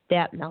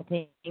that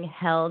melting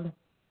held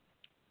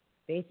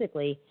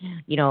basically,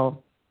 you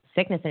know,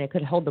 sickness, and it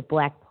could hold the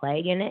Black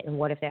Plague in it. And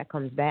what if that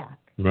comes back?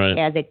 Right.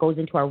 As it goes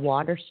into our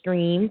water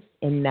streams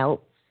and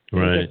melts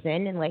and gets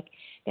in, and like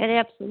that,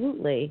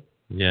 absolutely.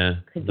 Yeah,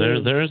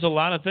 there's a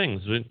lot of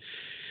things.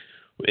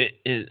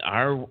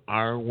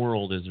 Our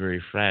world is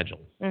very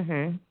fragile.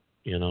 Mm-hmm.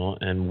 You know,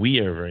 and we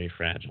are very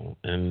fragile.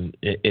 And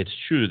it's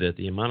true that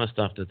the amount of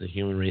stuff that the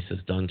human race has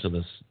done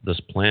to this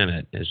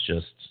planet is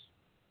just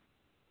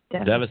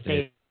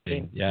devastating.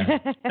 Yeah.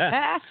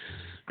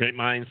 Great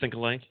minds think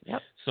alike.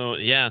 Yep. So,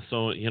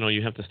 you know,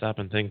 you have to stop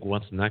and think,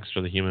 what's next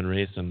for the human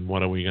race, and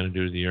what are we going to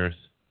do to the earth?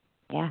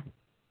 Yeah.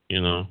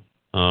 You know?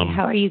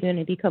 How are you going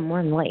to become more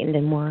enlightened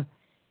and more,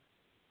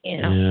 you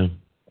know? Yeah.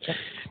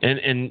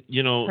 And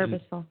you know,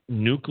 purposeful.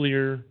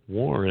 Nuclear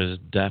war is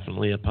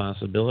definitely a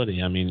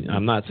possibility. I mean,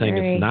 I'm not saying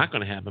it's not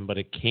going to happen, but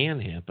it can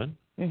happen.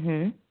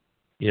 Mm-hmm.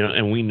 You know,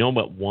 and we know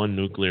what one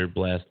nuclear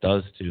blast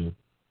does to.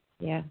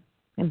 Yeah.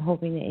 I'm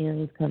hoping the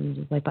aliens come and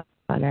just wipe out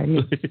our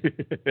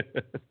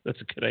nukes.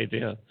 That's a good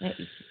idea.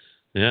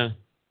 Yeah.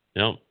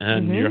 Yep.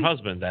 And your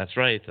husband, that's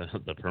right.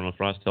 The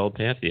permafrost held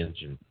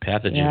pathogens.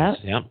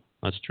 Yep.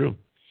 That's true.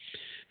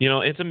 You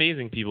know, it's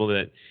amazing, people,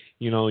 that,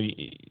 you know,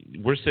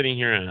 we're sitting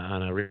here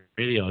on a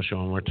radio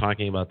show and we're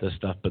talking about this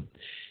stuff, but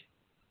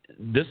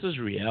this is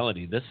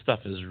reality. This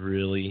stuff is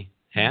really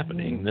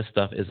happening. Mm-hmm. This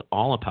stuff is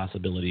all a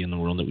possibility in the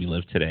world that we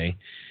live today.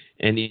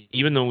 And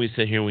even though we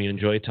sit here and we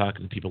enjoy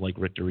talking to people like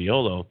Rictor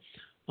Riolo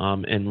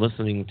and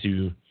listening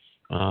to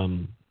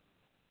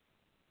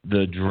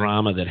the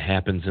drama that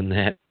happens in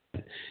that,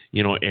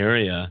 you know,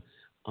 area,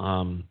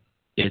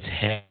 it's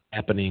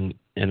happening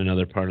in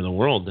another part of the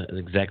world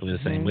exactly the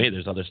same way.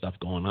 There's other stuff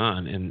going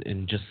on.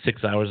 And just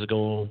 6 hours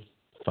ago,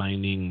 6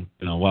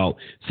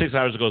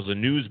 hours ago, the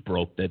news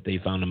broke that they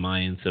found a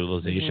Mayan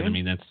civilization. Mm-hmm. I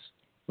mean, that's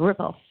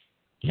ripple.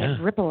 Yeah.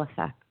 That ripple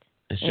effect.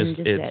 It's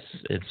just,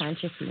 it's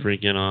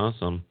freaking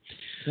awesome.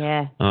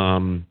 Yeah.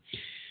 The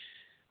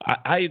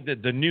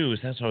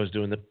news, that's what I was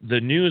doing. The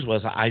news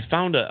was, I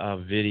found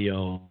a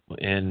video,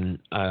 and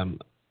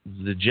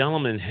the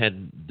gentleman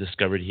had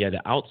discovered he had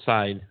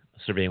outside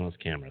surveillance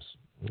cameras.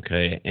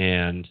 Okay,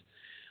 and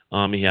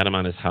he had them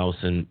on his house,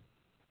 and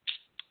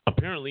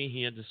apparently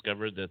he had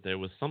discovered that there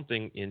was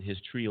something in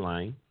his tree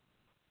line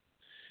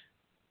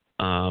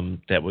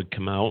that would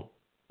come out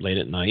late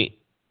at night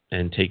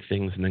and take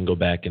things and then go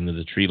back into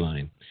the tree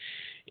line.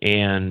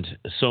 And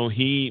so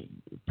he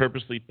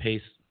purposely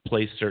placed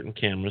certain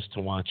cameras to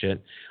watch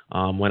it,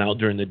 went out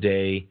during the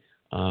day,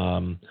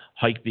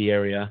 hiked the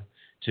area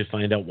to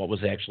find out what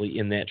was actually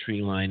in that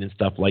tree line and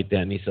stuff like that.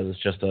 And he said it's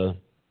just a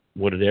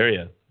wooded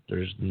area.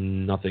 There's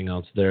nothing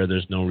else there.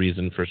 There's no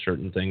reason for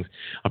certain things.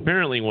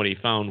 Apparently what he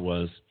found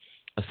was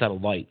a set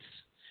of lights.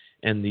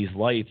 And these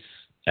lights,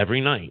 every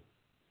night,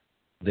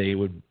 they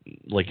would,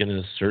 like in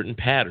a certain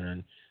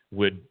pattern,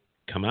 would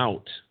come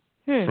out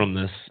from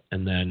this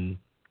and then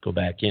go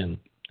back in.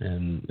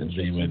 And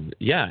they would,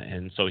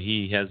 and so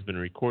he has been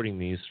recording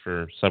these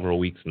for several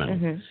weeks now.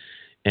 Mm-hmm.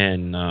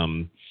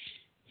 And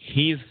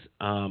he's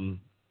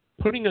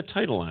putting a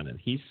title on it.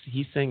 He's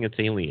saying it's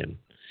alien.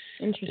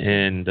 Interesting.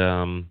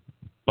 And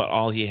but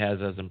all he has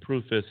as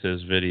proof is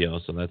his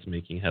video, so that's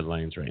making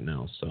headlines right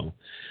now. So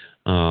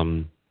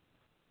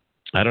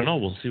I don't know.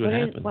 We'll see what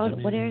happens.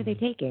 What are they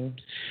taking?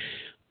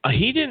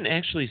 He didn't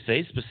actually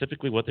say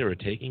specifically what they were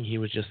taking. He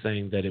was just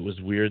saying that it was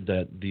weird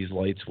that these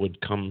lights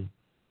would come,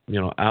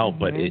 out.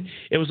 But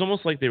it was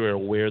almost like they were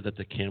aware that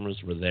the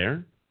cameras were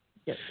there.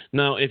 Yes.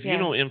 Now, if you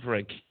know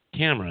infrared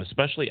camera,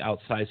 especially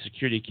outside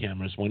security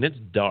cameras, when it's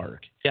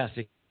dark, yes,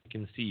 it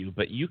can see you,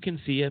 but you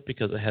can see it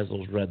because it has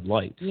those red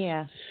lights.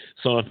 Yeah.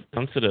 So if it's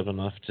sensitive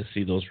enough to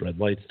see those red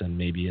lights, then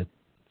maybe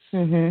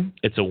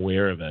it's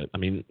aware of it. I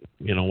mean,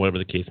 whatever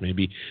the case may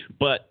be.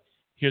 But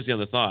here's the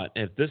other thought: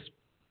 if this,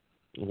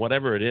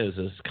 whatever it is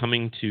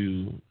coming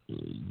to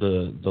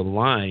the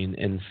line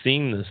and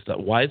seeing this stuff,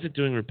 why is it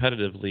doing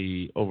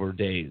repetitively over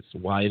days?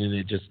 Why didn't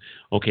it just,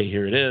 okay,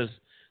 here it is.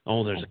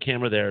 Oh, there's a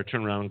camera there.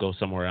 Turn around and go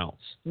somewhere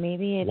else.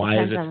 Maybe it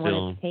depends on what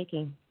it's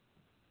taking.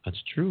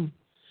 That's true.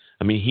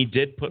 I mean, he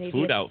did put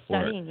food out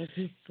for it. Is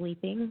he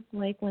sleeping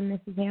like when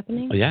this is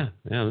happening? Oh, yeah.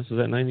 This is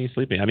at night he's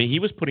sleeping. I mean, he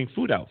was putting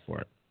food out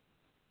for it.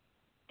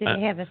 Did it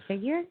have a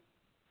figure?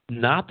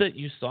 Not that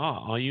you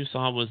saw. All you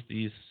saw was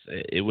these.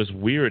 It was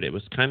weird. It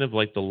was kind of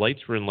like the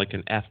lights were in like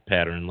an F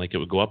pattern. Like it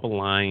would go up a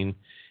line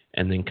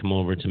and then come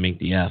over to make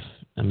the F.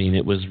 I mean,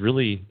 it was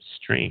really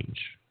strange.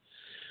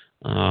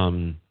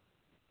 I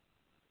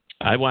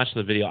watched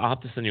the video. I'll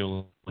have to send you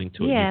a link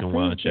to it. Yeah, you can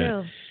watch do.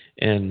 it.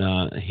 And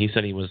he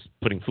said he was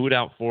putting food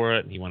out for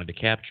it, and he wanted to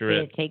capture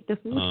it. Did it take the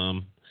food?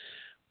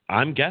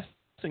 I'm guessing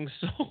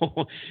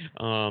So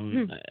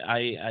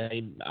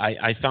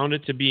I found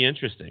it to be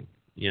interesting,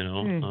 you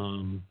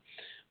know.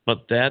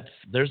 But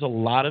there's a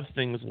lot of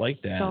things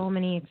like that. So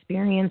many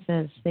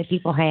experiences that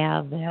people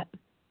have that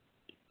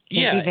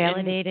can't be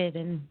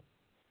validated,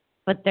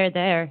 but they're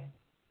there.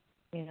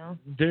 You know,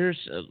 there's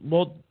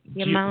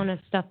the amount of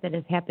stuff that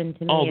has happened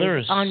to me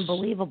is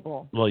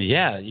unbelievable. Well,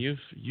 yeah,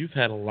 you've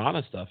had a lot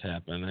of stuff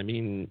happen. I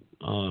mean,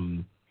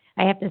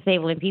 I have to say,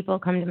 when people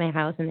come to my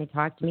house and they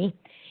talk to me,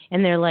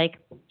 and they're like,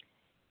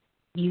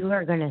 "You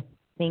are gonna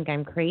think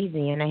I'm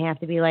crazy," and I have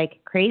to be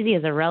like, "Crazy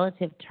is a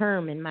relative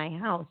term in my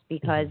house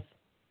because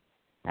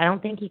I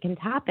don't think you can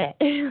top it."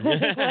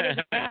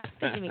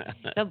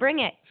 So bring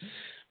it.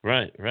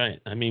 Right.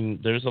 I mean,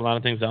 there's a lot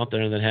of things out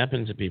there that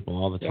happen to people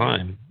all the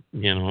time,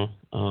 you know.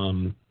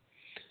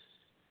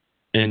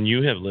 And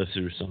you have lived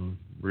through some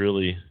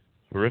really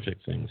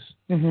horrific things.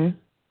 I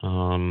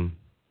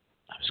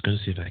was going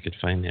to see if I could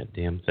find that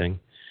damn thing.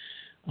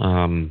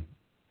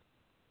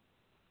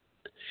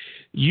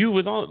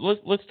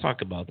 Let's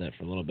talk about that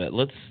for a little bit.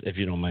 If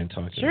you don't mind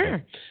talking.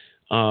 Sure.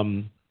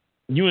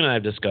 You and I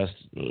have discussed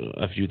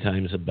a few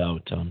times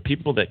about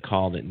people that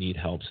call that need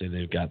help, say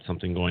they've got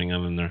something going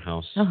on in their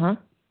house.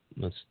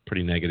 That's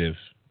pretty negative.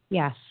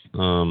 Yes.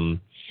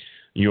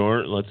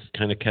 Let's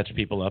kind of catch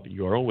people up.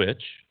 You're a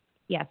witch.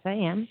 Yes, I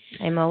am.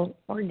 I'm a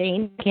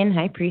ordained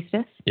high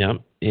priestess.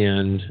 Yep.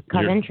 And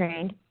coven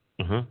trained.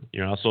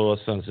 You're also a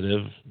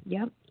sensitive.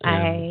 Yep.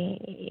 I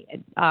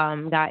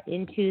got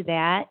into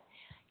that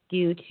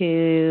due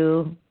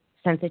to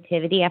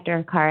sensitivity after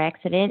a car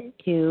accident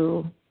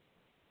to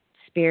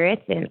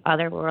spirits and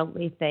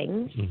otherworldly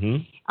things.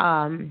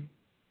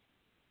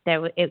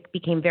 It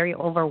became very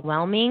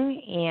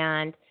overwhelming,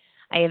 and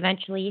I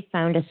eventually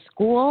found a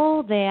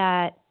school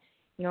that,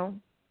 you know,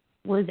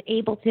 was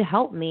able to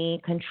help me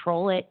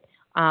control it,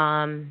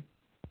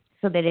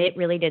 so that it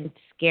really didn't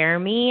scare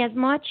me as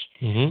much.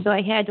 So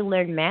I had to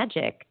learn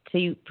magic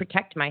to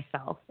protect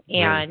myself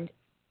and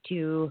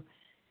to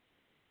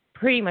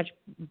pretty much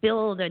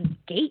build a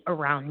gate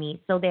around me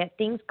so that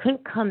things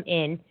couldn't come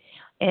in.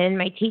 And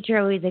my teacher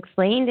always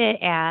explained it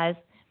as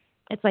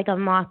it's like a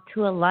moth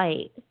to a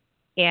light.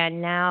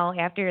 And now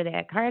after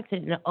that car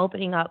accident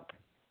opening up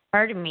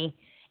part of me,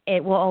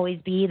 it will always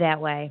be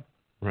that way.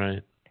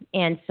 Right.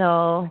 And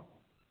so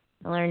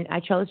I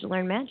chose to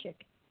learn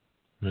magic.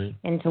 Right.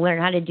 And to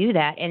learn how to do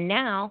that. And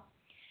now,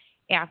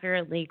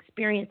 after the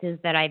experiences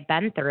that I've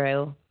been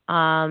through,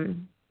 I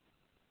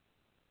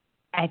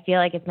feel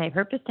like it's my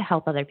purpose to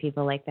help other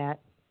people like that.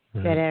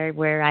 That are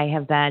where I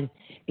have been,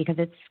 because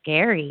it's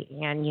scary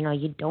and, you know,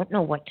 you don't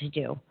know what to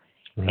do.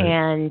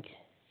 And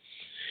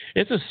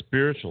it's a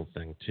spiritual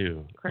thing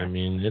too. Correct. I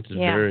mean, it's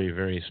very,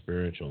 very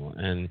spiritual.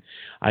 And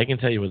I can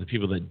tell you, with the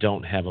people that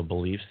don't have a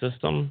belief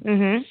system,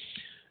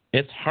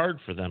 it's hard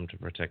for them to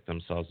protect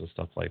themselves and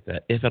stuff like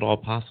that, if at all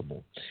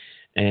possible.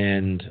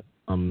 And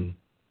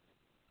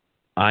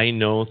I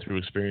know through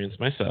experience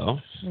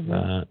myself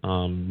that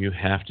you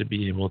have to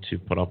be able to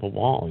put up a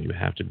wall. You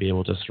have to be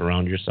able to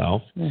surround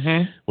yourself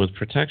with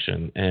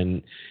protection.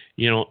 And,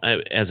 you know,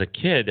 as a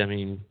kid, I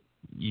mean,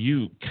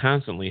 you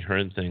constantly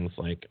heard things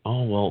like,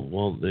 "Oh,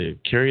 well,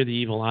 carry the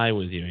evil eye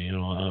with you. You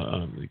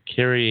know,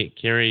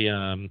 carry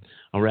a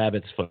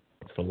rabbit's foot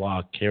for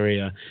luck.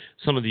 Carry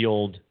some of the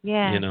old,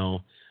 you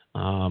know,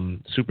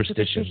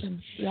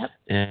 superstitions." Yep.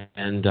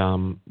 And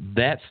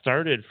that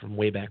started from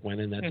way back when,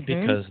 and that's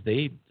because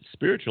they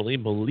spiritually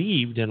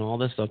believed in all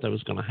this stuff that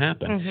was going to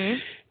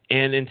happen.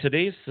 And in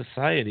today's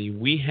society,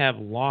 we have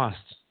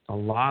lost a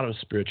lot of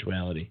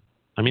spirituality.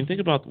 I mean,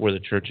 think about where the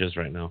church is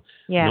right now.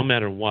 No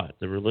matter what,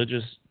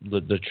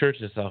 the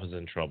church itself is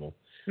in trouble.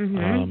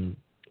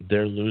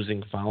 They're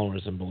losing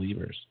followers and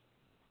believers,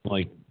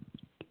 like,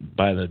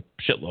 by the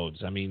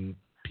shitloads. I mean,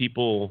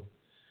 people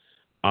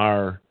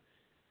are.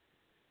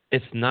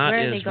 It's not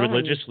as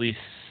religiously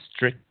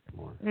strict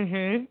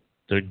anymore.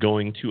 They're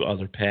going to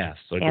other paths.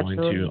 They're going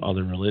to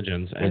other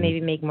religions. And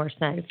maybe make more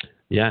sense.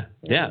 Yeah.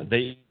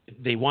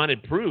 They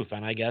wanted proof,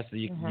 and I guess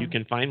you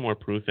can find more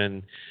proof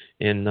in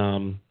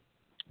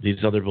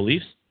these other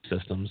belief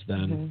systems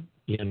than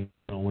you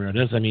know where it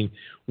is. I mean,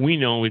 we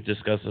know, we've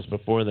discussed this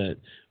before, that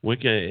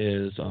Wicca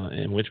is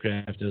and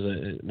witchcraft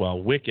is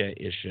Wicca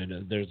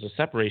there's a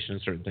separation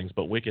in certain things,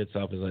 but Wicca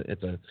itself is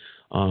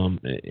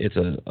it's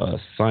a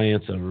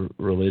science, a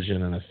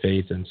religion, and a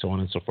faith, and so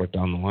on and so forth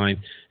down the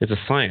line. It's a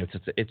science.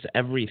 It's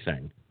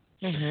everything,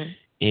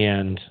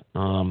 and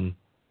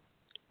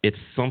it's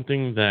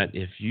something that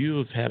if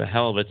you've had a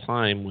hell of a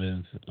time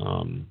with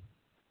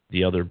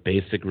the other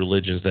basic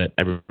religions that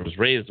everyone was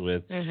raised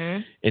with,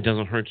 it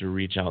doesn't hurt to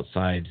reach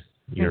outside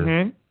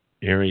your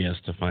areas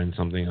to find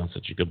something else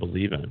that you could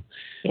believe in.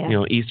 You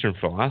know, Eastern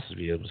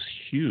philosophy, it was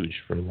huge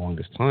for the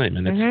longest time,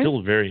 and it's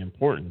still very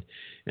important.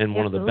 And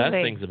one of the best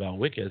things about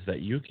Wicca is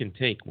that you can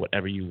take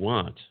whatever you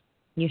want.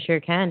 You sure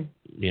can.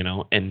 You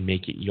know, and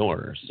make it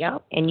yours.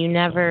 Yep. And you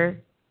never,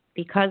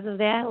 because of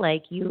that,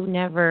 like, you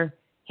never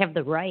have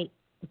the right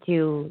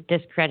to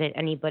discredit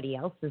anybody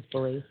else's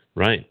beliefs.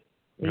 Right.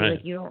 Right.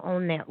 Like, you don't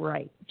own that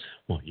right.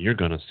 Well, you're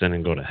going to sin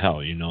and go to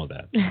hell. You know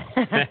that.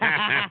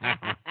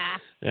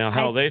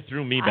 Hell, they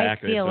threw me back.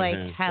 I feel like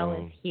hell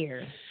is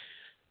here.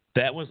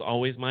 That was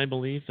always my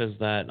belief, is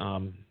that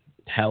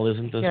hell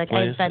isn't this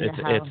place.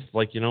 It's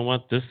like, you know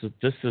what? This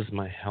is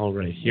my hell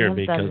right here,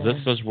 because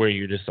this is where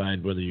you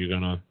decide whether you're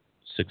going to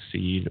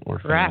succeed or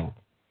fail.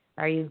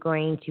 Are you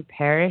going to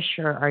perish,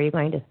 or are you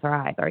going to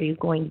thrive? Are you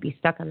going to be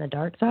stuck on the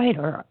dark side,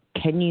 or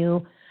can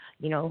you,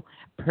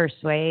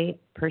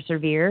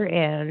 persevere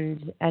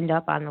and end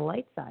up on the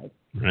light side?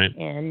 Right.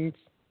 And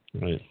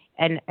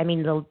I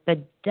mean,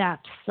 the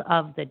depths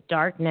of the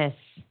darkness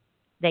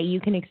that you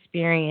can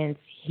experience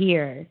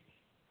here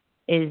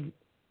is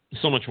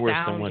so much worse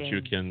than what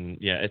you can.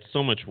 Yeah, it's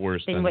so much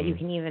worse than what you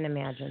can even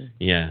imagine.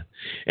 Yeah,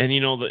 and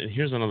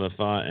here's another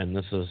thought, and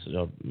this is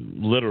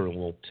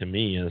literal to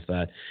me, is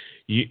that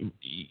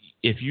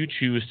if you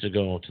choose to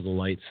go to the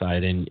light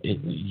side, and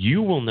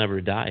you will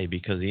never die,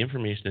 because the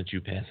information that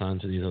you pass on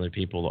to these other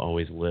people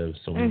always lives.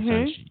 So in a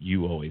sense,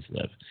 you always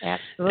live.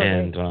 Absolutely.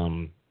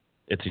 And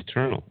it's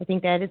eternal. I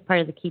think that is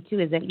part of the key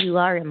too, is that you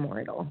are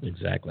immortal.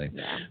 Exactly.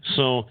 Yeah.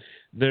 So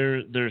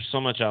there's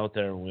so much out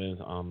there with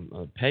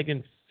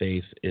pagan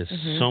faith is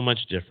so much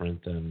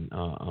different than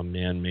a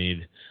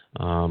man-made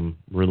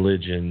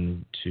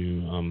religion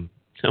to,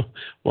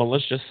 well,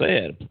 let's just say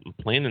it,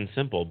 plain and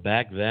simple.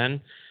 Back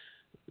then,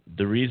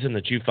 the reason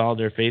that you followed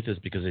their faith is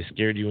because they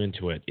scared you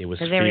into it. It was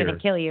fear. Because they were going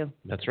to kill you.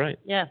 That's right.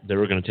 Yeah. They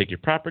were going to take your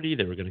property.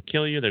 They were going to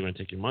kill you. They were going to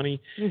take your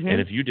money. And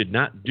if you did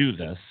not do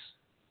this.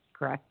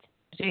 Correct.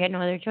 So you had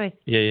no other choice.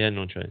 Yeah, you had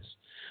no choice.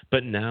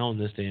 But now, in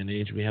this day and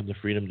age, we have the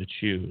freedom to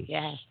choose.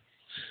 Yeah.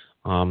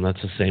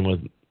 That's the same with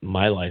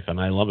my life, and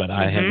I love it.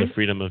 I have the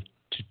freedom to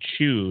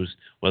choose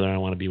whether I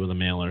want to be with a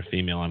male or a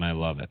female, and I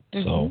love it.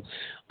 So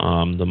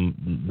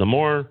the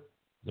more,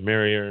 the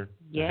merrier,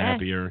 the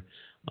happier.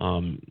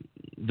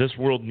 This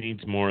world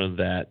needs more of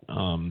that,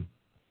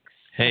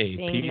 hey,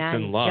 peace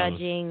and love.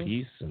 Judging,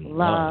 peace and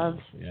love.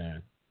 Yeah.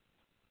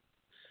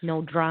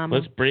 No drama.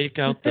 Let's break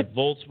out the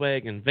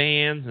Volkswagen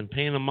vans and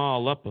paint them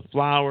all up with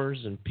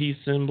flowers and peace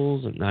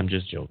symbols. And I'm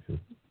just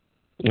joking.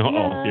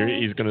 Oh,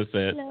 he's going to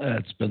say it.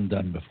 That's been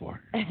done before.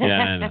 Yeah,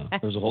 I know.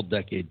 There's a whole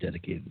decade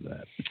dedicated to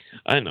that.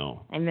 I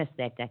know. I missed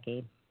that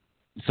decade.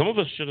 Some of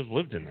us should have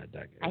lived in that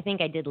decade. I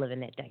think I did live in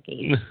that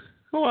decade.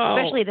 Well,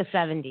 especially the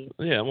 70s.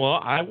 Yeah,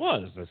 well, I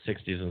was the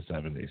 60s and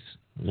 70s,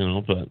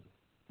 but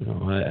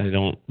I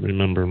don't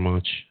remember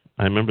much.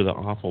 I remember the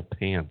awful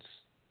pants.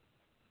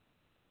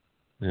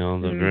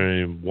 The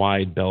very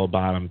wide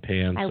bell-bottom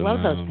pants. I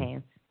love those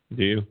pants.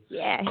 Do you?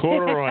 Yeah.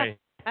 Corduroy.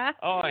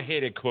 Oh, I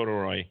hated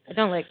corduroy. I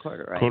don't like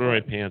corduroy.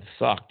 Corduroy pants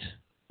sucked.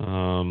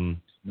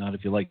 Not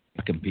if you like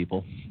fucking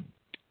people.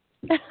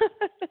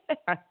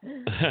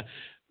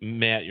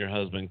 Matt, your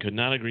husband, could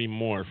not agree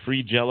more.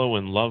 Free Jell-O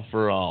and love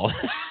for all.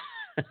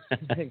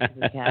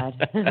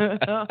 God.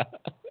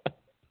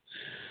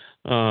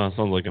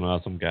 Sounds like an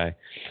awesome guy.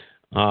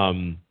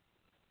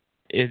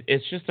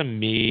 It's just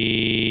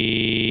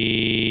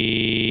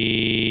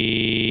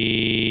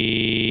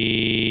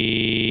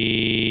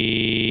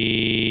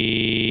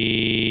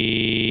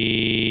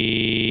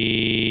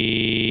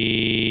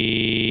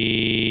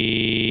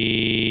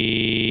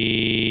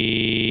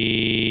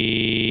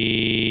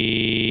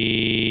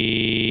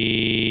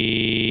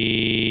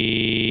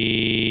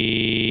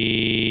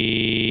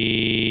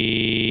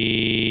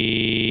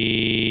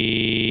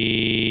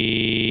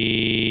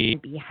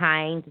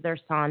behind their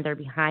son, they're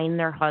behind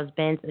their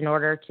husbands in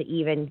order to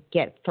even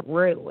get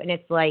through, and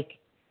it's like,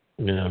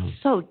 it's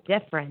so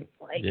different.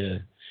 Like, yeah,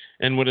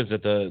 and what is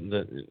it?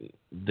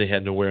 They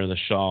had to wear the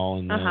shawl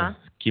and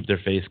keep their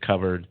face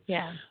covered.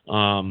 Yeah.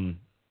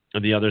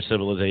 The other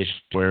civilization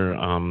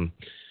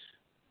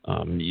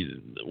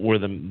where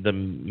the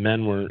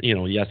men were,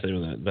 yes, they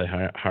were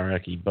the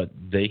hierarchy, but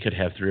they could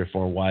have 3 or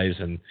 4 wives,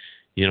 and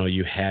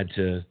you had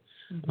to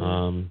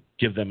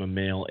give them a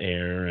male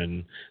heir,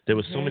 and there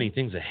was so many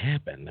things that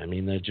happened. I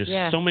mean, there's just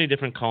so many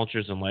different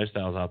cultures and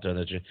lifestyles out there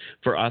that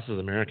for us as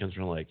Americans,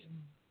 we're like,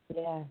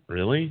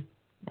 really?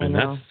 And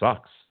that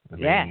sucks. I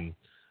mean,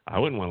 I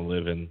wouldn't want to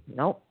live in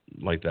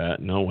like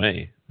that. No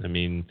way. I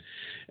mean,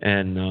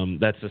 and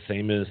that's the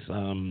same as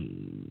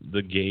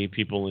the gay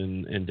people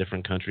in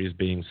different countries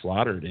being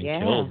slaughtered and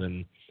killed,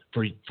 and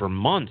for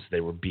months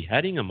they were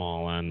beheading them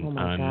all on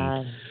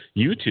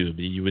YouTube.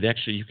 You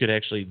could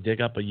actually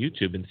dig up a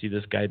YouTube and see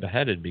this guy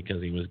beheaded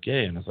because he was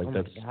gay, and it's like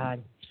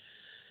God.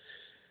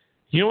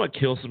 You know what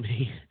kills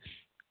me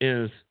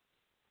is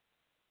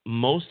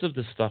most of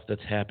the stuff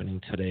that's happening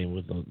today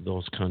with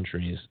those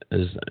countries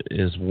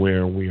is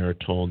where we are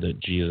told that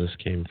Jesus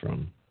came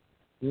from.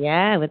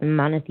 Yeah, with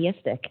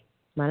monotheistic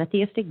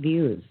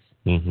views.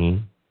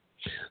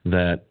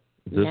 That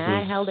this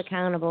not held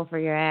accountable for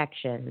your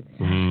actions.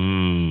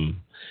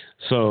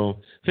 So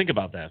think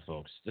about that,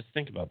 folks. Just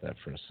think about that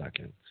for a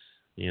second.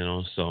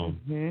 So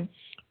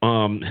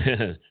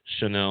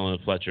Chanel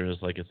and Fletcher is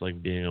like, it's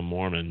like being a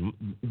Mormon.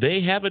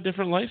 They have a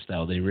different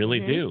lifestyle. They really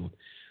do.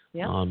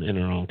 In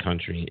our own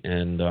country.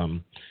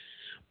 And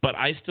But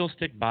I still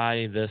stick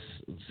by this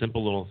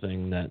simple little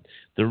thing that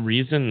the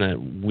reason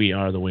that we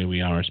are the way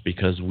we are is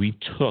because we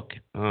took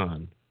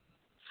on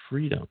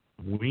freedom.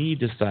 We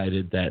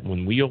decided that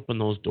when we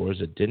opened those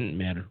doors, it didn't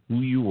matter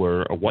who you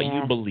were or what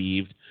you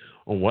believed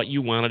or what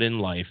you wanted in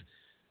life.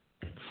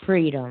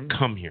 Freedom.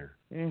 Come here.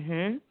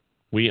 Mm-hmm.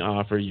 We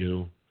offer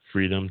you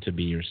freedom to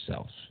be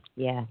yourself.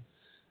 Yeah.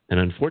 And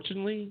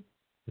unfortunately,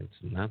 it's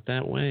not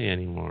that way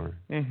anymore.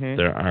 Mm-hmm.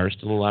 There are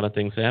still a lot of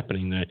things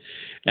happening that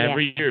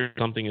every year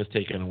something is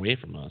taken away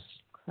from us.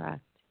 Correct.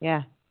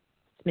 Yeah.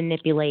 It's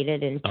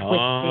manipulated and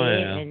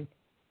twisted.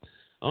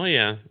 Oh,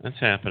 yeah, that's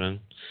happening.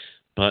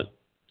 But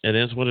it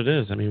is what it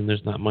is. I mean,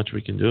 there's not much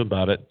we can do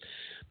about it.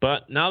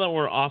 But now that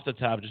we're off the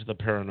topic of the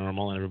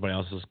paranormal and everybody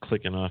else is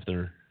clicking off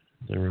their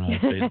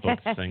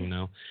Facebook thing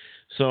now.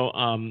 So,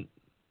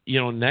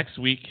 next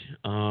week,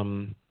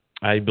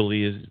 I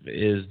believe,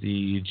 is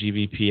the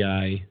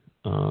GVPI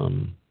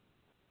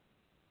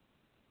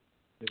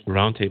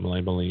roundtable,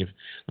 I believe.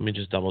 Let me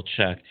just double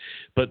check.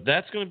 But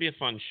that's going to be a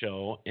fun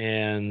show,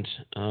 and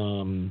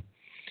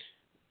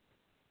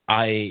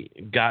I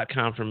got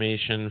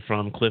confirmation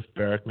from Cliff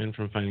Barrickman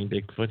from Finding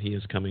Bigfoot. He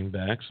is coming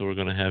back, so we're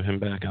going to have him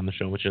back on the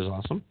show, which is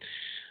awesome.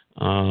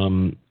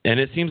 And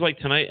it seems like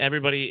tonight,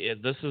 everybody,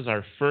 this is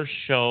our first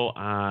show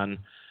on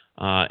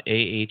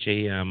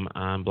AHAM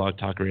on Blog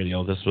Talk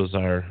Radio. This was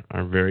our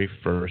very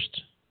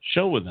first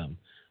show with them,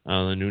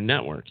 the new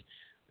network.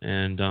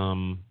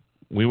 And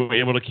we were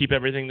able to keep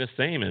everything the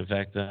same. In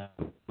fact,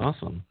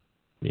 awesome.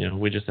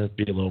 We just have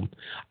to be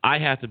I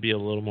have to be a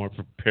little more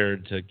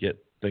prepared to get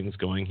things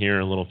going here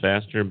a little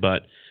faster,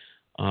 but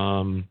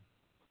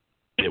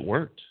it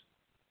worked.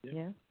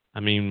 Yeah. I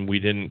mean, we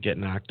didn't get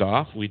knocked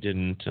off. We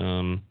didn't.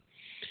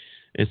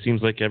 It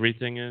seems like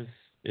everything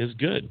is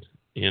good.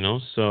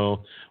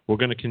 So we're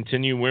going to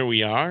continue where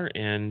we are,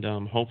 and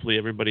hopefully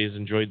everybody has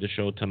enjoyed the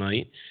show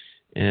tonight.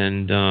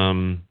 And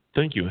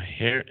thank you,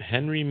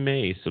 Henry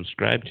May.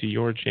 Subscribe to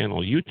your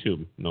channel,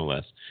 YouTube, no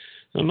less.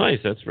 So nice.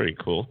 That's very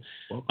cool.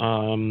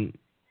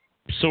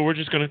 So we're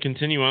just going to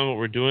continue on what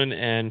we're doing,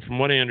 and from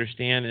what I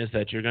understand is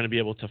that you're going to be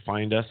able to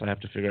find us. I have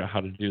to figure out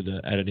how to do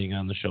the editing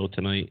on the show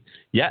tonight.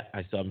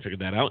 I still haven't figured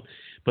that out,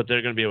 but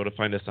they're going to be able to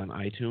find us on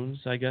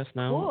iTunes, I guess,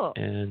 now,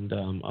 and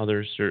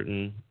other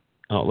certain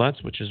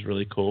outlets, which is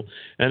really cool.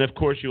 And, of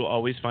course, you'll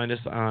always find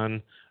us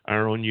on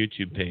our own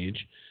YouTube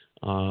page,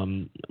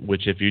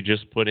 which if you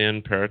just put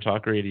in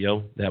Paratalk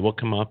Radio, that will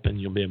come up,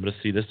 and you'll be able to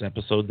see this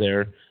episode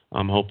there,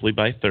 hopefully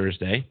by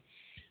Thursday,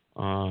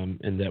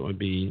 and that would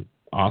be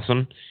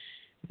awesome.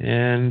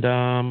 And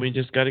we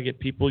just got to get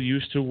people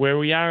used to where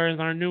we are in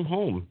our new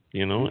home,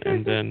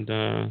 and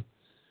then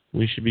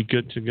we should be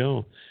good to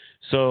go.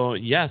 So,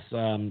 yes,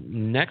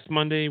 next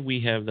Monday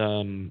we have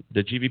the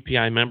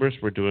GVPI members.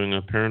 We're doing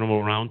a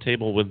paranormal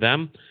roundtable with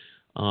them,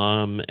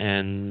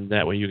 and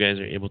that way you guys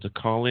are able to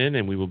call in,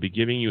 and we will be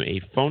giving you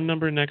a phone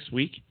number next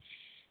week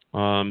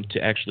to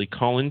actually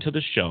call into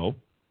the show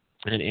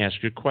and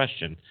ask your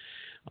question.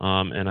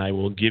 And I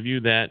will give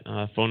you that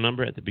phone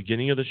number at the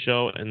beginning of the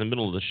show and the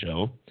middle of the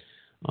show.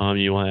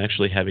 You will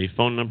actually have a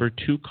phone number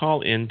to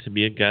call in to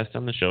be a guest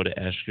on the show to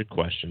ask your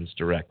questions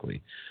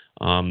directly.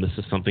 This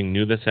is something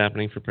new that's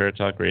happening for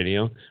Paratalk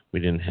Radio. We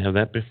didn't have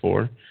that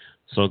before,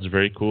 so it's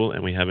very cool,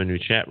 and we have a new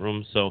chat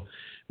room. So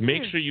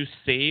make sure you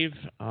save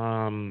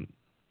the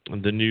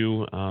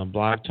new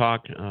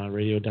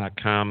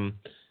blogtalkradio.com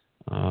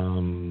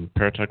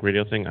Paratalk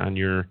Radio thing on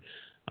your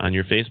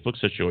Facebook,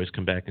 so you always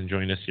come back and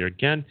join us here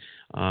again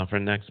for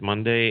next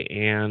Monday.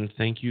 And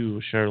thank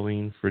you,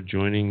 Charlene, for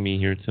joining me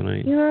here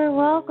tonight. You're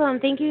welcome.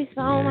 Thank you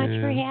so much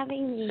for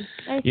having me.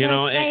 I'm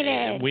so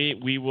excited.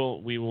 We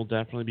will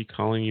definitely be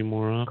calling you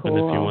more often if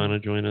you want to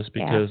join us,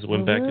 because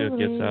when Becca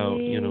gets out,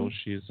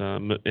 she's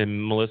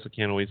and Melissa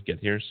can't always get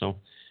here, so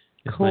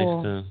it's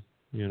nice to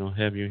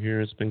have you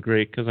here. It's been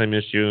great because I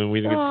miss you, and we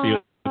didn't get to see you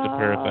at the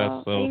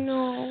Parafest. So I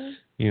know.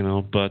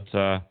 But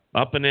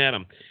up and at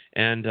 'em.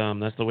 And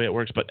that's the way it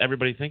works. But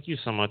everybody, thank you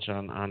so much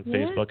on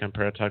Facebook, on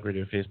Paratalk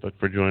Radio Facebook,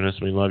 for joining us.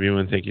 We love you,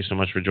 and thank you so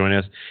much for joining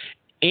us.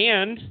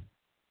 And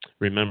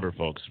remember,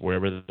 folks,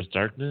 wherever there's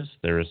darkness,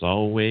 there is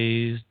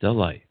always the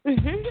light.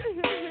 Good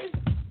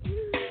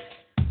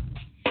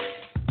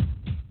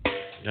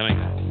night,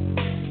 guys.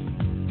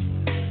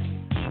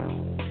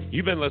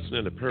 You've been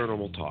listening to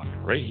Paranormal Talk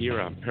right here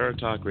on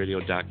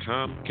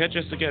Paratalkradio.com. Catch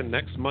us again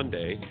next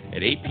Monday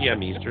at 8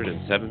 p.m. Eastern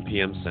and 7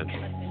 p.m.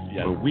 Central,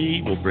 where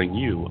we will bring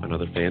you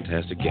another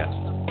fantastic guest.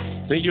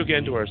 Thank you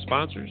again to our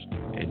sponsors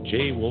and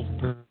J. Wolf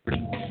Purdy.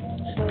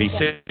 Be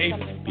safe,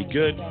 be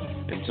good.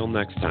 Until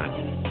next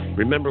time,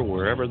 remember,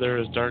 wherever there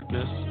is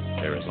darkness,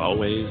 there is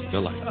always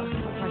the light.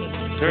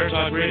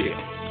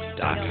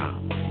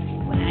 Paratalkradio.com.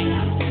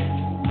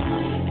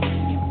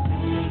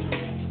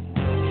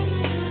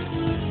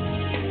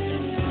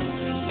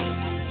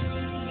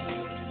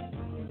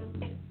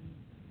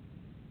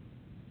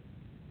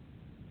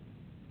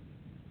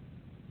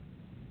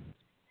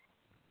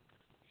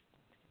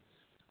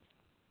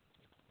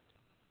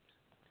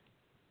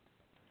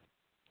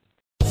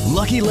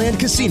 Lucky Land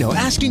Casino,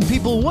 asking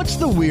people, what's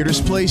the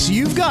weirdest place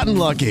you've gotten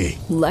lucky?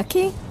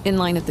 Lucky? In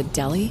line at the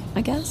deli,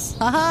 I guess?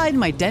 Aha, in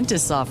my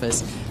dentist's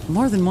office.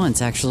 More than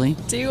once, actually.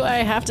 Do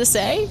I have to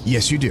say?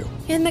 Yes, you do.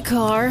 In the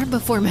car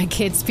before my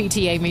kids'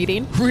 PTA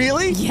meeting.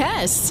 Really?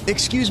 Yes.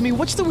 Excuse me,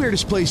 what's the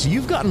weirdest place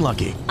you've gotten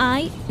lucky?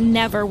 I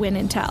never win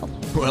and tell.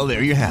 Well,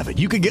 there you have it.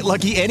 You can get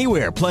lucky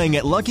anywhere, playing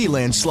at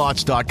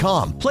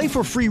LuckyLandSlots.com. Play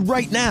for free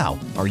right now.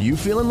 Are you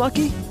feeling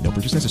lucky? No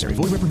purchase necessary.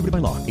 Void where prohibited by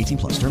law.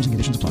 18+. Terms and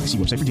conditions apply. See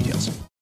website for details.